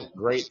I want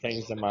great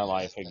things in my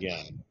life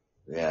again.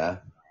 Yeah.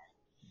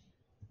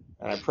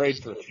 And I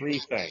prayed for three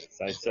things.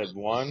 I said,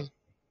 one,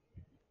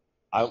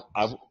 I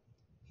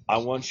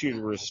want you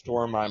to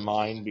restore my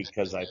mind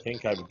because I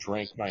think I've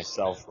drank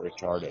myself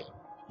retarded.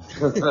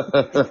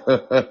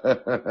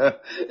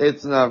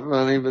 It's not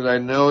funny, but I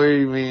know what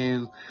you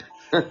mean.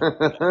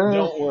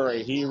 Don't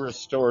worry, he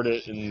restored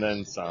it and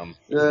then some.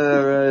 Yeah,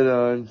 right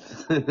on.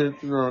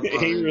 It's not He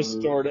funny, but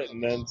restored it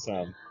and then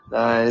some.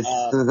 nice.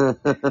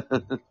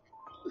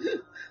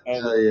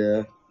 And Oh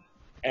yeah.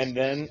 and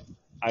then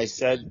I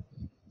said,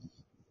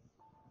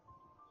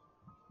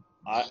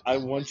 I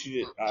want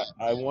you to,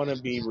 I want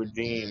to be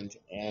redeemed,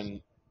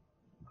 and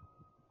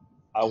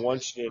I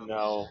want you to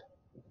know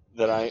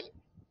that I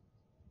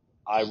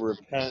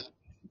repent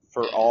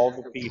for all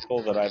the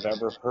people that I've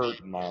ever hurt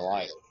in my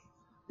life.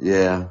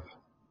 Yeah.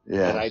 And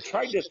Yeah. I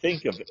tried to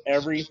think of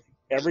every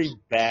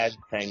bad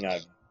thing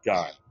I've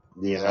done,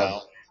 you Yeah.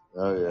 know.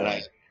 Oh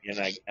And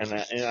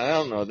yeah. I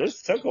don't know.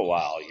 This took a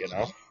while, you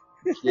know.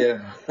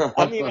 Yeah.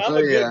 I mean, I'm Oh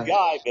a good yeah.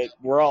 guy, but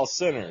we're all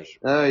sinners.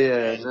 Oh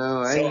yeah. And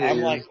No, I so hear I'm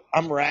you. like,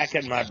 I'm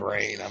racking my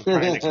brain. I'm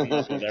trying to come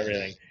up with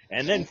everything.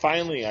 And then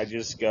finally I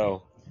just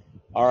go,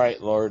 all right,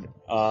 Lord,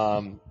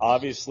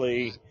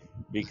 obviously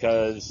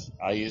because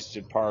I used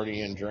to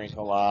party and drink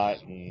a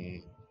lot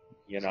and,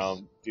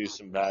 do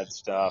some bad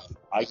stuff,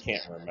 I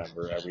can't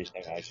remember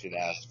everything I should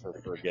ask for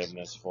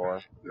forgiveness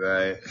for.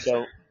 Right.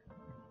 So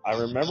I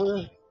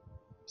remember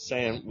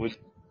saying,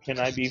 can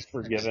I be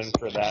forgiven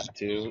for that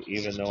too,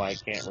 even though I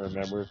can't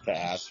remember to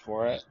ask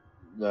for it?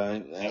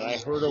 Right. And I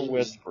heard a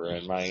whisper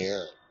in my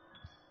ear,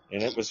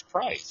 and it was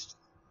Christ.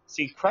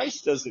 See,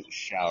 Christ doesn't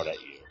shout at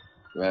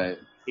you. Right.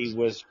 He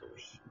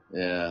whispers.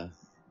 Yeah.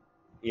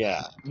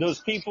 Yeah. Those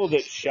people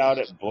that shout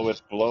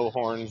with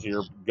blowhorns,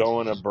 you're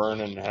going to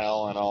burn in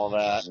hell and all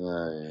that.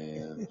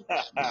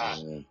 Oh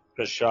yeah.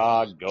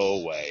 Pshaw,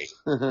 go away.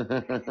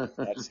 Yeah.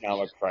 That's not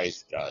what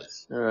Christ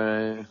does.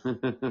 Right.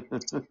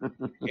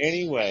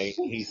 Anyway,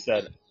 he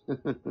said,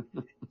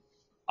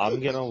 I'm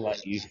going to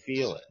let you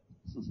feel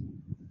it.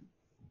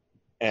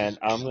 And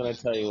I'm going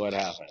to tell you what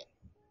happened.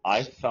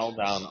 I fell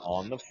down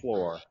on the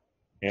floor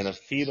in a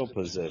fetal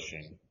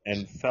position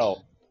and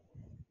felt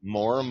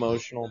more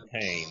emotional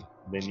pain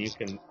than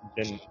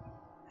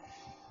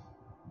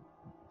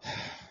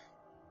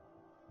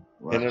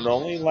and it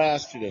only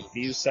lasted a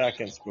few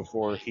seconds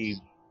before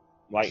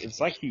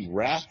it's like he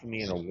wrapped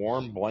me in a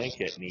warm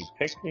blanket and he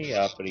picked me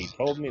up and he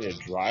told me to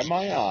dry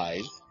my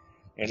eyes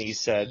and he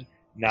said,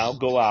 now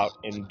go out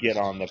and get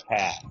on the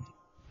path.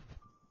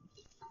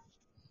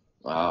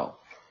 Wow.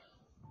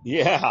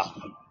 Yeah.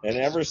 And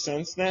ever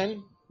since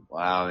then,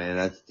 Wow, man,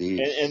 that's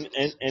deep.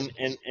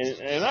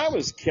 and I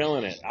was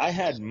killing it. I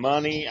had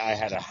money, I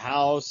had a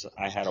house,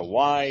 I had a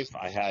wife,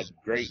 I had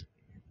great,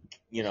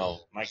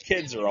 my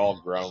kids are all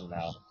grown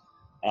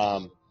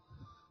now.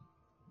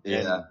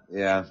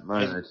 Yeah,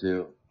 mine are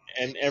too.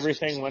 And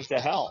everything went to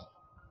hell.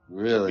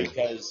 Really?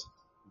 Because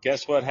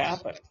guess what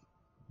happened?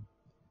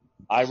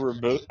 I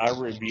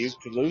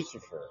rebuked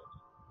Lucifer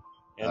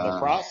in the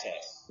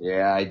process.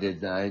 Yeah, I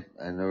did that.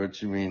 I know what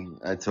you mean.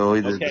 I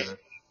totally did that.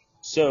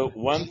 So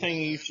one thing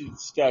you should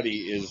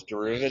study is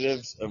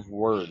derivatives of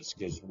words,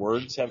 because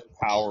words have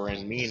power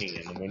and meaning.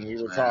 And when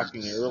we were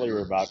talking earlier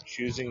about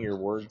choosing your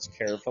words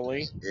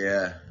carefully,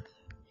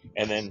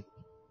 and then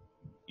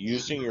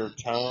using your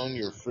tone,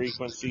 your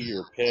frequency,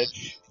 your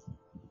pitch,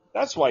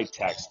 that's why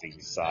texting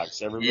sucks.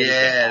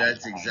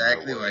 That's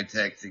exactly why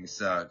texting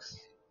sucks.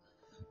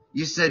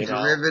 You said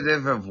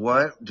derivative of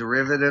what?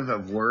 Derivative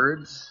of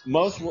words?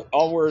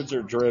 All words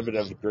are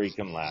derivative of Greek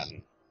and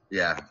Latin.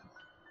 Yeah.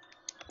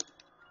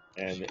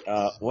 And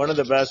one of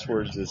the best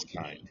words is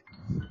kind.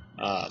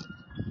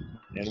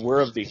 And we're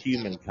of the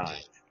human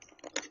kind.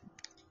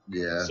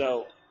 Yeah.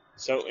 So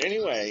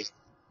anyway,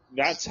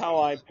 that's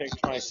how I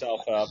picked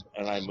myself up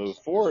and I moved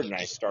forward and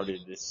I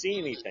started to see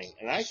anything.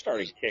 And I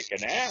started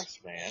kicking ass,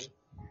 man.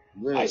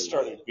 Really? I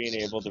started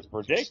being able to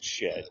predict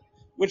shit,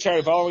 which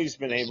I've always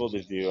been able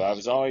to do. I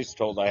was always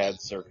told I had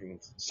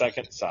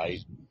second sight.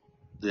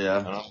 Yeah.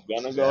 And I'm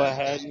going to go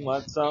ahead and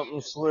let something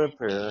slip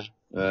here.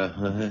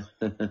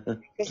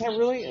 Because I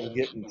really am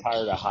getting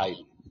tired of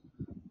hiding.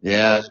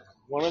 Yeah.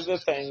 One of the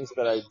things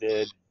that I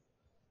did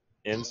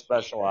in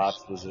special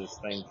ops was this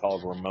thing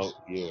called remote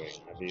viewing.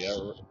 Have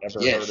you ever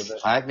heard of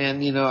it?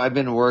 I've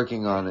been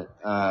working on it,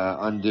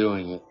 on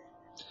doing it.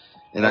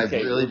 And I've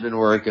really been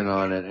working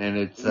on it, and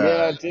it's...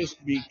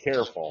 just be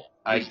careful.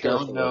 I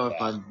don't know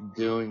if I'm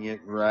doing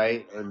it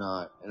right or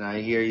not, and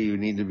I hear you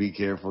need to be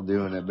careful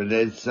doing it, but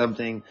it's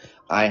something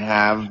I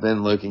have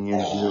been looking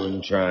into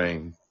and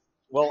trying.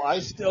 Well,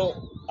 I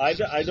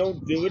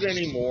don't do it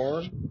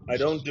anymore. I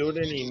don't do it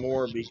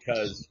anymore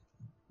because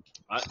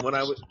I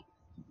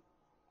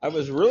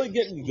was really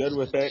getting good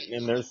with it,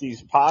 and there's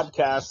these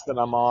podcasts that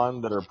I'm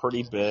on that are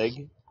pretty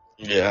big.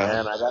 Yeah.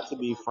 And I got to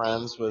be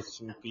friends with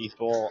some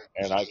people,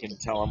 and I can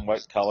tell them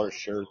what color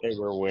shirt they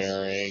were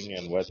wearing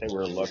and what they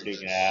were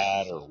looking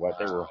at or what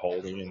they were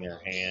holding in their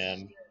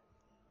hand.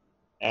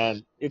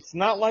 And it's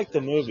not like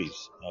the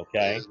movies,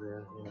 okay?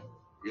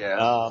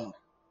 Yeah.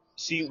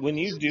 See, when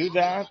you do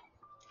that,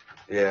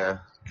 yeah,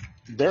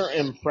 they're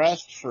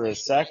impressed for a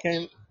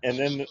second, and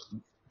then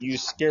you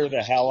scare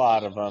the hell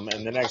out of them,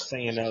 and the next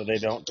thing you know, they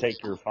don't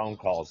take your phone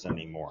calls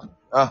anymore.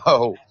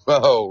 Oh,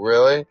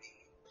 really?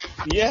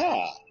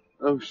 Yeah.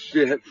 Oh,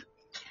 shit.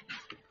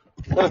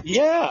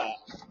 Yeah.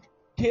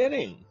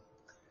 Kidding.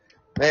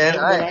 Man,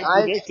 and when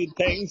I predicted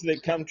things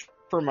that come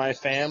for my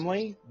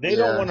family, they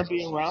don't want to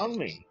be around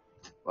me.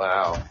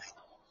 Wow.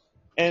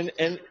 And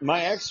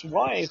my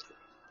ex-wife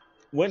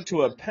went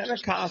to a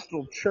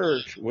Pentecostal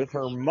church with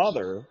her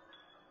mother.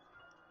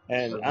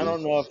 And I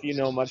don't know if you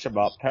know much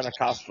about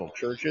Pentecostal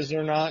churches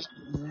or not.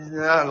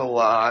 Not a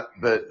lot,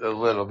 but a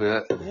little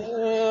bit.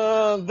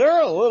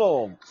 They're a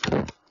little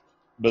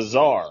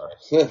bizarre.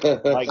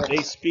 Like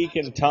they speak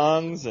in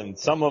tongues, and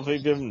some of them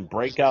even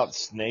break out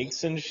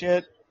snakes and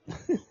shit.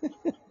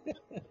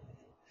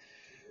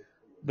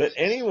 But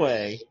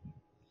anyway,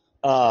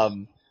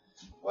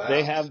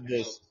 they had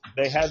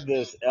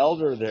this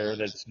elder there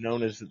that's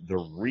known as the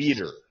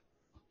reader.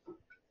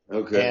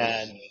 Okay.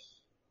 And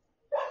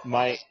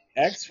my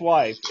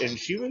ex-wife, and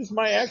she was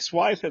my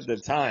ex-wife at the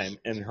time,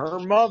 and her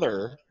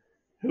mother,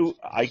 who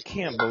I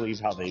can't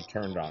believe how they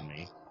turned on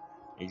me,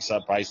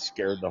 except I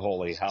scared the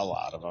holy hell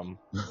out of them.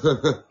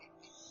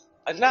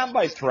 Not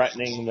by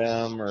threatening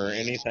them or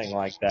anything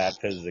like that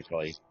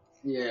physically.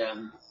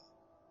 Yeah.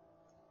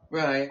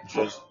 Right.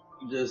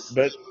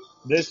 But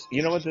this,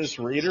 you know what this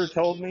reader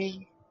told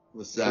me?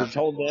 What's that? Or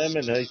told them,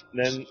 and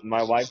then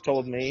my wife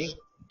told me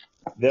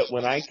that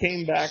when I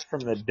came back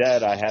from the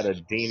dead, I had a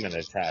demon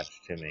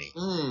attached to me.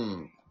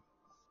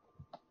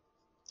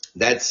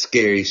 That's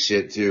scary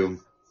shit too.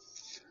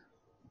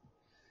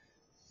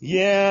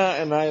 Yeah,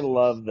 and I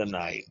love the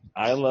night.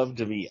 I love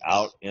to be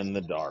out in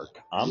the dark.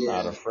 I'm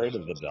not afraid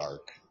of the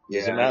dark.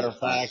 As a matter of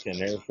fact,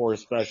 in Air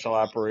Force Special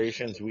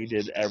Operations, we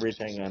did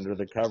everything under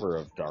the cover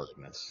of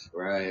darkness.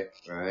 Right,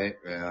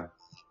 yeah.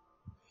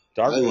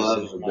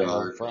 Darkness is my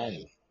old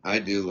friend. I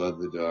do love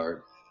the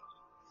dark.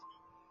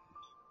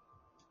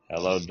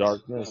 Hello,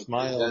 darkness,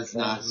 my old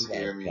friend. Not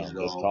scare me at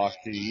all. To talk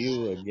to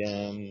you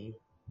again.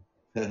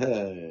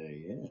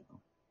 Yeah.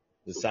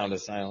 The Sound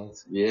of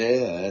Silence.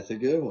 Yeah, that's a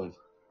good one.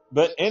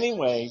 But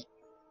anyway,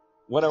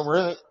 what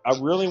I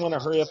really want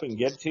to hurry up and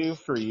get to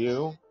for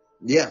you.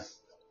 Yeah.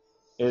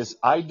 Is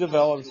I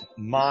developed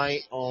my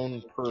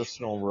own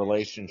personal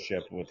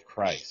relationship with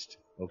Christ,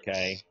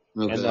 okay?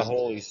 And the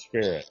Holy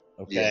Spirit,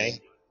 okay?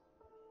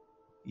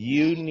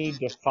 You need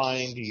to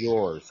find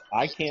yours.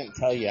 I can't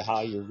tell you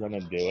how you're going to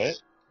do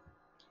it.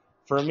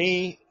 For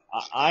me,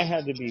 I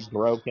had to be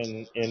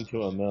broken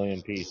into a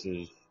million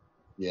pieces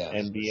Yeah,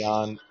 and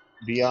beyond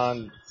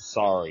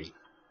sorry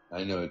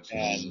I know what you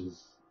mean.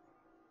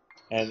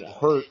 and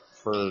hurt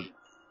for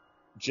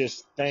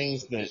just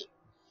things that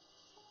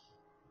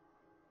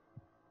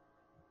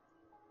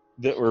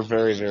were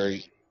very,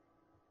 very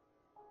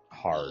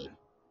hard.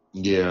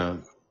 Yeah.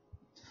 And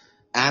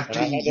After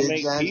I you had to did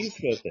make that, peace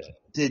with it.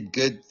 did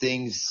good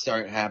things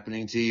start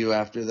happening to you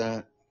after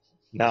that?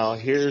 Now,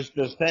 here's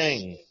the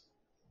thing.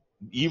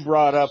 You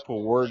brought up a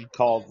word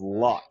called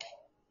luck.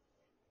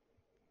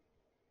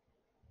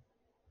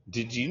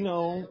 Did you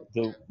know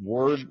the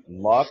word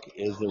luck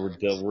is a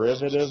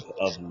derivative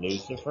of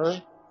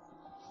Lucifer?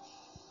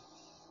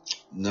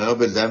 No,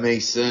 but that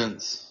makes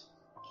sense.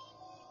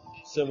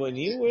 So when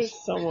you wish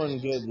someone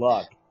good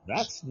luck,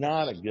 that's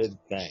not a good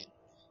thing.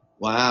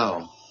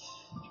 Wow,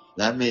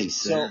 that makes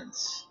So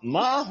sense.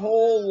 my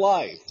whole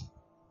life,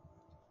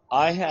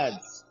 I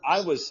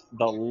was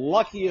the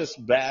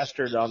luckiest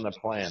bastard on the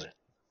planet.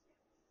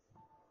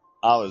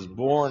 I was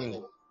born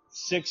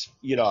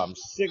I'm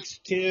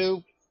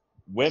 6'2".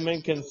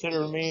 Women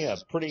consider me a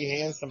pretty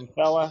handsome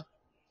fella.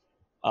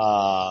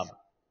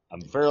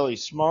 I'm fairly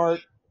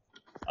smart.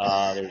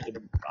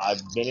 I've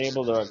been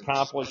able to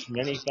accomplish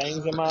many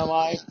things in my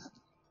life,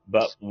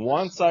 but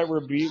once I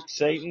rebuked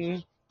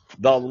Satan,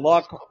 the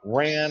luck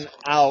ran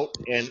out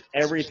and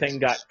everything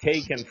got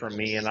taken from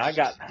me, and I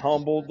got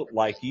humbled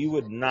like you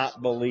would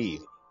not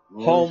believe. Oh,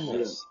 shit.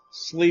 Homeless,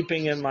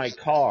 sleeping in my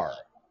car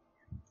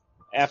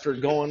after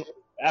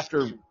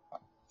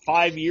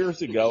 5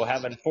 years ago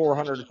having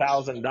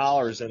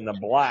 $400,000 in the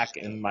black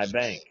in my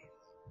bank.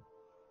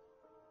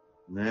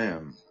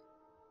 Man.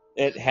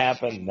 It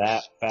happened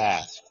that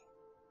fast.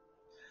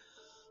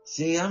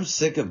 See, I'm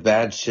sick of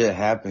bad shit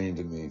happening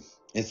to me.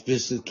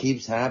 It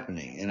keeps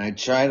happening, and I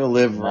try to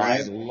live My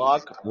right.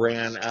 luck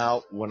ran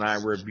out when I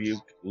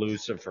rebuked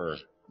Lucifer.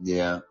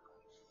 Yeah.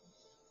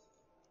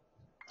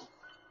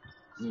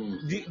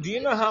 Do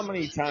you know how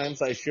many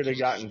times I should have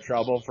gotten in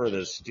trouble for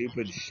the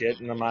stupid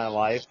shit in my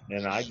life,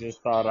 and I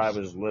just thought I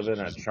was living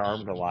a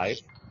charmed life?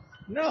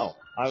 No,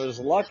 I was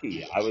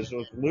lucky. I was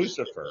with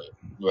Lucifer.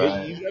 But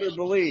Right. you better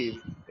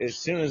believe, as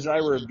soon as I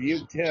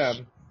rebuked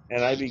him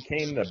and I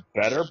became the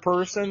better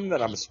person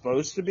that I'm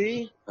supposed to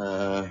be,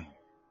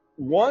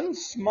 one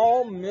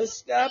small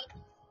misstep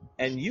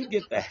and you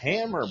get the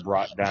hammer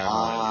brought down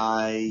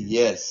on you.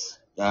 Yes.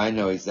 I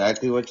know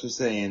exactly what you're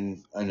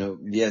saying.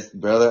 Yes,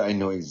 brother, I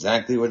know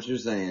exactly what you're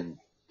saying.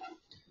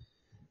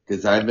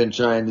 Cause I've been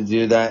trying to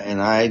do that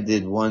and I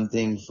did one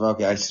thing,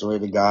 fuck, I swear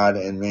to God,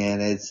 and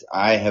man,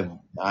 I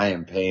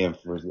am paying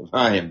for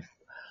it.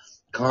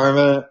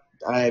 Karma,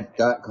 I've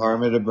got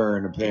karma to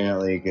burn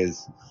apparently,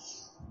 cause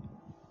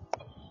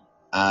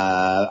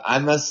I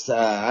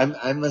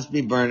must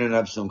be burning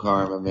up some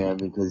karma, man,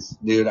 because,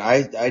 dude,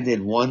 I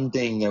did one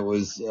thing that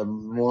was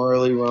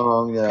morally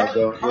wrong that I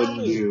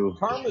wouldn't do.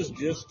 Karma's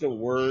just a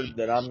word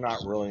that I'm not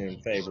really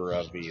in favor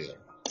of either.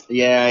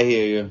 Yeah, I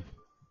hear you.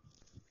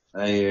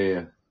 I hear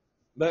you.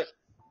 But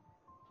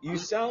you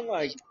sound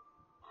like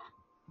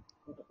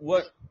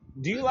what?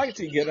 Do you like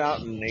to get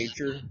out in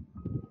nature?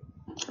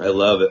 I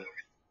love it.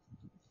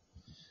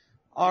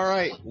 All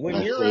right, when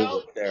My you're favorite.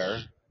 out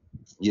there,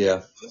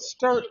 Yeah. just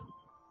start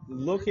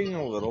looking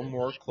a little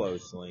more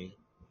closely,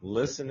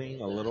 listening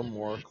a little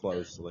more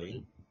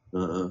closely,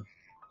 Uh-uh.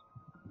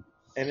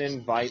 and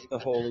invite the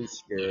Holy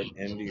Spirit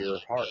into your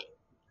heart.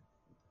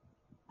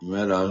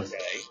 Right on. Okay?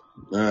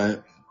 All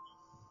right.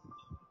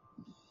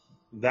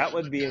 That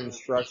would be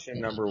instruction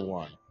number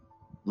one.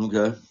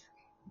 Okay.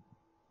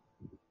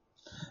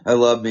 I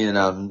love being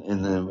out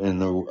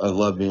I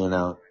love being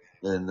out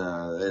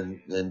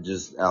and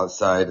just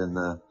outside in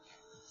the,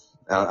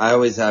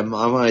 I'm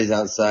always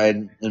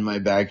outside in my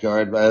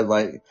backyard. I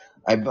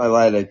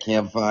light a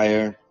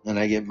campfire and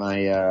I get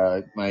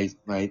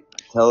my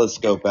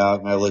telescope out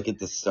and I look at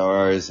the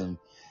stars and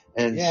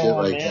shit Yeah,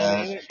 like man, that.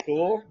 ain't it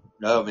cool?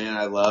 Oh man,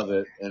 I love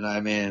it. And I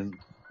mean,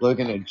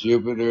 looking at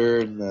Jupiter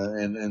and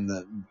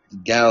the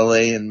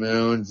Galilean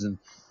moons and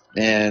What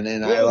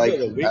was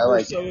it, a I week or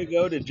like, so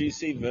ago? Did you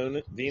see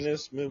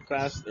Venus move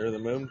past, or the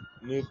moon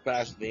move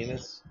past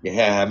Venus?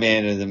 yeah,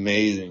 man, it's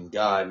amazing.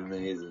 God,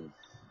 amazing.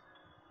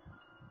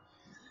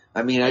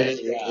 I mean,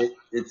 Yeah.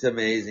 it's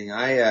amazing.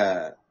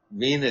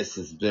 Venus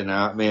has been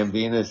out, man.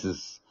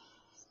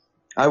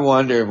 I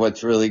wonder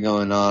what's really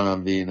going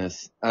on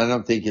Venus. I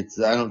don't think it's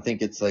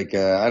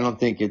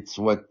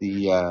what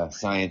the,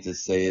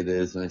 scientists say it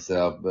is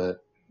myself,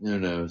 but who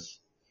knows?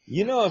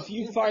 You know, if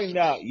you find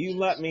out, you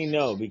let me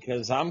know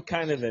because I'm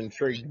kind of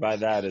intrigued by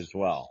that as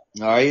well.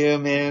 Are you,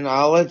 man?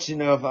 I'll let you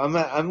know if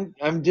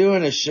I'm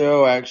doing a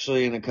show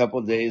actually in a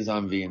couple days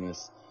on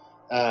Venus.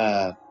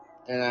 And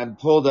I'm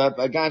pulled up.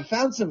 I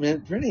found some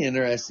pretty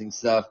interesting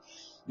stuff.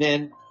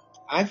 Man,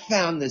 I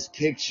found this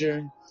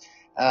picture,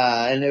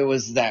 and it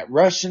was that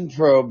Russian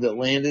probe that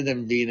landed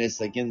in Venus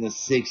like in the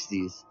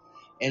 60s.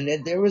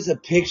 And there was a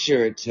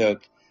picture it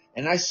took.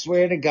 And I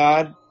swear to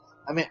God,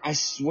 I mean, I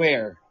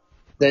swear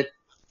that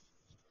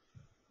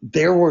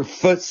there were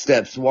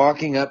footsteps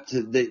walking up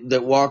to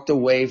that walked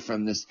away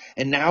from this,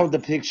 and now the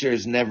picture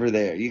is never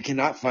there. You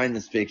cannot find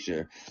this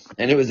picture,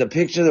 and it was a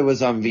picture that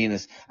was on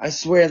Venus. I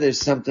swear, there's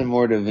something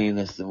more to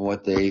Venus than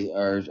what they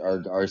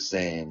are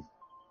saying.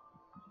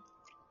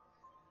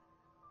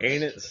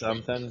 Ain't it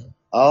something?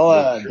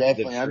 I'll The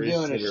definitely. I'm truths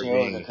doing a that are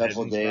show in a being couple hidden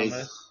from days.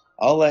 us.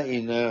 I'll let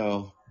you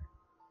know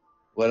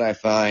what I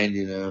find.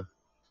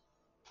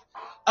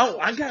 Oh,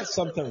 I got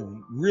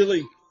something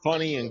really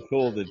funny and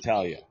cool to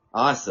tell you.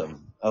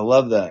 Awesome. I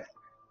love that.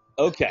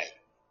 Okay.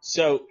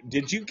 So,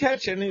 did you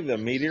catch any of the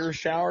meteor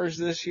showers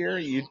this year?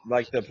 You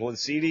like the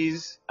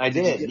Pleiades? I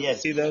Did did. you get to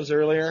Yes. see those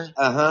earlier?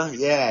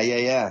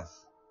 Yeah.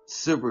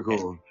 Super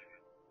cool.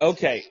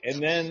 Okay,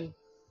 and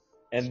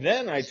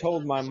then I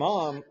told my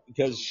mom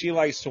because she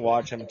likes to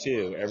watch them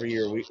too. Every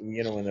year,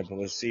 when the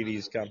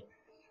Pleiades come,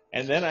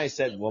 and then I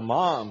said, "Well,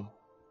 Mom,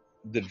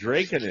 the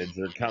Draconids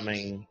are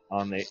coming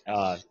on the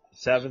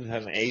 7th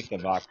and 8th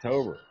of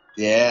October."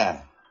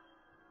 Yeah.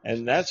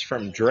 And that's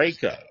from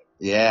Draco.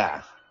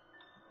 Yeah.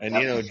 And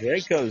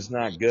Draco's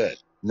not good.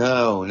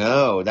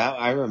 No. That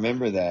I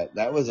remember that.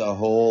 That was a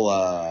whole.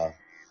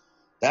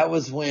 That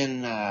was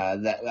when.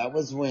 That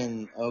was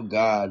when. Oh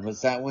God,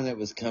 was that when it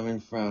was coming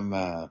from?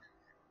 What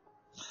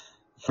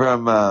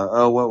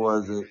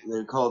was it?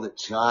 They called it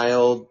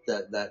Child.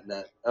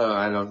 That. Oh,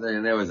 I don't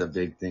think there was a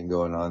big thing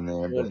going on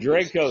there. Well, But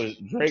Draco's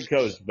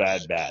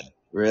bad.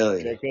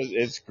 really.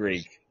 It's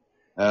Greek.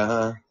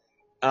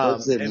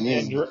 What's it And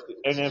mean?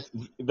 if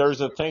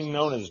there's a thing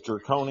known as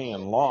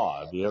draconian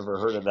law, have you ever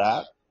heard of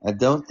that? I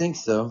don't think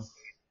so.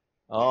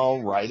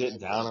 Oh, write it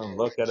down and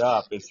look it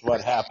up. It's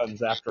what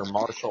happens after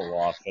martial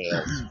law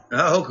fails.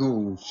 Oh,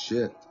 cool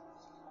shit.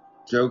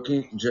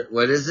 Joking.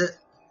 What is it?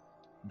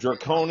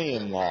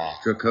 Draconian law.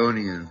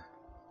 Draconian.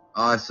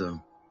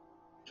 Awesome.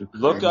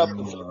 Look up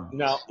Draconian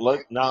now.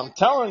 Now I'm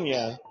telling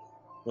you,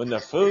 when the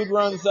food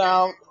runs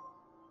out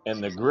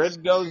and the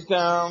grid goes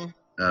down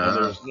and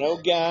law. there's no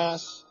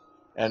gas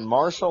and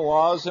martial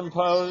law is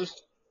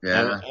imposed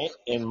Yeah.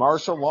 and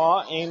martial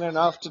law ain't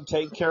enough to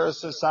take care of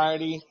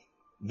society,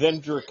 then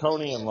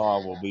draconian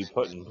law will be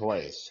put in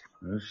place.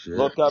 Oh shit.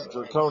 Look up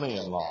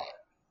draconian law.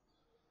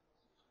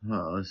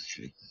 Oh, let's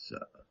check this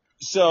out.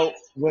 So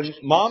when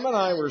Mom and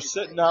I were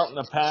sitting out in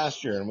the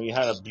pasture and we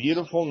had a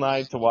beautiful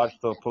night to watch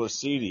the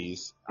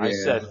Pleiades, I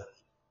said,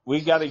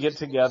 we got to get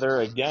together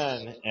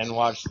again and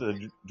watch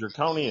the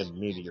draconian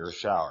meteor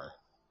shower.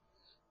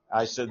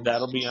 I said,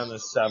 that'll be on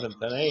the 7th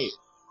and 8th.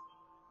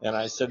 And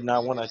I said,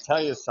 now I want to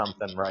tell you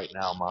something right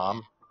now,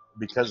 Mom,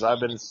 because I've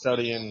been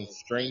studying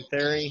string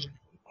theory,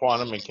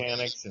 quantum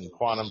mechanics, and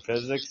quantum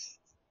physics.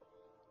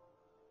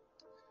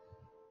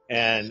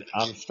 And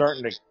I'm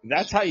starting to,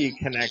 that's how you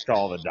connect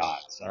all the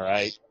dots, all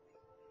right?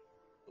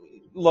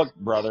 Look,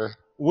 brother,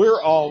 we're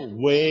all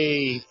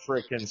way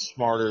freaking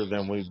smarter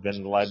than we've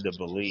been led to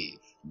believe.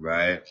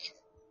 Right.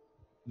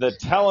 The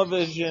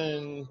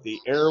television, the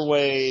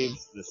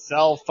airwaves, the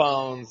cell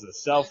phones, the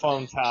cell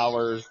phone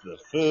towers, the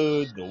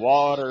food, the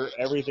water,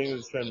 everything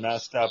that's been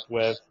messed up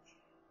with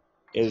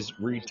is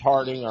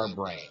retarding our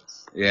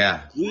brains.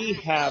 Yeah. We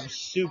have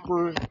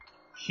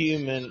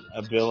superhuman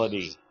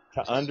ability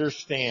to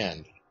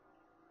understand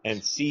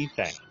and see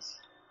things.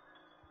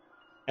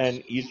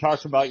 And you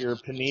talked about your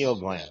pineal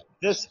gland.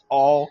 This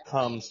all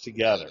comes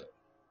together.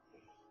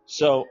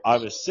 So I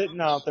was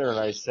sitting out there and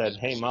I said,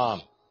 hey,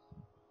 Mom,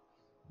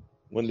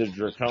 when the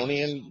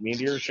draconian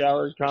meteor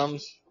shower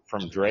comes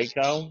from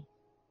Draco,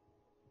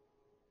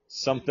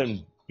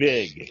 something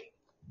big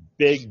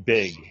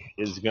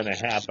is going to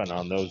happen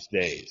on those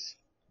days,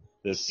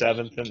 the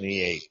 7th and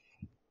the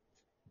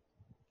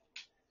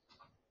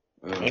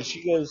 8th. And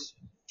she goes,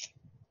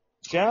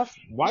 Jeff,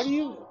 why do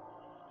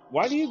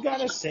you got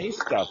to say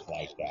stuff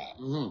like that?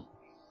 Mm-hmm.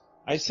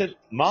 I said,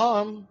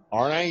 Mom,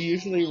 aren't I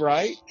usually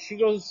right? She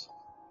goes,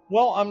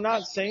 well, I'm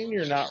not saying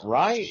you're not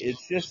right.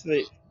 It's just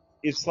that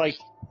it's like,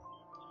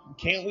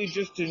 can't we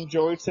just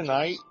enjoy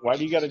tonight? Why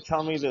do you got to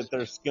tell me that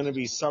there's going to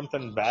be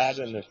something bad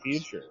in the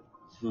future?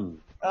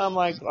 I'm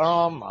like,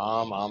 oh,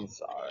 Mom, I'm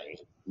sorry.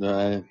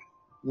 Right.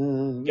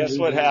 Guess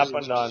what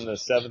happened on the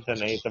 7th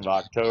and 8th of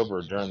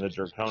October during the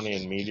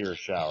draconian meteor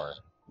shower?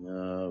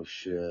 Oh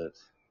shit.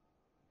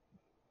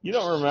 You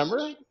don't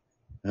remember?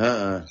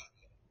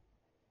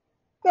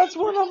 That's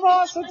when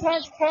Hamas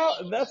attacked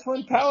That's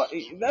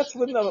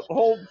when the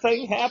whole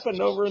thing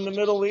happened over in the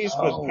Middle East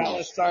with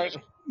Palestine.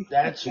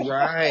 That's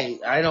right.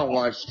 I don't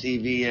watch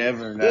TV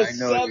ever. The I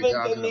know what you're 7th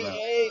talking and the about.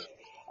 8th.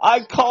 I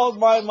called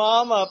my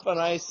mom up and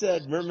I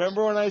said,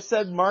 remember when I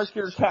said mark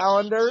your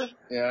calendar?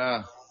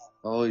 Yeah.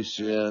 Holy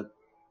shit.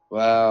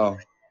 Wow.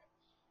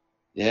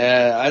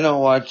 Yeah, I don't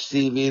watch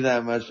TV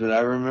that much, but I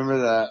remember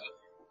that.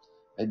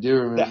 I do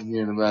remember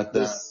hearing about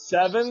that.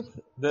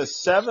 The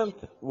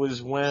 7th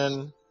was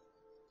when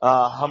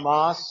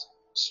Hamas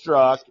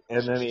struck,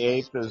 and then the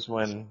 8th is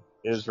when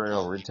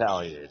Israel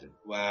retaliated.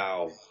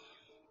 Wow.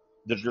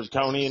 The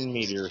draconian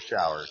meteor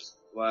showers.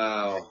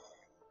 Wow.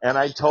 And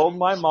I told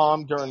my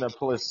mom during the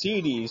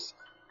Pleiades,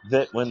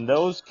 that when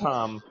those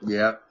come,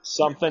 Yep.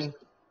 something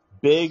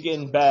big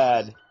and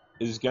bad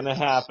is going to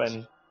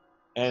happen,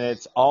 and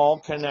it's all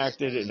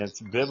connected, and it's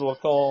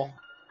biblical,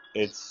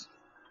 it's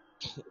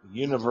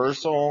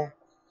universal,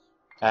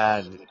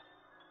 and,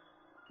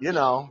 you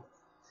know,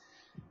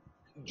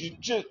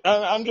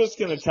 I'm just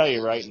going to tell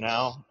you right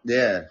now,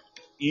 Yeah.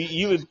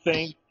 you would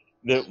think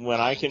that when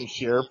I can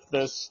share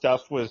this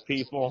stuff with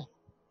people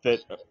that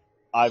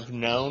I've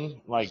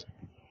known, like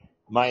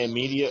my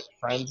immediate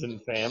friends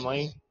and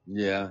family,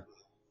 Yeah.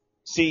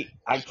 see,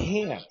 I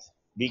can't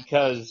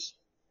because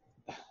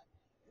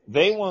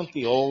they want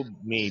the old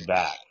me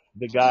back.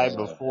 The guy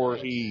before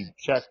he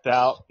checked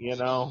out, you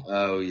know,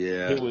 Oh,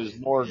 yeah. who was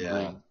more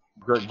Yeah.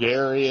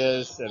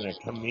 gregarious and a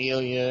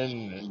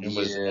chameleon and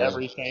was Yeah.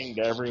 everything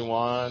to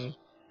everyone.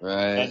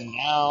 Right. And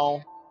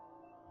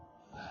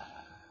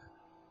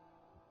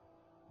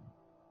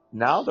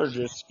now they're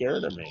just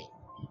scared of me.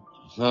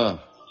 Huh.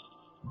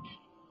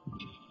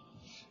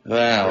 They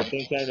Wow.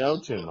 think I know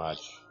too much.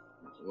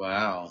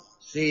 Wow.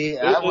 See,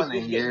 I want to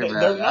hear They're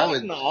about it. not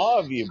in awe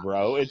of you,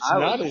 bro. It's I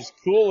not would, as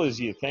cool as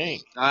you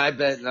think. I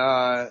bet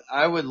not.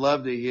 I would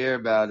love to hear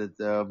about it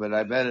though, but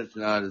I bet it's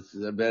not.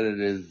 I bet it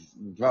is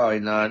probably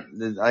not.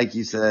 Like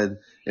you said,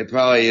 it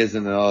probably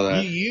isn't all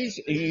that.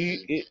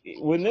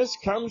 When this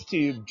comes to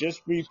you,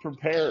 just be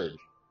prepared.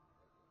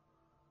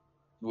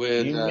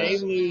 With, You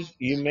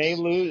may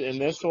lose,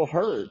 and this will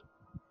hurt.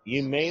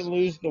 You may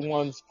lose the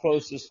ones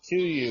closest to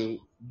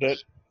you that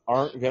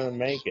aren't going to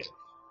make it.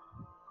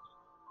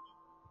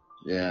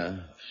 yeah,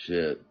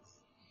 shit.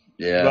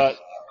 Yeah. But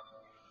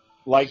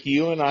like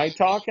you and I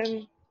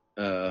talking,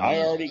 Uh, I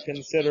already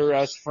consider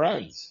us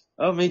friends.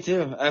 oh, me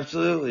too.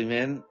 Absolutely,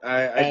 man.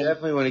 I And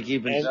definitely want to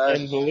keep in touch.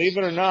 and believe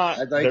it or not,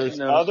 I'd like to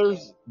know.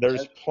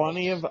 there's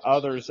plenty of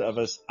others of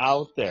us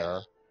out there.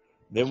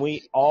 Then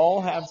we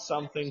all have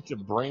something to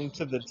bring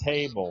to the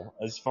table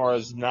as far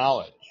as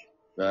knowledge.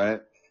 Right.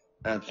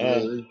 And,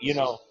 Absolutely. you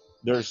know,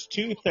 there's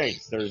two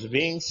things. There's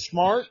being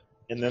smart,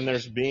 and then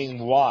there's being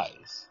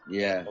wise.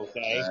 Yeah.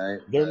 Okay? Right.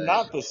 They're Right.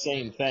 not the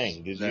same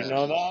thing. Did you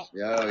know that?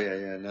 Oh, yeah,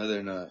 yeah. No,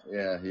 they're not.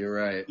 Yeah, you're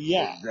right.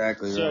 Yeah.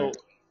 Exactly So, right.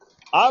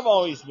 I've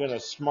always been a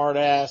smart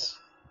ass,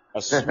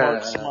 a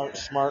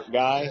smart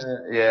guy.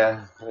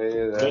 Yeah. I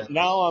hear that. But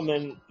now I'm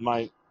in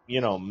my,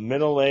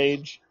 middle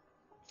age,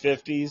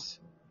 50s.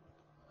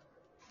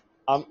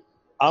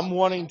 I'm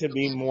wanting to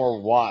be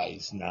more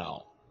wise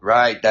now.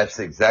 Right, that's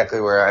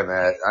exactly where I'm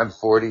at. I'm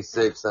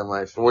 46. I'm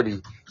like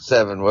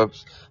 47.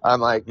 Whoops. I'm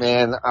like,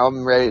 man,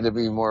 I'm ready to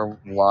be more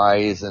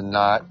wise and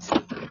not.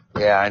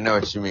 Yeah, I know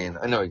what you mean.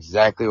 I know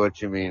exactly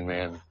what you mean,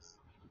 man.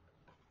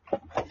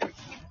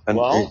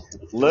 Well,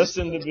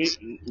 listen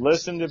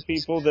to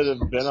people that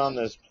have been on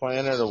this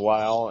planet a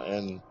while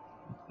and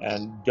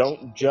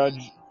don't judge.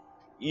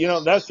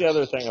 That's the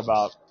other thing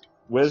about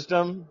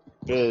wisdom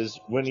is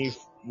when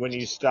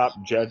you stop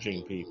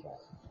judging people.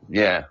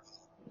 Yeah,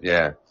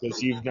 yeah.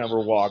 Because you've never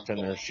walked in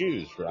their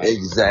shoes, right?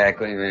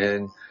 Exactly,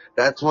 man.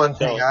 That's one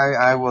thing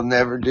I will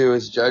never do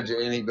is judge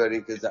anybody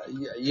because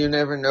you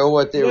never know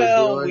what they were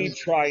doing. We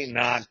try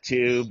not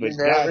to, but you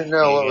never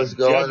know what was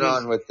going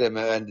on with them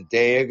a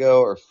day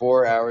ago or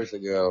 4 hours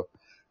ago.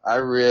 I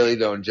really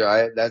don't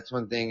judge it. That's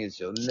one thing is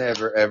you'll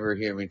never ever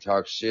hear me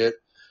talk shit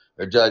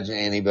or judge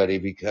anybody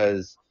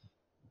because,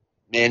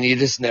 man, you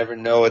just never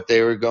know what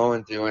they were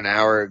going through an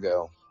hour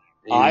ago.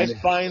 I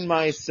find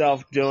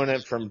myself doing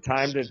it from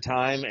time to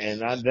time,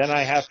 and then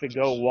I have to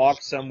go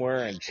walk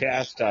somewhere and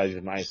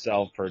chastise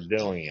myself for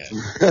doing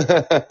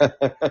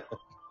it.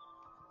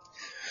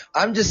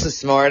 I'm just a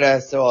smart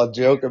ass, so I'll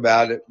joke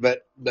about it.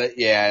 But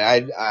yeah,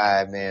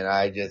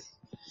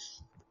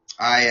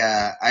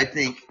 I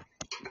think,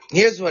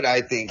 here's what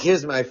I think.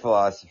 Here's my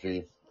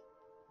philosophy.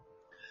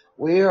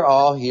 We are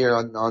all here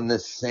on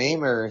this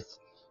same earth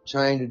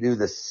trying to do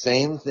the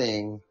same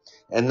thing,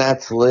 and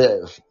that's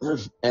live.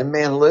 And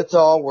man, let's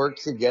all work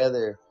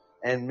together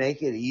and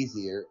make it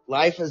easier.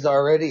 Life is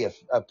already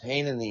a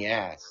pain in the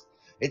ass.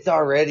 It's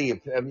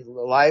already,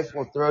 life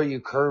will throw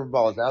you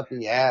curveballs out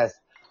the ass.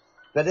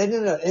 But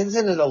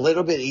isn't it a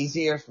little bit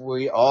easier if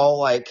we all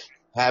like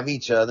have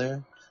each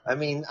other? I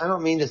mean, I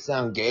don't mean to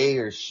sound gay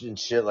or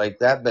shit like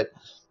that, but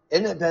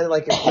isn't it better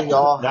like if we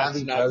all have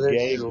each other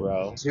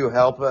to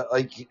help?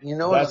 Like, you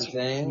know what I'm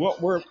saying?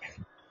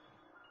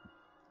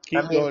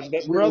 Keep going,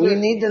 but brother, we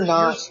need to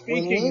not. You're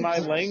speaking my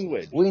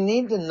language. We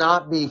need to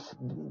not be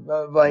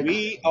like.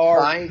 We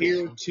are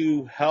here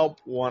to help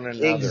one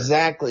another.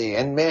 Exactly,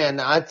 and man,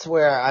 that's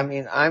where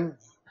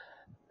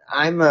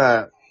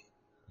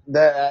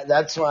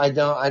that's why I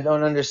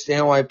don't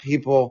understand why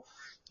people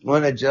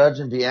want to judge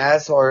and be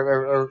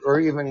assholes or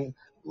even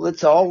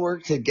let's all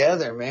work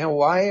together, man.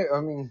 Why? I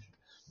mean,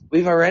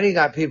 we've already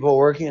got people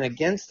working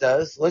against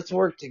us. Let's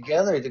work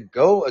together to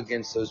go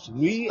against those.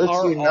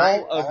 Let's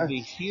unite. All of the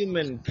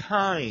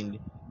humankind,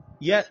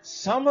 yet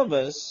some of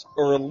us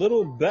are a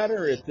little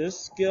better at this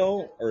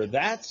skill or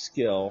that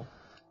skill.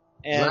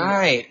 And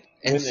right.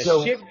 And when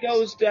the shit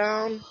goes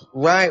down,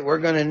 right, we're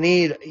going to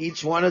need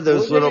each one of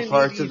those little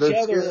parts of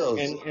those skills.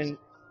 And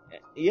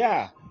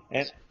yeah,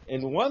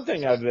 And one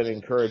thing I've been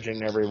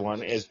encouraging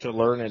everyone is to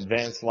learn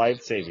advanced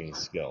life-saving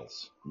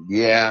skills.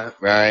 Yeah,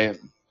 right.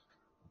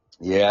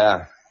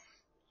 Yeah.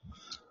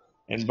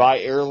 And buy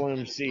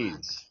heirloom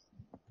seeds.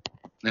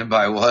 And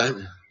by what?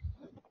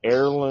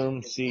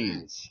 Heirloom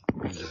seeds.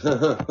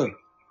 Do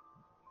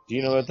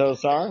you know what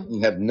those are? I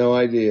have no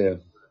idea.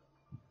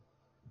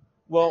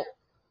 Well,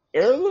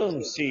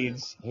 heirloom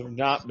seeds have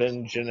not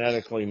been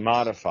genetically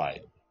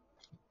modified.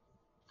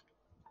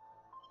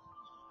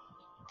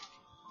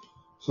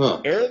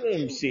 Huh.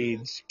 Heirloom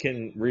seeds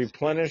can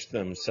replenish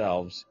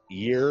themselves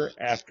year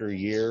after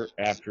year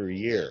after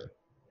year.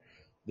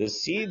 The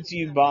seeds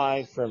you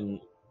buy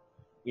from,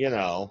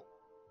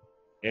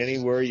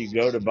 anywhere you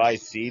go to buy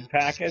seed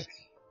packets,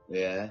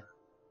 Yeah.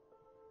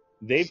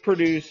 they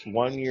produce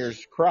 1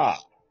 year's crop.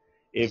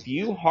 If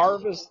you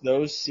harvest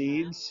those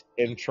seeds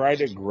and try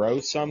to grow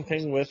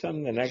something with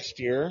them the next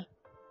year,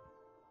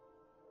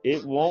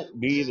 it won't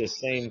be the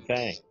same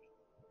thing.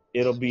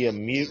 It'll be a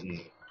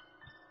mutant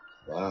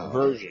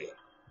version.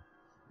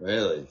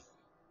 Really?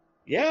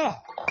 Yeah.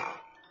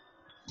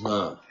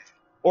 Huh.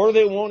 Or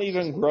they won't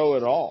even grow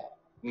at all.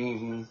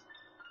 Mm-hmm.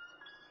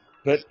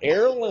 But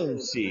heirloom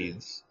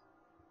seeds,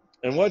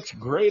 and what's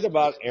great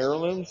about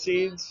heirloom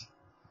seeds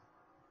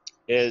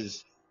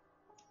is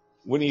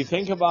when you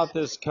think about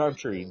this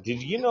country,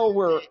 did you know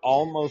where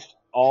almost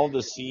all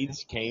the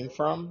seeds came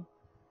from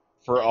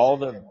for all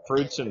the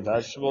fruits and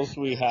vegetables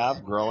we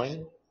have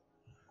growing?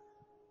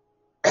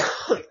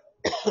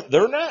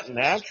 They're not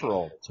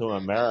natural to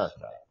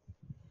America.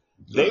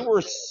 They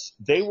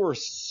were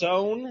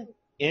sewn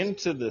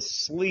into the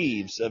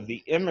sleeves of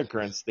the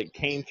immigrants that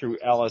came through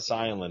Ellis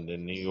Island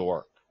in New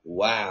York.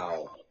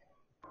 Wow.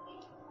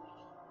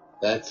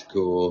 That's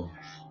cool.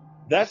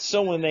 That's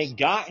so when they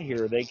got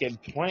here, they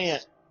could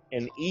plant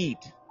and eat.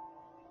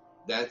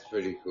 That's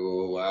pretty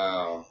cool.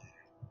 Wow.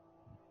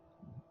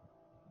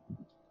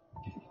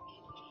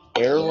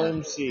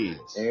 Heirloom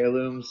seeds.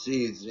 Heirloom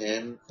seeds,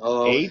 man. I'll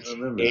always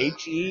remember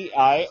that.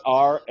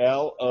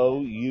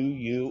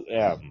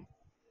 Heirloom.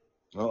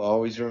 I'll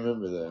always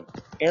remember that.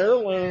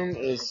 Heirloom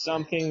is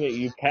something that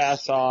you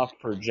pass off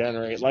for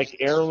like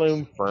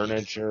heirloom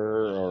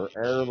furniture or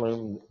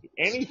heirloom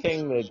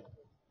anything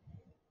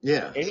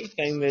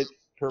that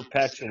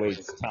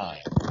perpetuates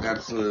time.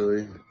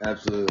 Absolutely.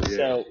 Absolutely. Yeah.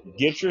 So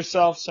get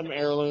yourself some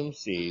heirloom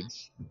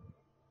seeds.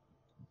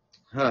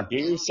 Huh.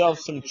 Get yourself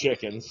some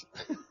chickens.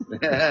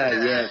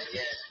 Yeah.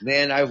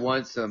 Man, I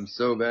want some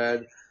so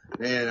bad.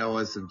 Man, I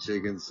want some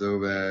chicken so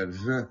bad.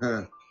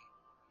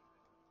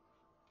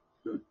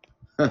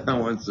 I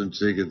want some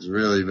chickens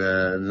really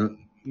bad.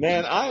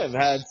 Man, I have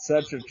had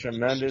such a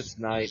tremendous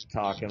night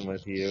talking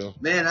with you.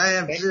 Man, I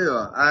have too.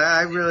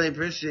 I really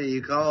appreciate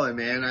you calling,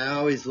 man. I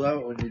always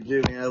love it when you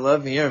do, man. I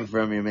love hearing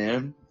from you,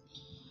 man.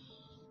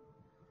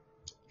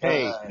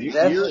 Hey,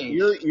 you're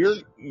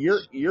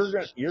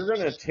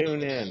gonna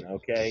tune in,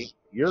 okay?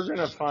 You're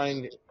gonna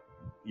find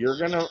your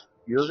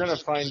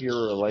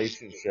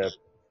relationship,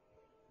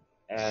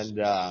 and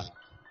and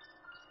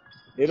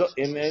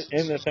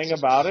the thing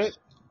about it,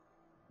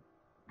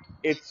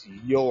 it's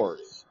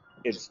yours.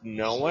 It's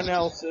no one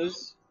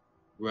else's.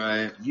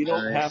 Right. You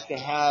don't have to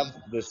have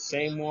the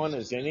same one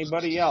as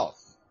anybody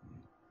else,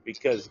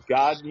 because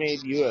God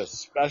made you a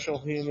special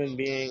human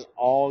being,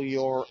 all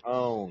your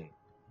own.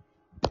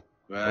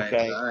 Right.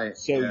 Okay? Right.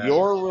 So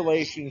your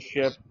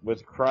relationship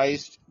with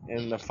Christ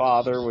and the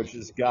Father, which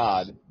is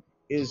God,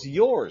 is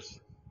yours.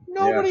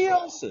 Nobody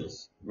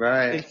else's.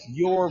 Right. It's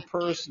your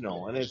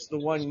personal, and it's the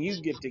one you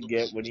get to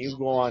get when you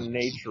go on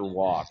nature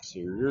walks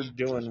or you're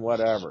doing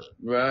whatever.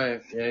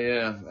 Right.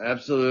 Yeah.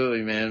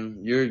 Absolutely, man.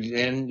 You're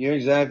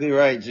exactly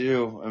right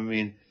too. I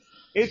mean,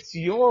 it's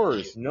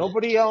yours,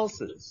 nobody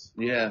else's.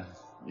 Yeah.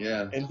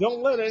 Yeah. And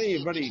don't let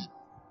anybody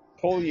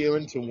pull you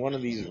into one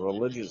of these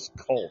religious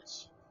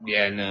cults.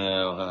 Yeah.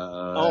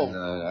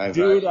 No.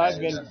 Dude, I've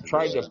been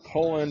trying to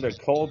pull into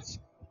cults.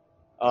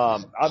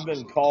 I've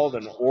been called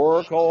an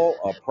oracle,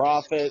 a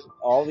prophet,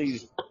 all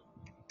these,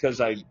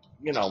 because I,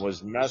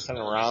 was messing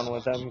around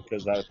with them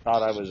because I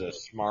thought I was a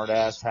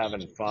smartass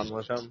having fun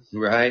with them.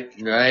 Right.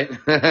 Yeah,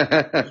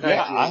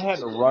 I had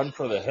to run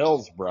for the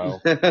hills, bro.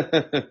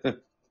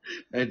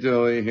 I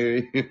totally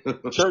hear you.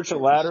 Church of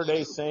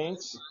Latter-day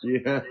Saints?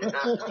 Yeah.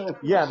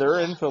 Yeah, they're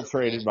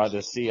infiltrated by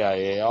the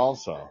CIA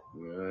also.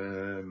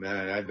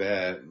 Man, I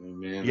bet.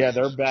 Man. Yeah,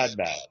 they're bad.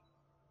 That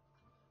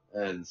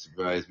didn't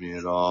surprise me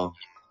at all.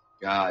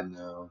 God,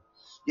 no.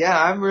 Yeah,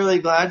 I'm really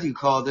glad you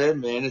called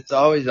in, man. It's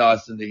always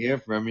awesome to hear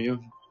from you.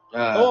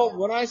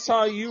 When I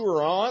saw you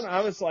were on,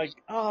 I was like,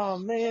 oh,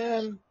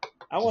 man,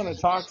 I want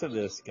to talk to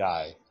this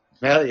guy.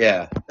 Hell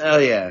yeah.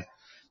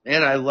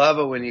 Man, I love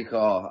it when you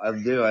call. I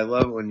do. I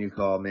love it when you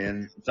call,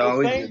 man. It's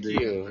always good to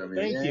hear from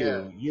you. Thank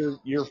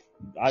you.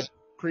 I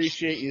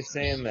appreciate you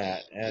saying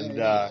that.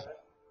 And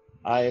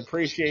I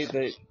appreciate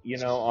that,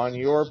 on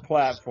your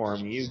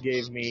platform, you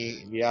gave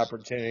me the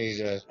opportunity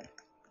to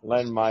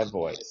lend my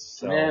voice.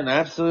 So. Man,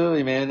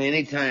 absolutely, man.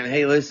 Anytime.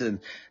 Hey, listen,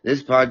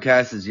 this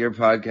podcast is your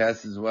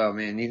podcast as well,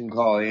 man. You can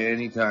call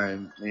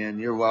anytime, man.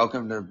 You're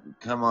welcome to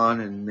come on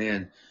and,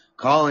 man,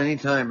 Call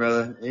anytime,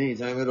 brother.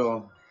 Anytime at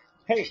all.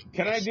 Hey,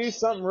 can I do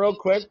something real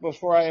quick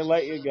before I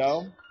let you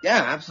go?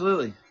 Yeah,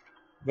 absolutely.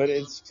 But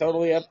it's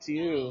totally up to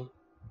you.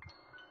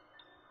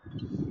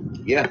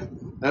 Yeah,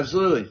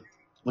 absolutely.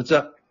 What's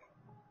up?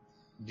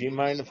 Do you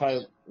mind if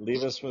I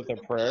leave us with a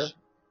prayer?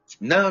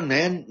 No,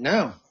 man,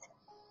 no.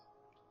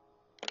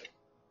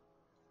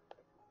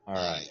 All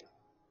right.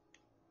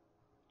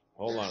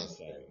 Hold on a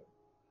second.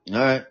 All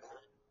right.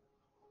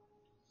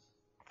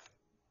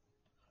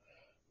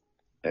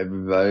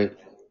 Everybody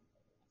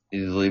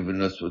is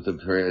leaving us with a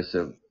prayer,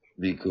 so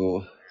be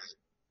cool.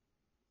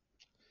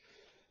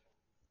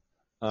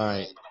 All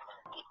right.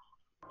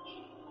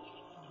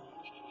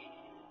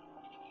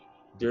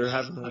 Dear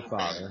Heavenly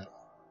Father,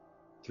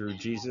 through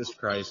Jesus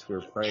Christ, we're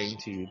praying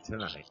to you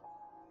tonight.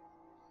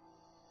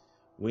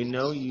 We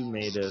know you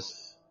made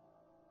us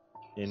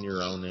in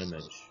your own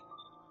image.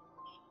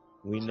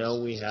 We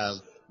know we have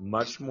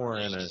much more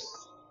in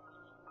us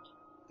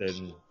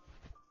than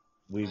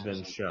we've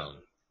been shown.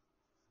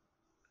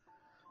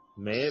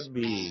 May it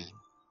be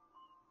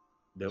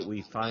that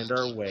we find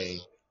our way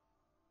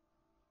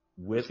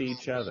with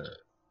each other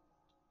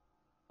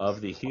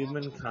of the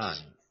humankind.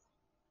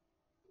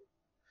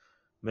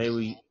 May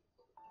we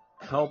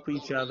help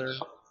each other,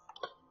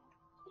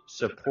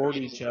 support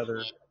each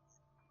other,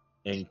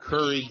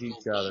 encourage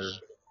each other.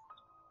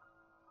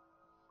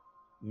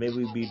 May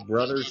we be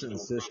brothers and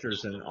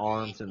sisters in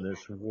arms in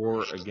this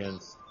war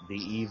against the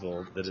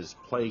evil that is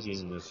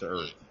plaguing this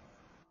earth.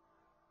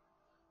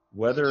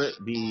 Whether it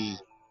be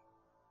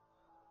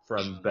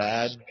from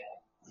bad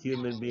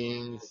human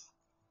beings,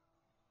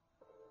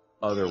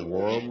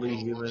 otherworldly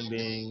human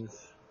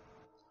beings,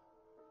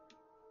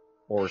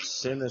 or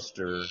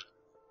sinister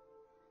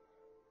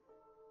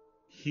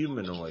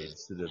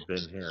humanoids that have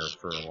been here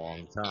for a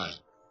long time.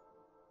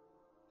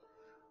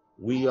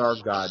 We are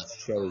God's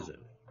chosen.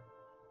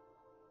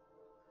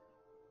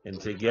 And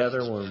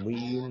together when we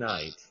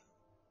unite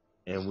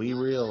and we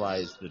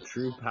realize the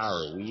true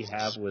power we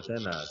have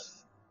within us,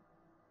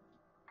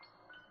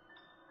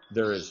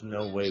 there is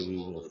no way we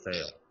will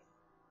fail.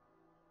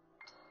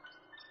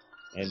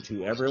 And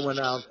to everyone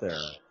out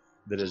there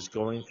that is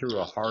going through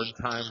a hard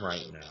time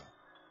right now,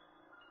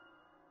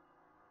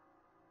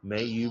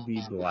 may you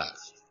be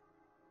blessed.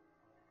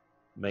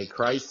 May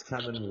Christ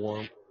come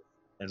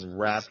and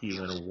wrap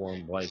you in a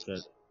warm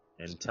blanket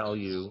and tell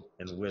you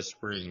and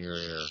whisper in your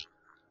ear,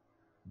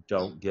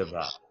 don't give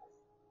up.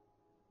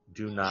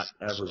 Do not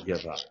ever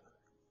give up.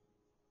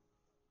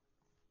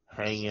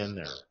 Hang in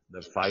there.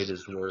 The fight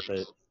is worth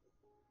it,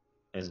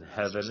 and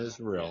heaven is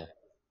real,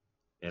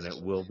 and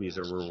it will be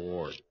the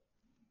reward.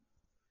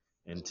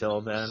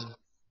 Until then,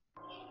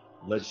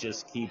 let's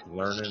just keep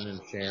learning and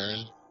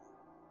sharing.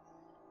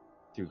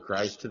 Through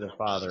Christ to the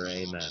Father,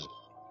 amen.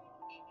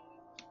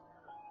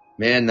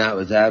 Man, that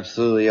was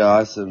absolutely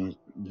awesome.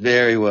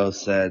 Very well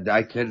said.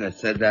 I couldn't have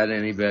said that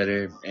any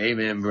better.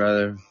 Amen,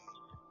 brother.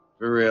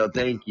 For real,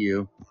 thank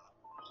you.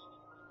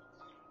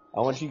 I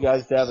want you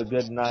guys to have a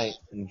good night.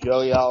 And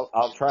Joey,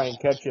 I'll try and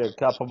catch you a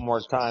couple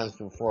more times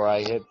before I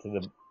hit to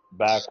the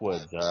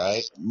backwoods, all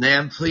right?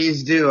 Man,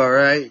 please do,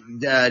 alright?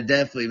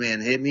 Definitely,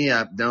 man. Hit me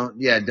up.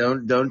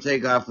 Don't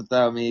take off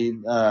without me,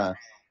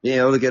 being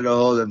able to get a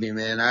hold of you,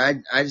 man.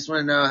 I just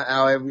want to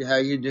know how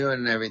you're doing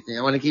and everything.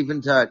 I want to keep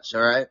in touch,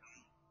 alright?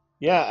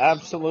 Yeah,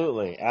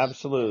 absolutely.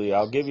 Absolutely.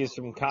 I'll give you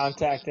some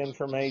contact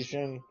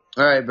information.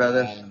 Alright,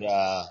 brother. And,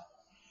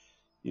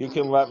 you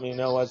can let me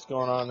know what's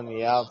going on in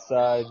the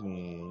outside,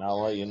 and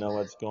I'll let you know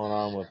what's going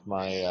on with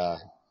my,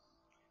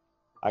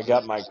 I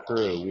got my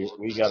crew.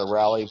 We got a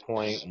rally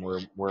point, and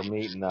we're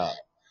meeting up.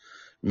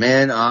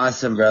 Man,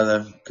 awesome,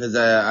 brother. Cause,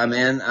 I'm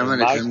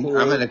crew,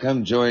 gonna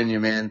come join you,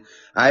 man.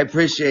 I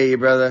appreciate you,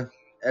 brother.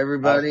 I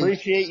Everybody.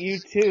 appreciate you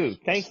too.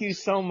 Thank you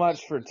so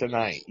much for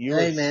tonight. You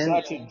are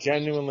such a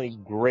genuinely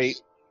great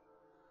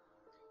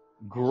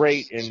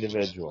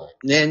individual.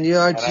 Man, you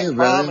are And too,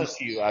 brother.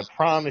 I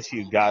promise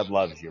you, God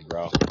loves you,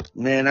 bro.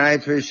 Man, I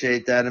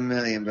appreciate that a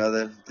million,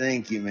 brother.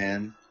 Thank you,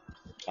 man.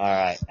 All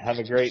right. Have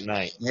a great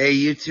night. Hey,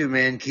 you too,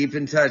 man. Keep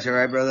in touch,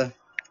 alright, brother?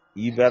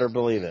 You better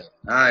believe it.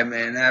 Alright,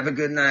 man. Have a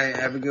good night.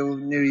 Have a good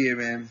New Year,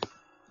 man.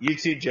 You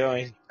too,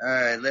 Joey.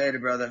 Alright, later,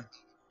 brother.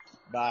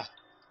 Bye.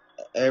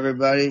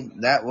 Everybody,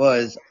 that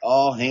was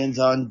All Hands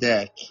on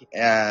Deck.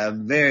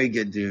 Very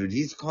good dude.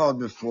 He's called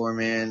before,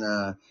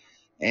 man.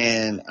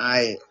 And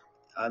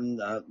I'm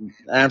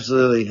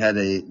absolutely had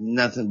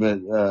nothing but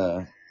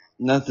a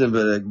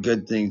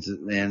good things,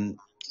 man.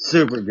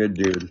 Super good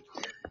dude.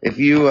 If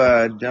you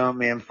don't,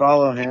 man,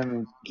 follow him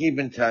and keep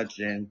in touch.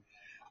 And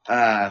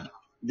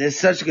there's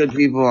such good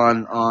people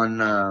on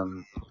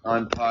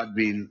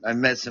Podbean. I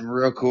met some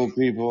real cool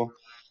people.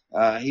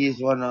 He's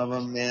one of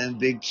them, man.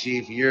 Big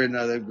Chief, you're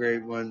another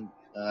great one.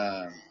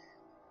 Man,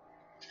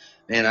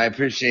 I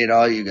appreciate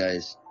all you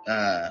guys.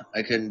 I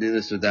couldn't do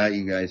this without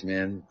you guys,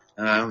 man.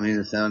 I don't mean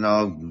to sound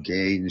all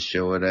gay and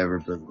shit, whatever,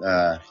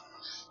 but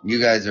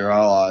you guys are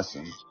all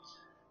awesome.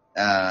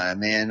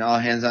 Man, all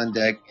hands on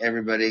deck.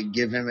 Everybody,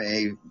 give him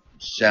a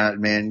shout,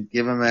 man.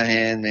 Give him a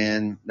hand,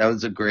 man. That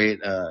was a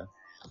great. That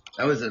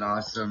was an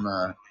awesome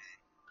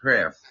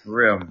prayer, for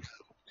real.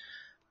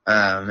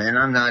 Man,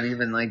 I'm not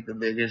even like the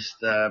biggest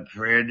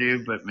prayer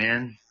dude, but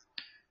man,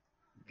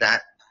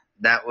 that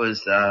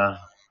was I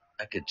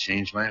could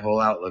change my whole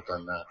outlook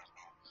on that.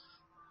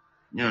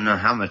 You don't know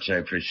how much I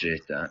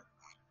appreciate that.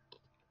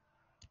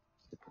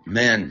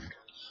 Man.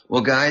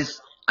 Well,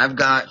 guys, I've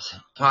got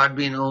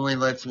Podbean only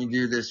lets me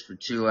do this for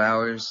 2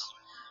 hours.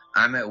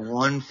 I'm at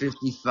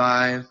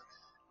 1:55.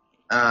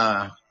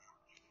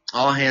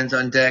 All hands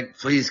on deck.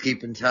 Please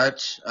keep in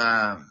touch.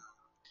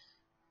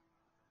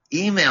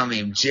 Email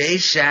me,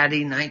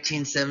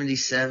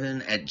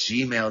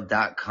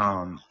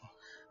 jshaddy1977@gmail.com.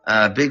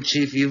 Big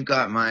Chief, you've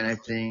got mine, I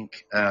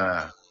think.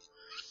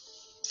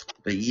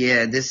 But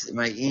yeah, this is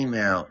my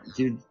email.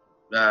 Dude,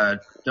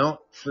 don't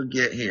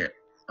forget here.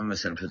 I'm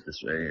just gonna put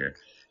this right here.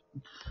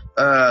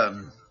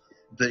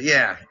 But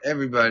yeah,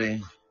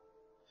 everybody,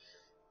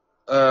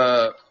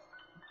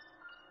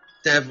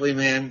 definitely,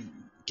 man,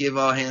 give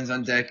all hands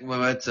on deck. Well,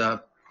 what's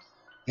up?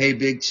 Hey,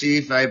 Big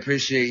Chief, I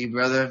appreciate you,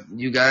 brother.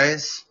 You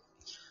guys,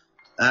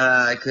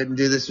 I couldn't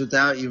do this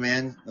without you,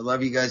 man. I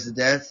love you guys to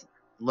death.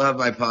 Love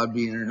my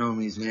Podbeaner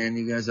homies, man.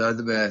 You guys are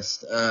the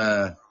best.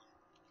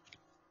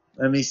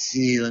 Let me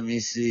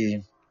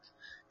see.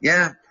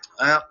 Yeah,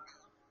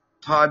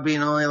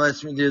 Podbean only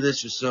lets me do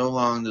this for so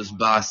long, those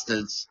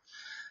bastards.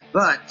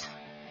 But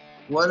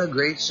what a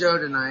great show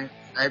tonight.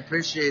 I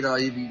appreciate all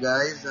of you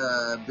guys.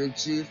 Big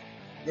Chief,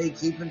 hey,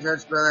 keep in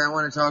touch, brother. I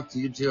want to talk to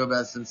you too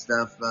about some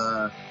stuff.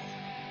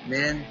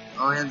 Man,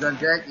 all hands on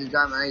deck. You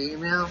got my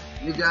email.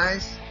 You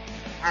guys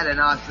had an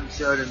awesome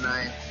show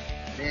tonight.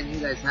 Man, you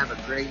guys have a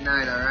great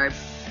night, alright?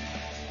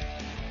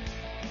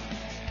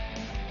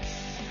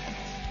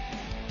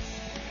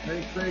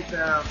 Great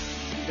out.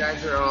 You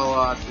guys are all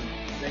awesome.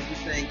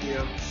 Thank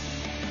you.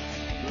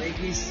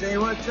 Lakey, say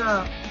what's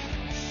up.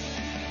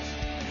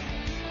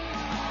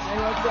 Say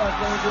what's up,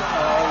 baby.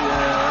 Oh,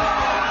 yeah.